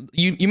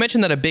you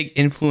mentioned that a big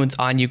influence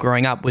on you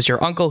growing up was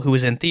your uncle who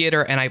was in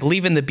theater, and I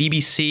believe in the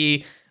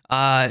BBC.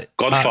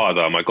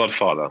 Godfather, my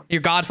godfather.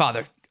 Your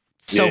godfather.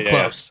 So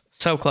close.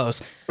 So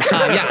close.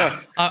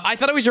 I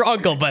thought it was your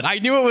uncle, but I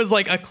knew it was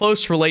like a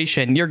close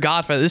relation. Your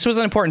godfather. This was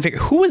an important figure.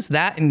 Who was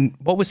that, and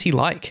what was he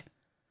like?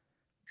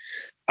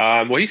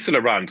 Well, he's still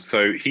around.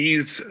 So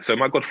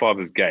my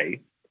godfather's gay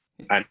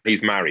and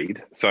he's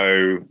married.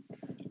 So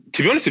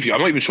to be honest with you,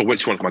 I'm not even sure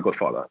which one's my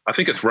godfather. I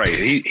think it's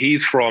Ray.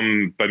 He's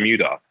from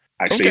Bermuda,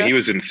 actually. Okay. He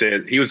was in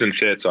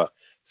theater.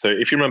 So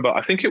if you remember,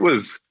 I think it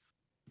was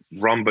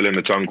Rumble in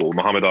the Jungle,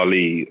 Muhammad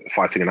Ali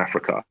fighting in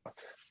Africa.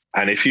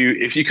 And if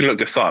you can look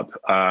this up,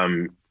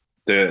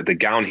 the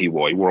gown he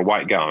wore a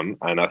white gown,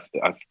 and I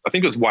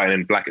think it was white and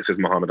in black it says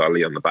Muhammad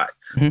Ali on the back.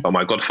 But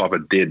my godfather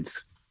did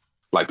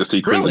like the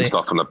sequins and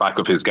stuff on the back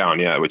of his gown,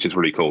 yeah, which is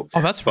really cool.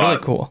 Oh, that's really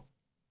cool.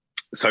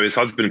 So his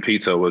husband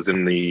Peter was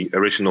in the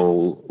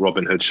original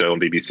Robin Hood show on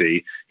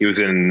BBC. He was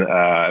in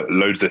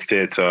loads of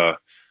theatre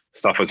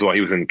stuff as well.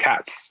 He was in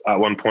Cats at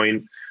one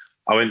point.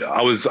 I went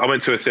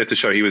to a theatre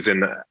show he was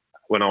in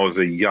when I was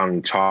a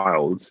young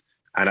child,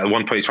 and at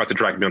one point he tried to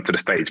drag me onto the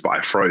stage, but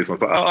I froze. I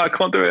was like, oh, I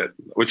can't do it,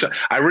 which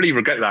I really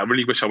regret that. I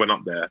really wish I went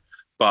up there.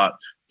 But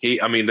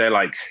they're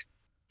like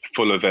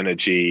full of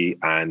energy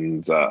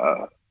and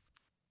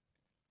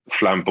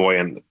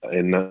flamboyant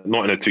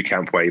not in a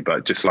two-camp way,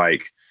 but just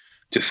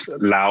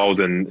loud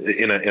and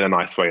in a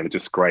nice way, and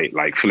just great,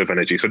 like full of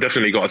energy. So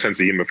definitely got a sense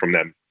of humor from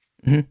them.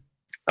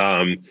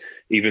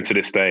 Even to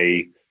this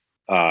day,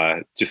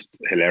 just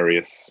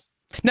hilarious.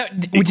 Now,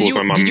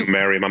 my mum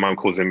Mary. My mum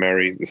calls him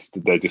Mary.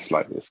 They're just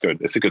like, it's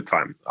good. It's a good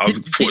time.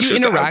 Did you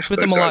interact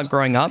with them a lot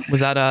growing up? Was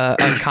that a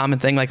common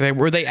thing? Like,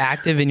 were they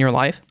active in your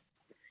life?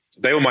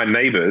 They were my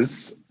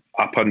neighbors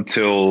up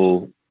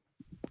until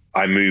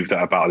I moved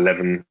at about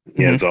 11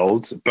 years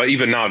old. But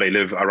even now, they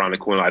live around the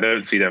corner. I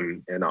don't see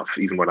them enough,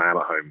 even when I am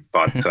at home.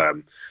 But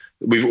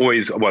we've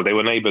always, they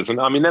were neighbors.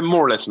 And I mean, they're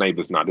more or less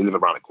neighbors now. They live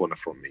around the corner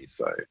from me.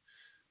 So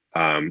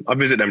I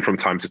visit them from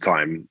time to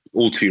time,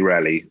 all too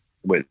rarely,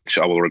 which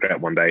I will regret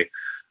one day.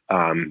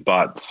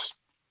 But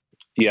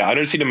yeah, I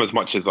don't see them as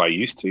much as I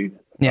used to.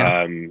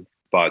 Yeah.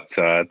 But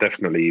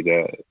definitely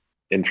the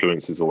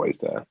influence is always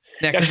there.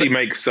 Yeah, he actually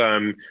makes,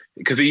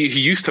 because he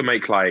used to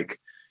make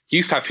he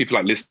used to have people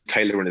like Liz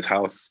Taylor in his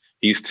house.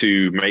 He used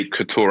to make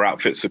couture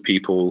outfits for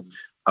people.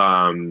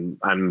 And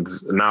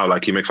now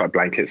he makes like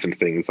blankets and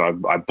things. I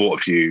bought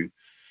a few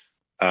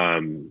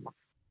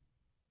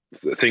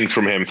things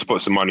from him to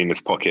put some money in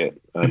his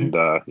pocket. And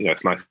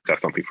it's nice to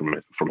have something from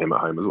him at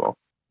home as well.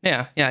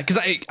 Yeah. Because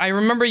I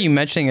remember you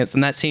mentioning this,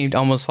 and that seemed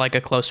almost like a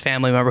close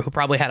family member who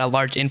probably had a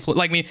large influence.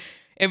 Like, I mean,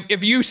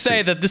 if you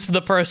say that this is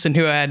the person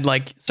who had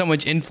like so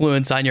much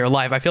influence on your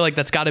life, I feel like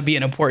that's got to be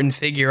an important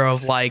figure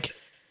of like,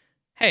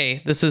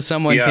 hey, this is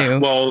someone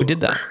who did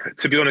that.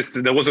 To be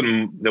honest, there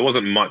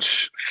wasn't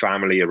much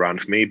family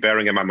around for me.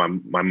 Bearing in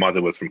mind, my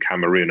mother was from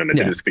Cameroon, and I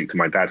didn't speak to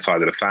my dad's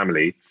side of the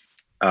family.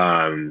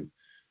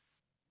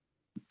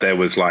 There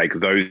was like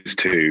those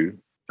two,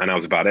 and that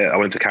was about it. I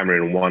went to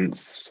Cameroon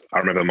once. I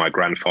remember my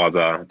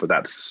grandfather, but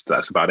that's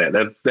about it.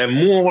 They're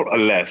more or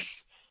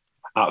less,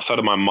 outside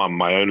of my mum,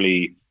 my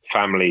only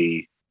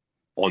family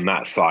on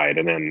that side.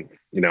 And then,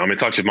 I'm in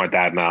touch with my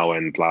dad now,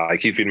 and like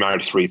he's been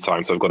married 3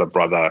 times. So I've got a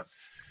brother,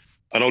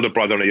 an older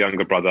brother and a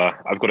younger brother.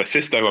 I've got a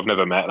sister who I've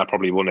never met, and I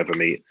probably will never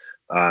meet,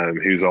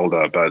 who's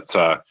older. But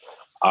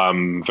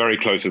I'm very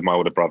close with my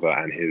older brother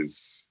and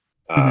his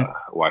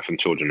wife and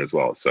children as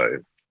well. So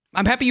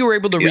I'm happy you were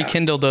able to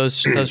rekindle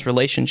those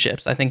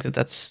relationships. I think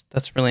that's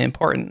really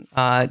important.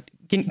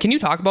 Can you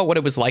talk about what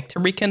it was like to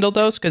rekindle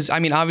those? Because I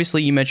mean,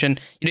 obviously, you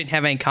mentioned you didn't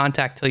have any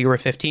contact till you were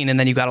 15, and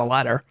then you got a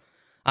letter.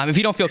 If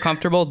you don't feel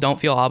comfortable, don't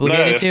feel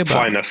obligated to.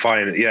 That's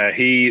fine. Yeah,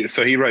 he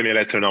wrote me a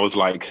letter, and I was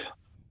like,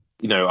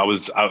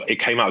 it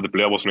came out of the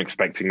blue. I wasn't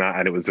expecting that.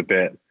 And it was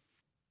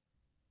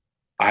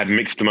I had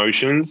mixed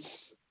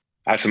emotions.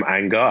 I had some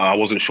anger. I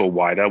wasn't sure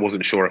why. I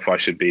wasn't sure if I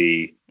should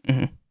be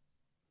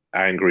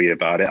angry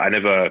about it. I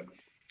never,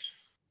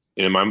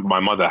 my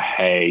mother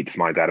hates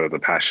my dad with a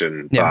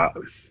passion, but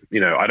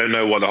I don't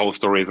know what the whole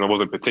story is. And I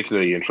wasn't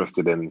particularly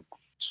interested in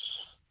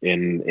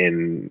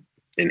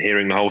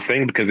hearing the whole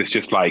thing, because it's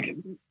just like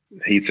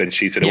he said,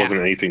 she said, it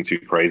wasn't anything too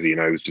crazy.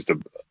 It was just a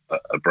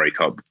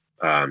breakup.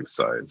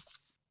 So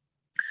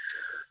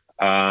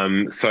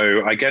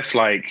I guess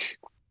I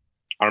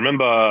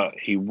remember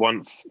he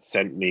once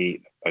sent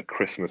me a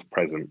Christmas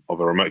present of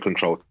a remote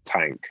control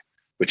tank,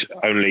 which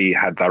only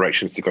had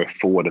directions to go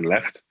forward and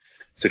left.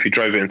 So if you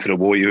drove it into the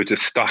wall, you were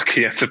just stuck.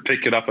 You had to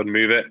pick it up and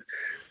move it.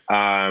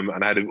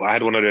 And I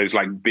had one of those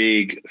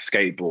big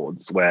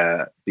skateboards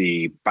where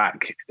the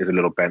back is a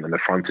little bent and the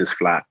front is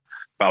flat,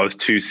 but I was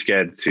too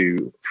scared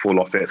to fall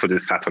off it. So I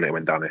just sat on it and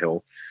went down a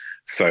hill.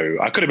 So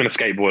I could have been a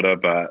skateboarder,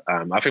 but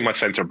I think my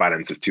center of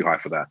balance is too high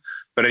for that.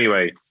 But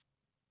anyway,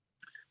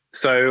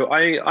 so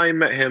I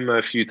met him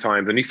a few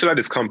times, and he still had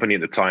his company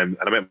at the time.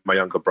 And I met my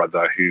younger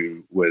brother,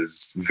 who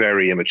was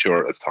very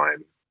immature at the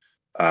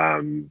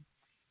time.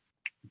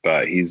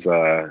 But he's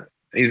a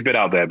bit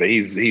out there, but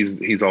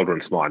he's older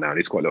and smarter now, and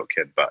he's quite a little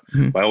kid. But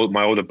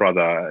my older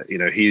brother,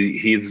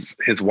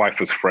 his wife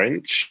was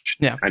French,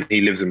 and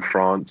he lives in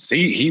France.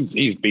 He's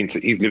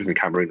lived in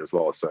Cameroon as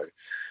well. So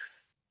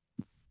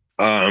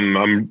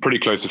I'm pretty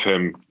close with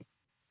him,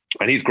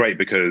 and he's great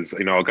because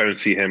I'll go and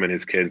see him and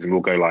his kids, and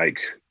we'll go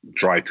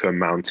drive to a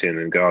mountain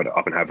and go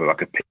up and have a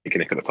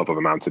picnic at the top of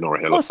a mountain or a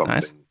hill or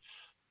something.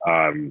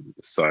 Nice.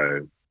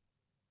 So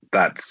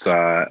that's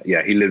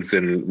he lives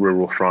in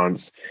rural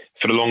France.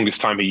 For the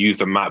longest time, he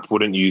used a map,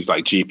 wouldn't use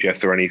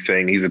GPS or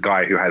anything. He's a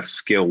guy who has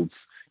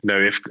skills.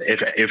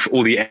 If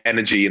all the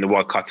energy in the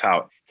world cut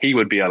out, he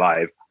would be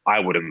alive. I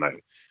wouldn't know.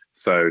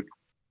 So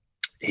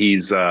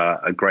He's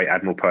a great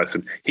admiral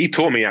person. He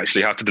taught me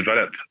actually how to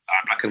develop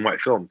black and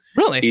white film.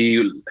 Really?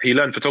 He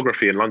learned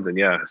photography in London.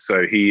 Yeah.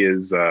 So he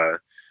is a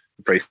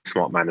very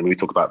smart man, and we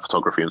talk about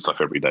photography and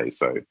stuff every day.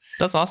 So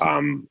that's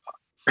awesome.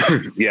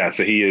 Yeah.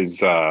 So he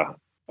is a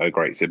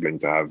great sibling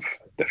to have.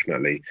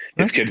 Definitely.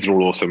 His kids are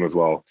all awesome as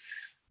well.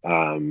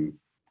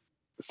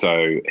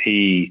 So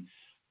he,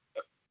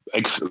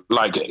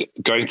 like,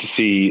 going to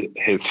see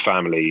his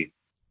family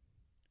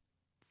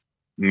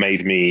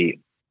made me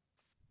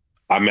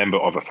a member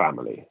of a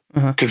family.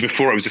 Because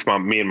before it was just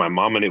me and my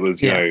mum, and it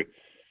was, you know,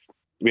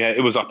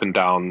 it was up and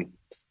down.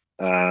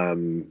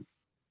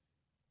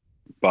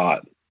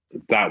 But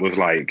that was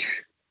like,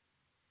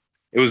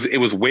 it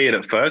was weird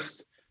at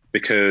first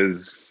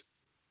because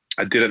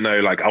I didn't know,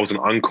 like, I was an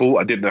uncle.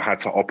 I didn't know how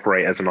to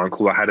operate as an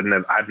uncle. I had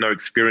no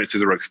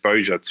experiences or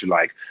exposure to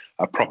like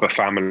a proper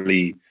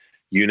family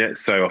unit.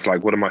 So I was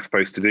like, what am I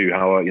supposed to do?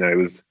 How, you know,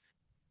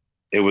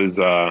 it was,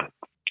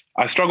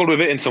 I struggled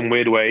with it in some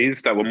weird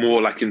ways that were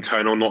more like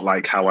internal, not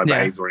like how I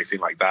behaved or anything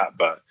like that.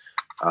 But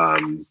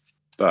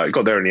it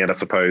got there in the end, I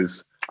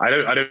suppose. I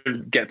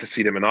don't get to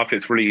see them enough.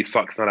 It's really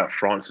sucks now that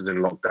France is in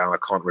lockdown. I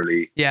can't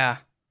really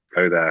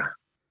go there.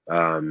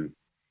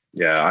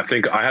 I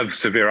think I have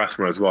severe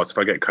asthma as well. So if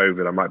I get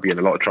COVID, I might be in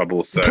a lot of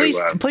trouble. So please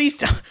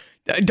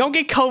don't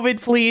get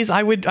COVID, please.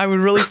 I would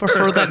really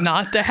prefer that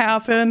not to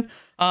happen.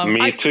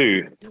 Me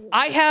too.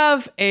 I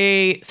have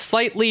a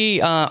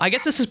slightly, I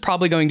guess this is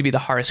probably going to be the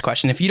hardest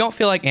question. If you don't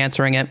feel like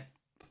answering it,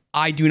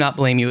 I do not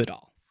blame you at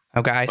all.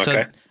 Okay.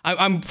 So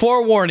I'm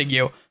forewarning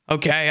you.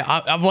 Okay.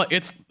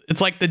 It's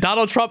like the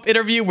Donald Trump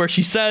interview where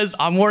she says,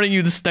 I'm warning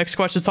you, this next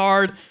question's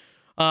hard.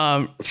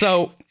 One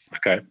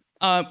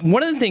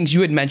of the things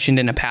you had mentioned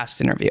in a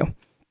past interview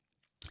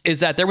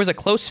is that there was a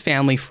close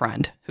family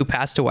friend who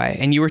passed away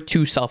and you were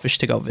too selfish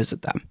to go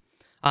visit them.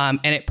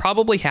 And it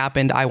probably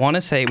happened, I want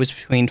to say it was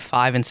between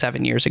 5 and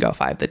 7 years ago,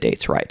 if I have the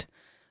dates right.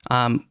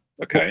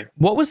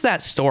 What was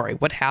that story?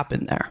 What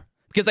happened there?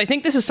 Because I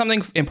think this is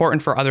something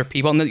important for other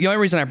people. And the only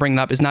reason I bring it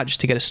up is not just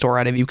to get a story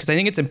out of you, because I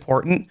think it's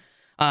important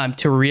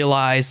to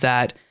realize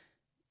that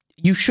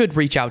you should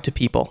reach out to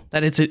people,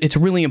 that it's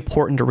really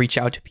important to reach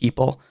out to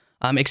people,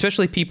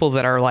 especially people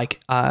that are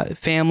like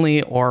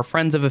family or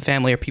friends of a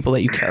family or people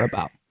that you care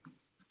about.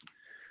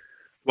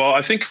 Well,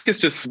 I think it's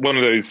just one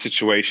of those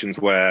situations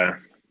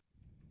where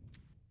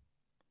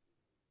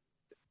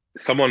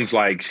someone's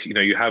like, you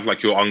know, you have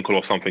like your uncle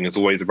or something is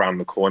always around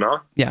the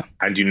corner,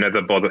 and you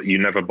never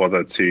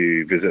bother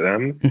to visit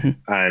them.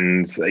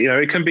 And you know,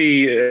 it can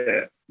be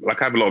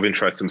like I have a lot of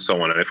interest in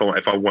someone, and if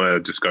I want to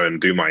just go and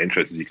do my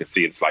interests, as you can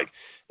see, it's like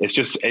it's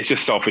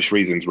just selfish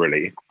reasons,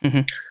 really.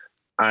 And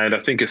I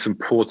think it's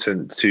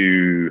important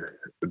to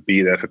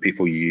be there for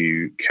people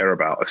you care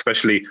about,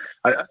 especially.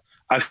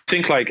 I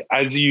think like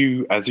as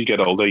you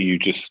get older, you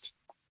just,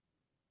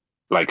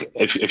 like,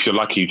 if you're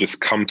lucky, you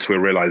just come to a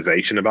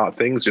realization about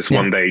things. Just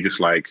one day,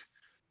 just like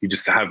you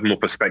just have more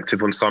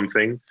perspective on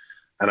something.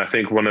 And I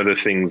think one of the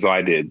things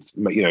I did,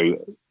 you know,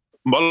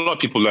 a lot of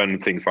people learn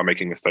things by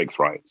making mistakes,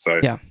 right?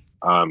 So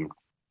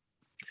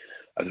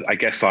I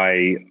guess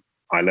I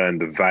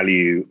learned the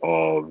value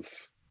of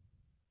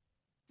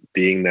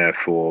being there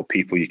for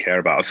people you care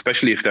about,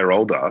 especially if they're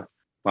older.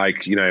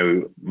 Like, you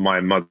know, my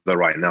mother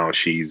right now,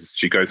 she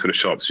goes to the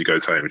shops, she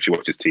goes home, she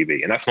watches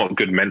TV, and that's not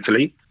good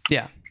mentally.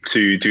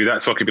 To do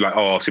that. So I could be like,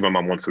 oh, I'll see my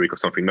mum once a week or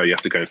something. No, you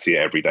have to go and see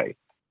her every day,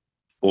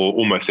 or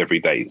almost every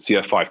day. See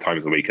her 5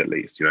 times a week at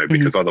least, you know,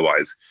 because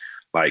otherwise,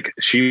 like,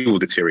 she will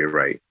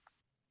deteriorate,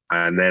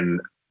 and then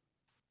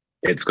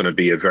it's going to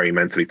be a very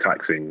mentally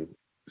taxing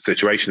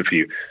situation for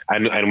you.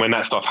 And when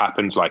that stuff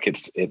happens, like,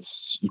 it's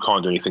you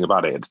can't do anything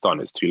about it. It's done.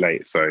 It's too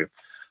late. So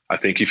I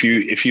think if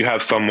you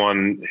have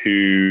someone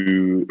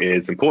who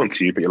is important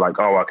to you, but you're like,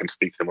 oh, I can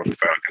speak to them on the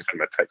phone, I can send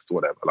them a text or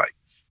whatever, like,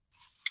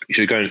 you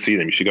should go and see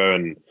them. You should go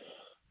and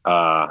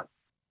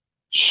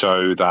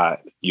show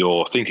that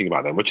you're thinking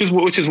about them, which is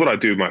what I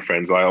do with my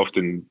friends. I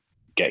often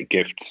get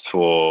gifts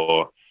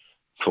for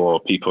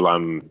people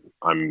I'm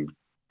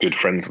good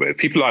friends with,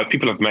 people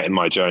I've met in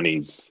my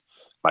journeys.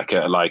 We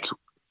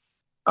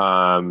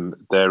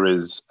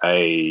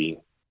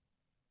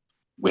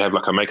have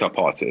like a makeup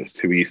artist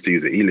who we used to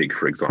use at E-League,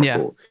 for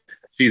example.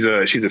 She's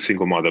a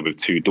single mother with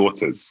 2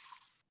 daughters.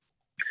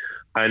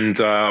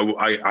 And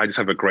I just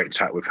have a great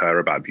chat with her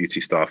about beauty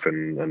stuff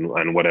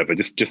and whatever,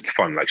 just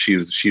fun. Like,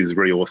 she's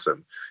really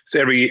awesome. So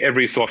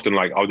every so often,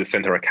 like, I'll just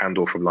send her a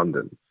candle from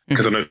London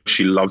because I know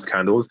she loves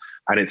candles,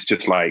 and it's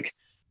just like,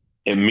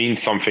 it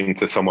means something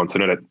to someone to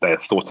know that they're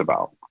thought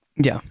about.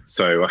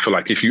 So I feel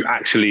like if you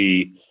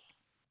actually,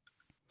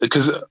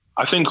 because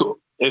I think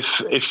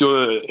if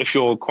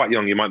you're quite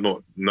young, you might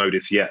not know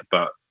this yet,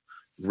 but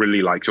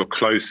really, like, your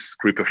close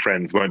group of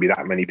friends won't be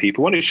that many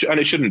people, and it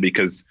shouldn't,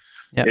 because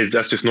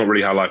that's just not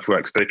really how life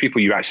works. But if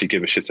people you actually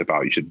give a shit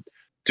about, you should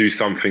do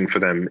something for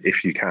them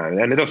if you can.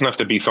 And it doesn't have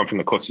to be something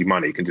that costs you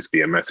money. It can just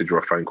be a message or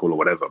a phone call or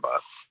whatever,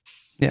 but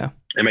it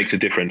makes a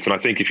difference. And I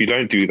think if you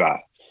don't do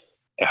that,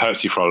 it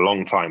hurts you for a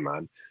long time,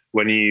 man.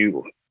 When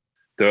you,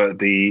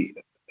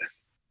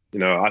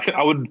 I think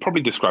I would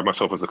probably describe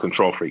myself as a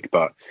control freak,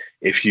 but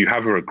if you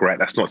have a regret,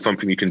 that's not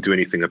something you can do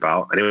anything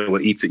about, and it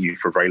will eat at you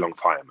for a very long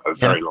time,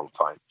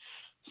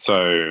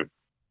 So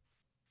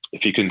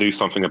if you can do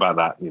something about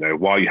that,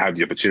 while you have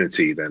the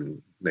opportunity,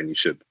 then you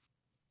should.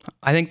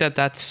 I think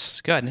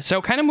that's good.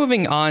 So kind of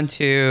moving on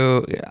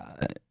to,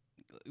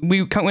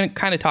 we kind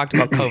of talked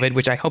about COVID,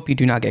 which I hope you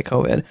do not get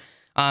COVID.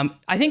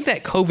 I think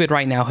that COVID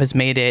right now has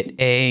made it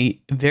a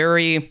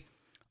very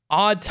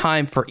odd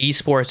time for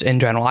esports in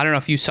general. I don't know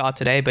if you saw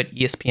today, but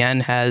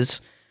ESPN has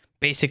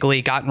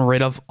basically gotten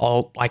rid of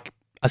all, like,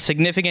 a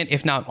significant,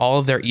 if not all,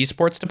 of their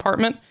esports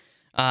department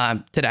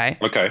today.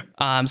 Okay.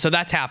 So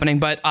that's happening.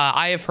 But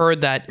I have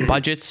heard that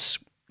budgets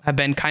have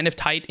been kind of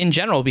tight in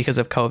general because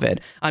of COVID.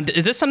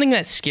 Is this something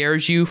that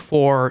scares you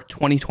for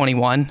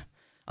 2021?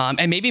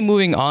 And maybe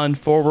moving on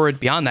forward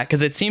beyond that,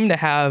 because it seemed to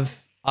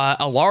have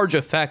a large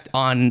effect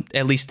on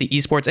at least the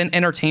esports and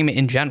entertainment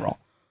in general.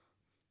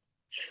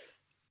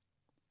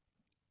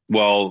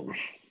 Well,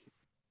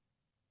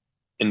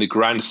 in the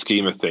grand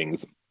scheme of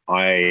things,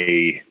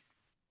 I'm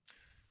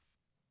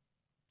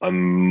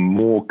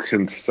more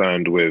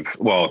concerned with,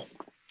 I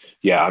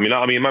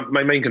mean,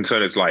 my main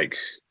concern is like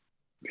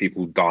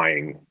people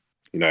dying,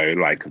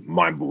 like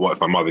what if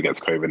my mother gets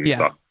COVID and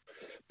stuff.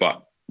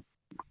 But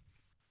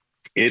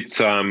it's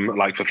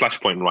like for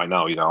Flashpoint right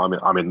now,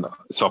 I'm in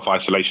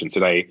self-isolation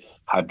today,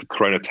 had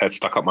corona test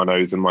stuck up my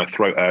nose and my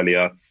throat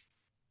earlier.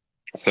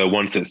 So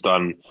once it's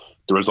done,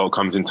 the result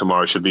comes in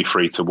tomorrow, should be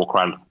free to walk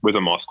around with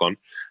a mask on.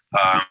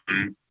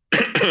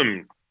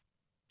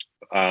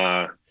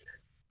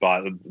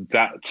 But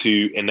that,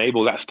 to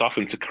enable that stuff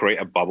and to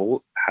create a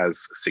bubble,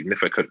 has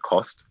significant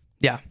cost.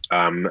 Yeah.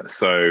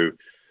 So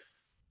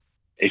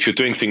if you're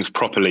doing things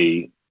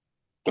properly,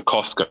 the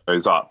cost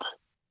goes up,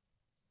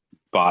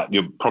 but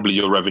your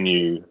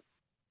revenue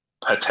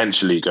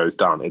potentially goes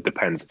down. It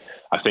depends.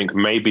 I think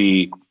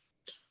maybe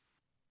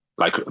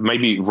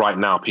right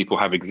now people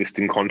have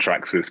existing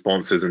contracts with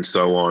sponsors and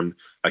so on.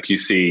 Like you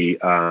see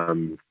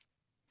ESL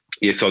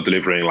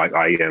delivering like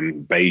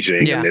IEM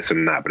Beijing and this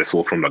and that, but it's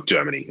all from like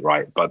Germany,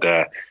 right? But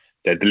they're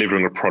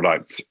delivering a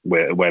product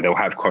where they'll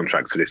have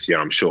contracts for this year,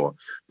 I'm sure.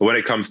 But when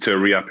it comes to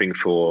re-upping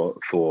for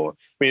I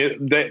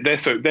mean,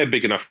 they're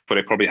big enough, but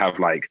they probably have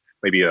like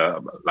maybe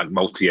like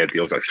multi-year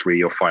deals, like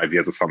 3 or 5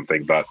 years or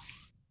something. But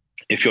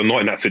if you're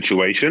not in that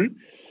situation,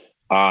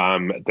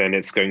 then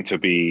it's going to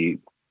be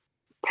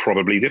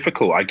probably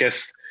difficult. I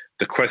guess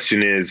the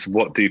question is,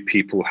 what do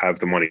people have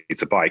the money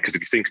to buy? Because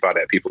if you think about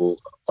it,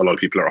 a lot of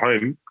people are at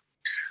home,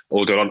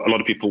 although a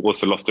lot of people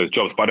also lost their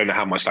jobs. But I don't know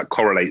how much that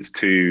correlates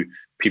to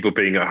people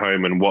being at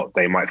home and what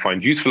they might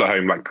find useful at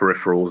home, like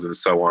peripherals and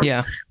so on.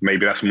 Yeah.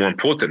 Maybe that's more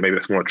important. Maybe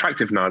that's more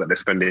attractive now that they're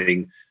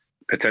spending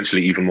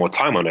potentially even more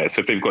time on it.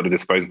 So if they've got a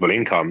disposable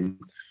income,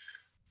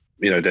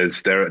 there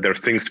are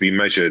things to be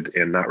measured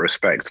in that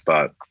respect.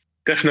 But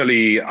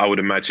definitely, I would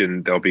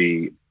imagine there'll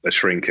be a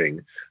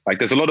shrinking. Like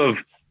there's a lot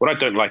of, what I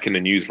don't like in the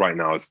news right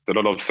now is a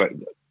lot of,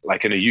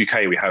 like in the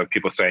UK, we have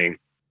people saying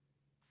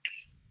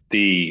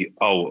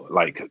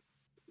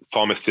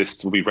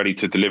pharmacists will be ready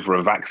to deliver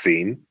a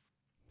vaccine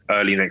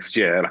early next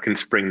year, like in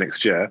spring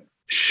next year,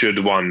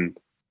 should one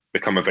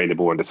become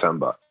available in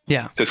December.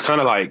 Yeah. So it's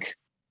kind of like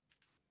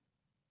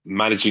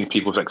managing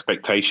people's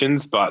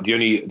expectations, but the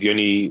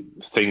only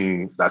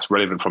thing that's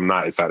relevant from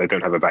that is that they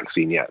don't have a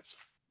vaccine yet.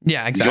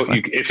 Yeah,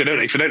 exactly. If they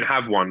don't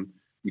have one,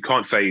 you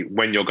can't say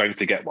when you're going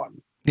to get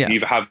one. Yeah. You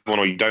either have one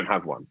or you don't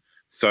have one.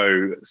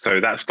 So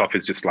that stuff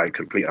is just like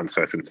complete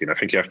uncertainty. And I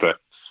think you have to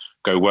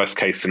go worst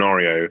case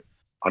scenario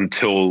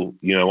until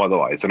you know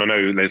otherwise. And I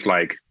know there's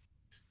like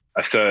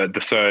the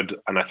third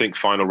and I think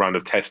final round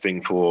of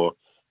testing for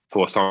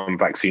some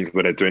vaccines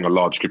where they're doing a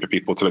large group of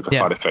people to look for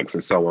side effects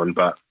and so on.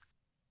 But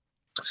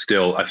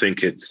still, I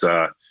think it's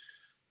I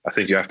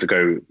think you have to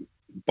go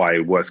by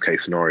worst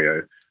case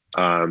scenario.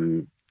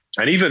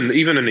 And even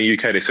in the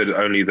UK, they said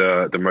only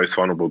the most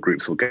vulnerable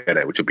groups will get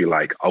it, which will be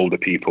like older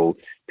people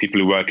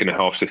who work in the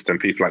health system,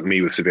 people like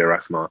me with severe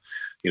asthma,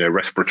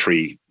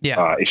 respiratory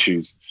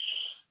issues,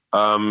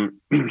 or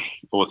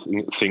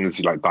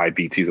things like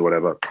diabetes or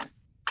whatever.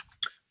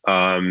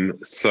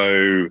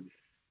 So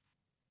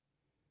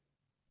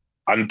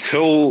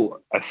until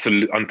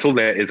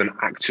there is an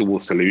actual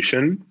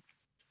solution,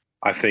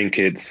 I think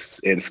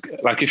it's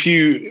like if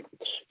you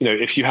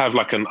have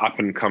like an up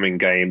and coming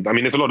game. I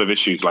mean, there's a lot of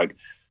issues like.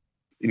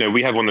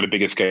 We have one of the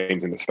biggest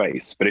games in the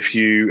space, but if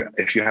you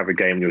have a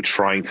game and you're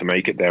trying to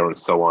make it there and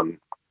so on,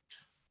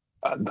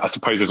 I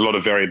suppose there's a lot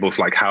of variables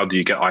like how do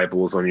you get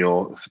eyeballs on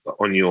your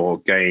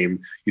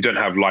game? You don't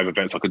have live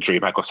events like a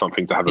DreamHack or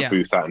something to have a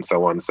booth at and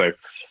so on. So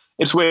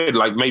it's weird.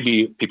 Like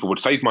maybe people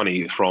would save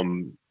money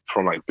from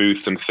like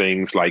booths and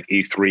things like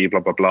E3,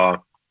 blah blah blah.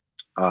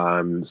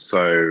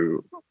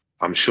 So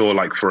I'm sure,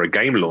 like for a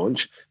game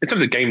launch, in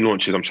terms of game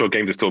launches, I'm sure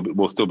games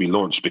will still be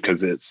launched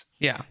because it's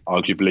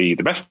arguably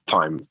the best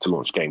time to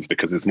launch games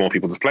because there's more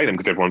people to play them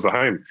because everyone's at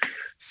home.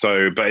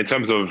 So, but in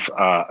terms of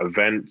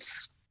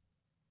events,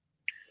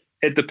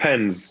 it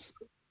depends.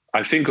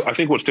 I think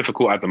what's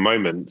difficult at the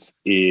moment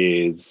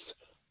is,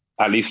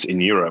 at least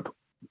in Europe,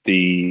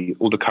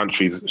 all the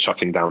countries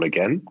shutting down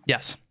again.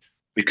 Yes.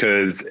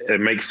 Because it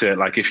makes it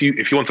like if you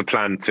want to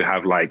plan to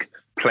have like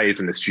players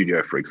in the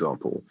studio, for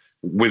example,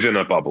 within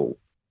a bubble,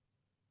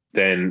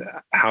 then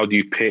how do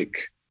you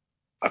pick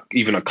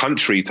even a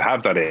country to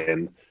have that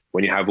in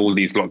when you have all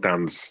these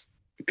lockdowns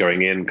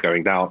going in,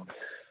 going out?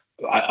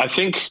 I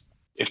think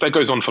if that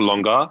goes on for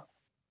longer,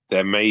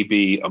 there may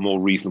be a more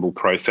reasonable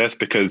process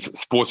because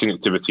sporting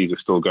activities are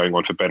still going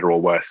on for better or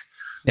worse.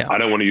 Yeah. I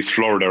don't want to use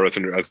Florida as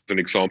an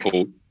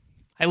example.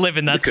 I live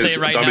in that state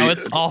right now.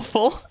 It's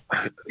awful.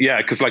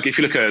 Yeah, because like if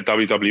you look at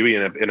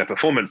WWE in a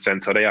performance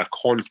center, they are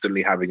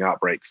constantly having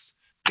outbreaks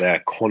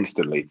there,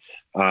 constantly,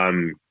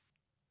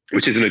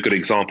 which isn't a good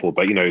example.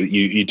 But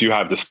you do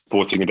have the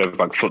sporting endeavors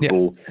like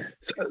football. Yeah.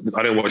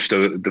 I don't watch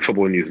the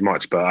football news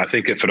much, but I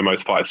think for the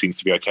most part it seems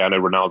to be okay. I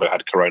know Ronaldo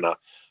had corona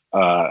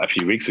a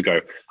few weeks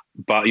ago,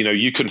 but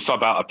you can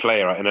sub out a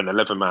player in an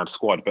 11-man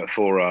squad, but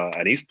for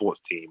an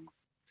esports team,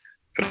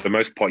 for the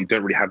most part, you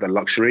don't really have that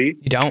luxury.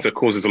 You don't. So it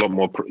causes a lot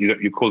more.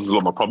 It causes a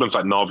lot more problems.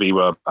 Like Navi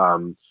were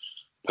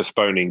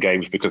postponing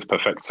games because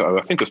Perfecto,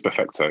 I think it was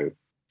Perfecto,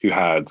 who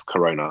had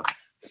corona.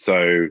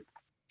 So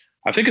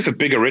I think it's a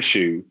bigger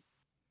issue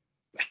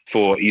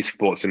for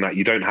esports in that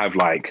you don't have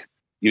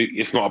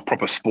it's not a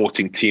proper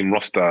sporting team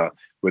roster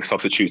with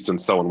substitutes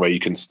and so on, where you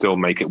can still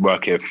make it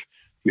work if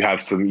you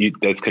have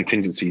there's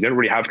contingency. You don't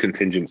really have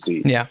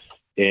contingency. Yeah.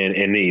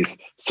 In these.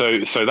 So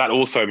that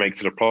also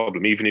makes it a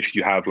problem. Even if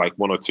you have like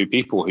one or two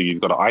people who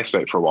you've got to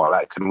isolate for a while,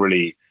 that can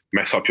really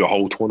mess up your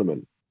whole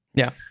tournament.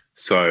 Yeah.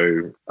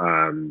 So,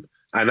 and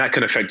that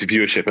can affect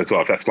viewership as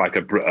well. If that's like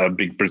a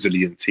big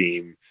Brazilian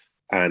team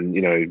and,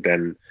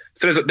 then,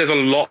 so there's a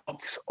lot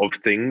of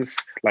things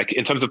like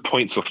in terms of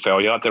points of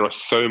failure, there are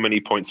so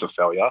many points of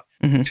failure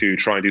to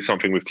try and do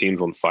something with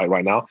teams on site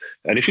right now.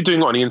 And if you're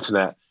doing it on the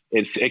internet,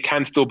 it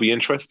can still be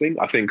interesting.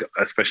 I think,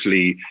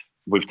 especially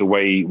with the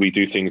way we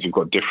do things, we've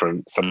got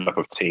different setup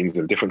of teams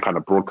and different kind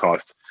of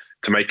broadcast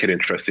to make it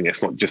interesting.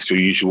 It's not just your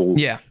usual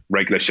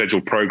regular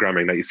scheduled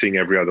programming that you're seeing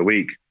every other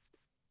week.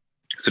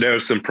 So there are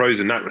some pros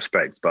in that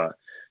respect, but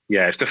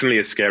yeah, it's definitely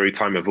a scary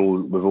time with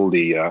all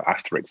the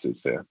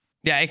asterisks here.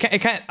 Yeah,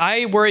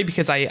 I worry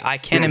because I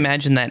can't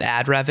imagine that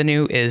ad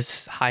revenue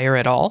is higher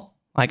at all.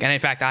 And in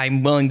fact,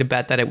 I'm willing to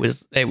bet that it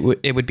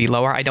would be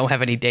lower. I don't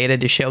have any data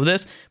to show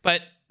this,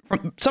 but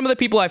from some of the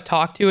people I've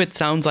talked to, it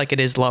sounds like it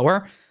is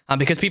lower.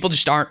 Because people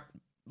just aren't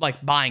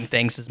buying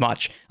things as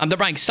much. They're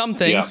buying some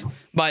things,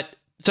 but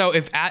so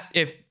if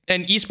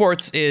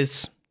esports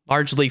is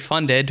largely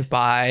funded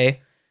by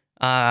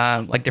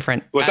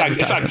different. Well,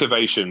 it's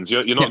activations.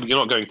 You're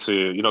not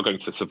going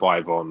to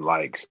survive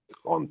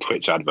on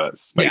Twitch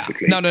adverts.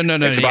 Basically, no.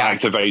 It's about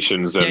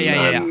activations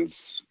and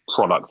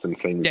products and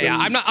things. Yeah,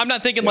 I'm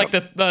not thinking like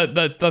the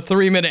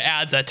 3-minute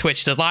ads that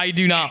Twitch does. I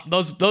do not.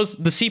 Those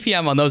the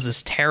CPM on those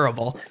is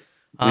terrible.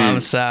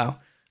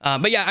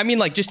 But yeah, I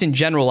mean, just in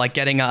general,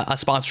 getting a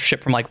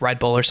sponsorship from Red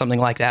Bull or something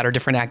like that, or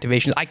different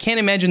activations. I can't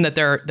imagine that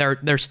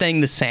they're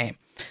staying the same.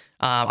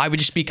 I would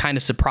just be kind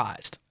of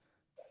surprised.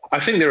 I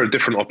think there are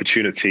different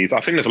opportunities. I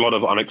think there's a lot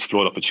of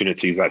unexplored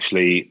opportunities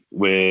actually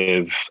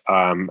with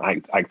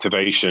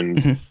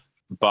activations.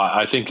 But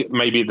I think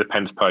maybe it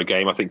depends per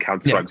game. I think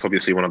Counter-Strike's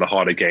obviously one of the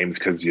harder games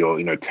because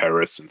you're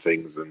terrorists and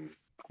things, and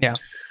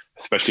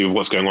especially with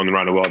what's going on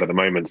around the world at the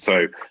moment.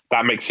 So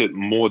that makes it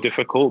more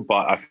difficult,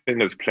 but I think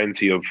there's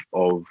plenty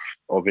of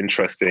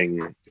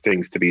interesting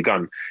things to be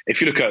done. If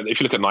you look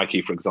at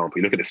Nike, for example,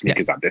 you look at the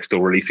sneakers app, they're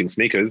still releasing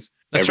sneakers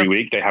every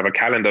week. They have a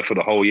calendar for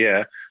the whole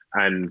year.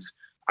 And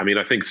I mean,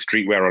 I think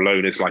streetwear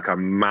alone is like a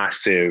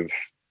massive,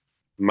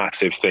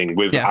 massive thing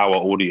with our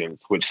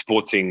audience, which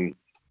sporting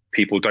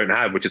people don't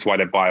have, which is why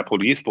they buy up all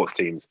the esports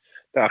teams.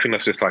 I think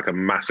that's just like a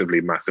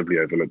massively, massively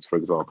overlooked, for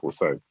example.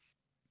 So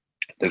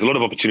there's a lot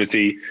of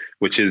opportunity,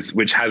 which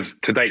has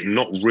to date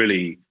not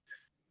really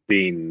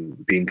been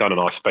done in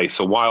our space.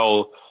 So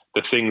while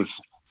the things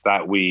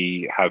that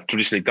we have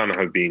traditionally done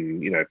have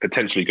been,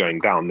 potentially going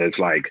down, there's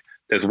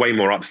way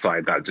more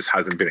upside that just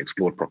hasn't been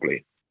explored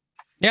properly.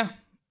 Yeah,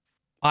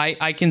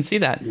 I can see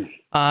that.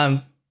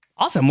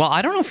 Awesome. Well,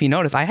 I don't know if you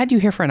noticed, I had you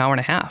here for an hour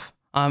and a half.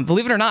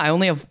 Believe it or not, I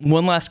only have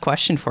one last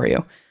question for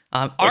you.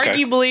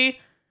 Arguably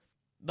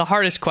the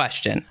hardest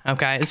question.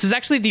 Okay. This is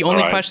actually the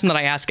only question that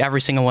I ask every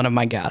single one of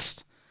my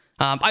guests.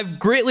 I've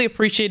greatly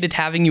appreciated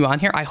having you on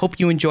here. I hope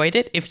you enjoyed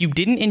it. If you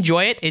didn't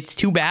enjoy it, it's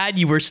too bad.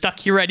 You were stuck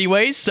here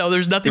anyways, so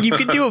there's nothing you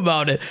can do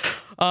about it.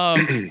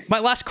 My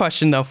last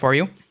question, though, for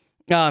you.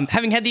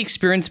 Having had the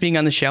experience being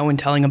on the show and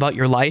telling about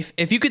your life,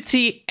 if you could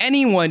see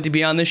anyone to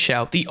be on the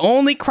show, the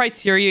only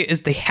criteria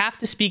is they have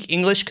to speak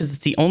English because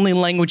it's the only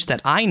language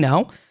that I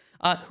know.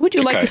 Who would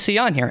you like to see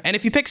on here? And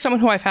if you pick someone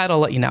who I've had, I'll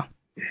let you know.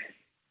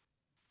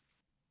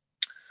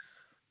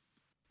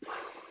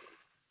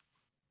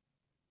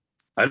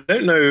 I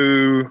don't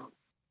know.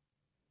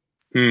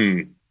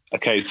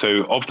 Okay,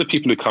 so of the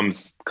people who come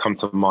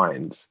to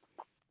mind,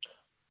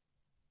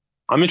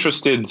 I'm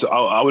interested.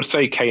 I would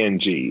say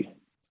KNG.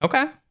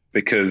 Okay.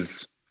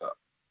 Because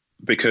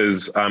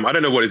I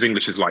don't know what his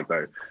English is like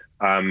though.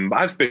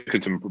 I've spoken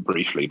to him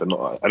briefly, but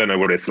not. I don't know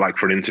what it's like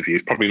for an interview.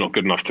 It's probably not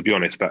good enough, to be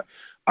honest. But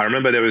I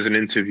remember there was an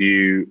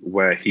interview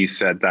where he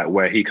said that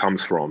where he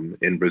comes from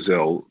in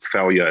Brazil,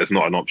 failure is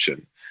not an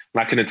option.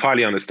 And I can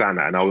entirely understand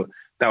that, and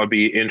that would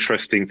be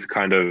interesting to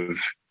kind of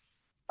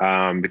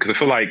because I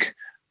feel like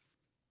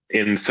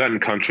in certain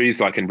countries,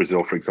 like in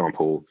Brazil, for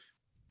example,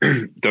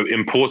 the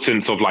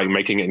importance of like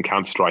making it in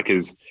Counter-Strike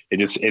is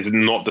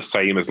not the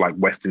same as like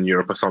Western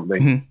Europe or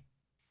something. Mm-hmm.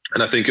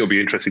 And I think it'll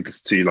be interesting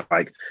to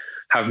like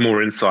have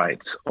more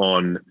insight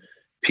on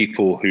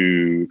people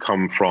who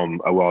come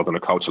from a world and a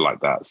culture like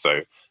that.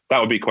 So that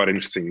would be quite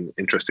interesting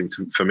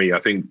for me. I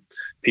think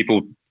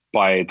people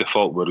by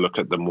default would look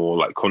at the more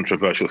like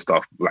controversial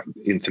stuff, like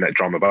internet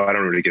drama, but I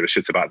don't really give a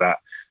shit about that.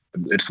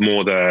 It's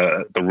more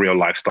the real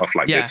life stuff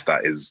like this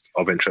that is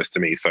of interest to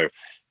me. So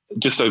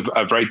just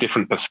a very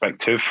different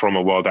perspective from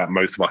a world that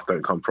most of us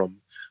don't come from.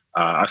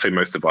 I say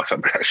most of us,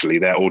 actually,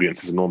 their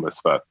audience is enormous,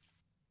 but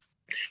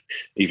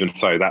even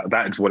so,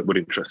 that is what would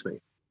interest me.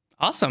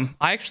 Awesome.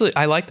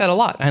 I like that a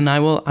lot, and I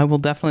will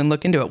definitely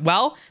look into it.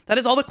 Well, that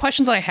is all the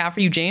questions that I have for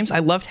you, James. I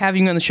loved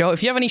having you on the show.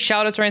 If you have any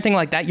shout outs or anything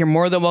like that, you're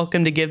more than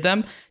welcome to give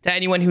them to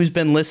anyone who's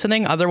been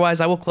listening.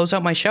 Otherwise, I will close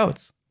out my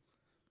shows.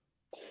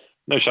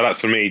 No shout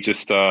outs for me.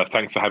 Just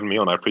thanks for having me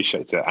on. I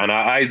appreciate it. And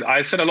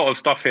I said a lot of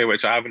stuff here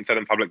which I haven't said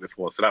in public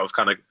before, so that was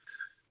kind of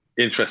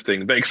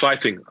interesting but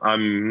exciting. I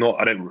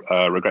don't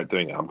regret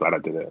doing it. I'm glad I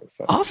did it.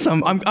 So.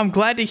 Awesome. I'm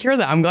glad to hear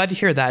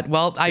that.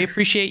 Well, I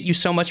appreciate you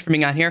so much for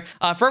being on here.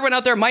 For everyone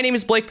out there, my name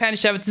is Blake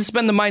Panishevitz. This has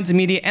been The Minds of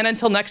Media, and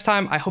until next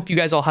time, I hope you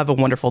guys all have a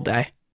wonderful day.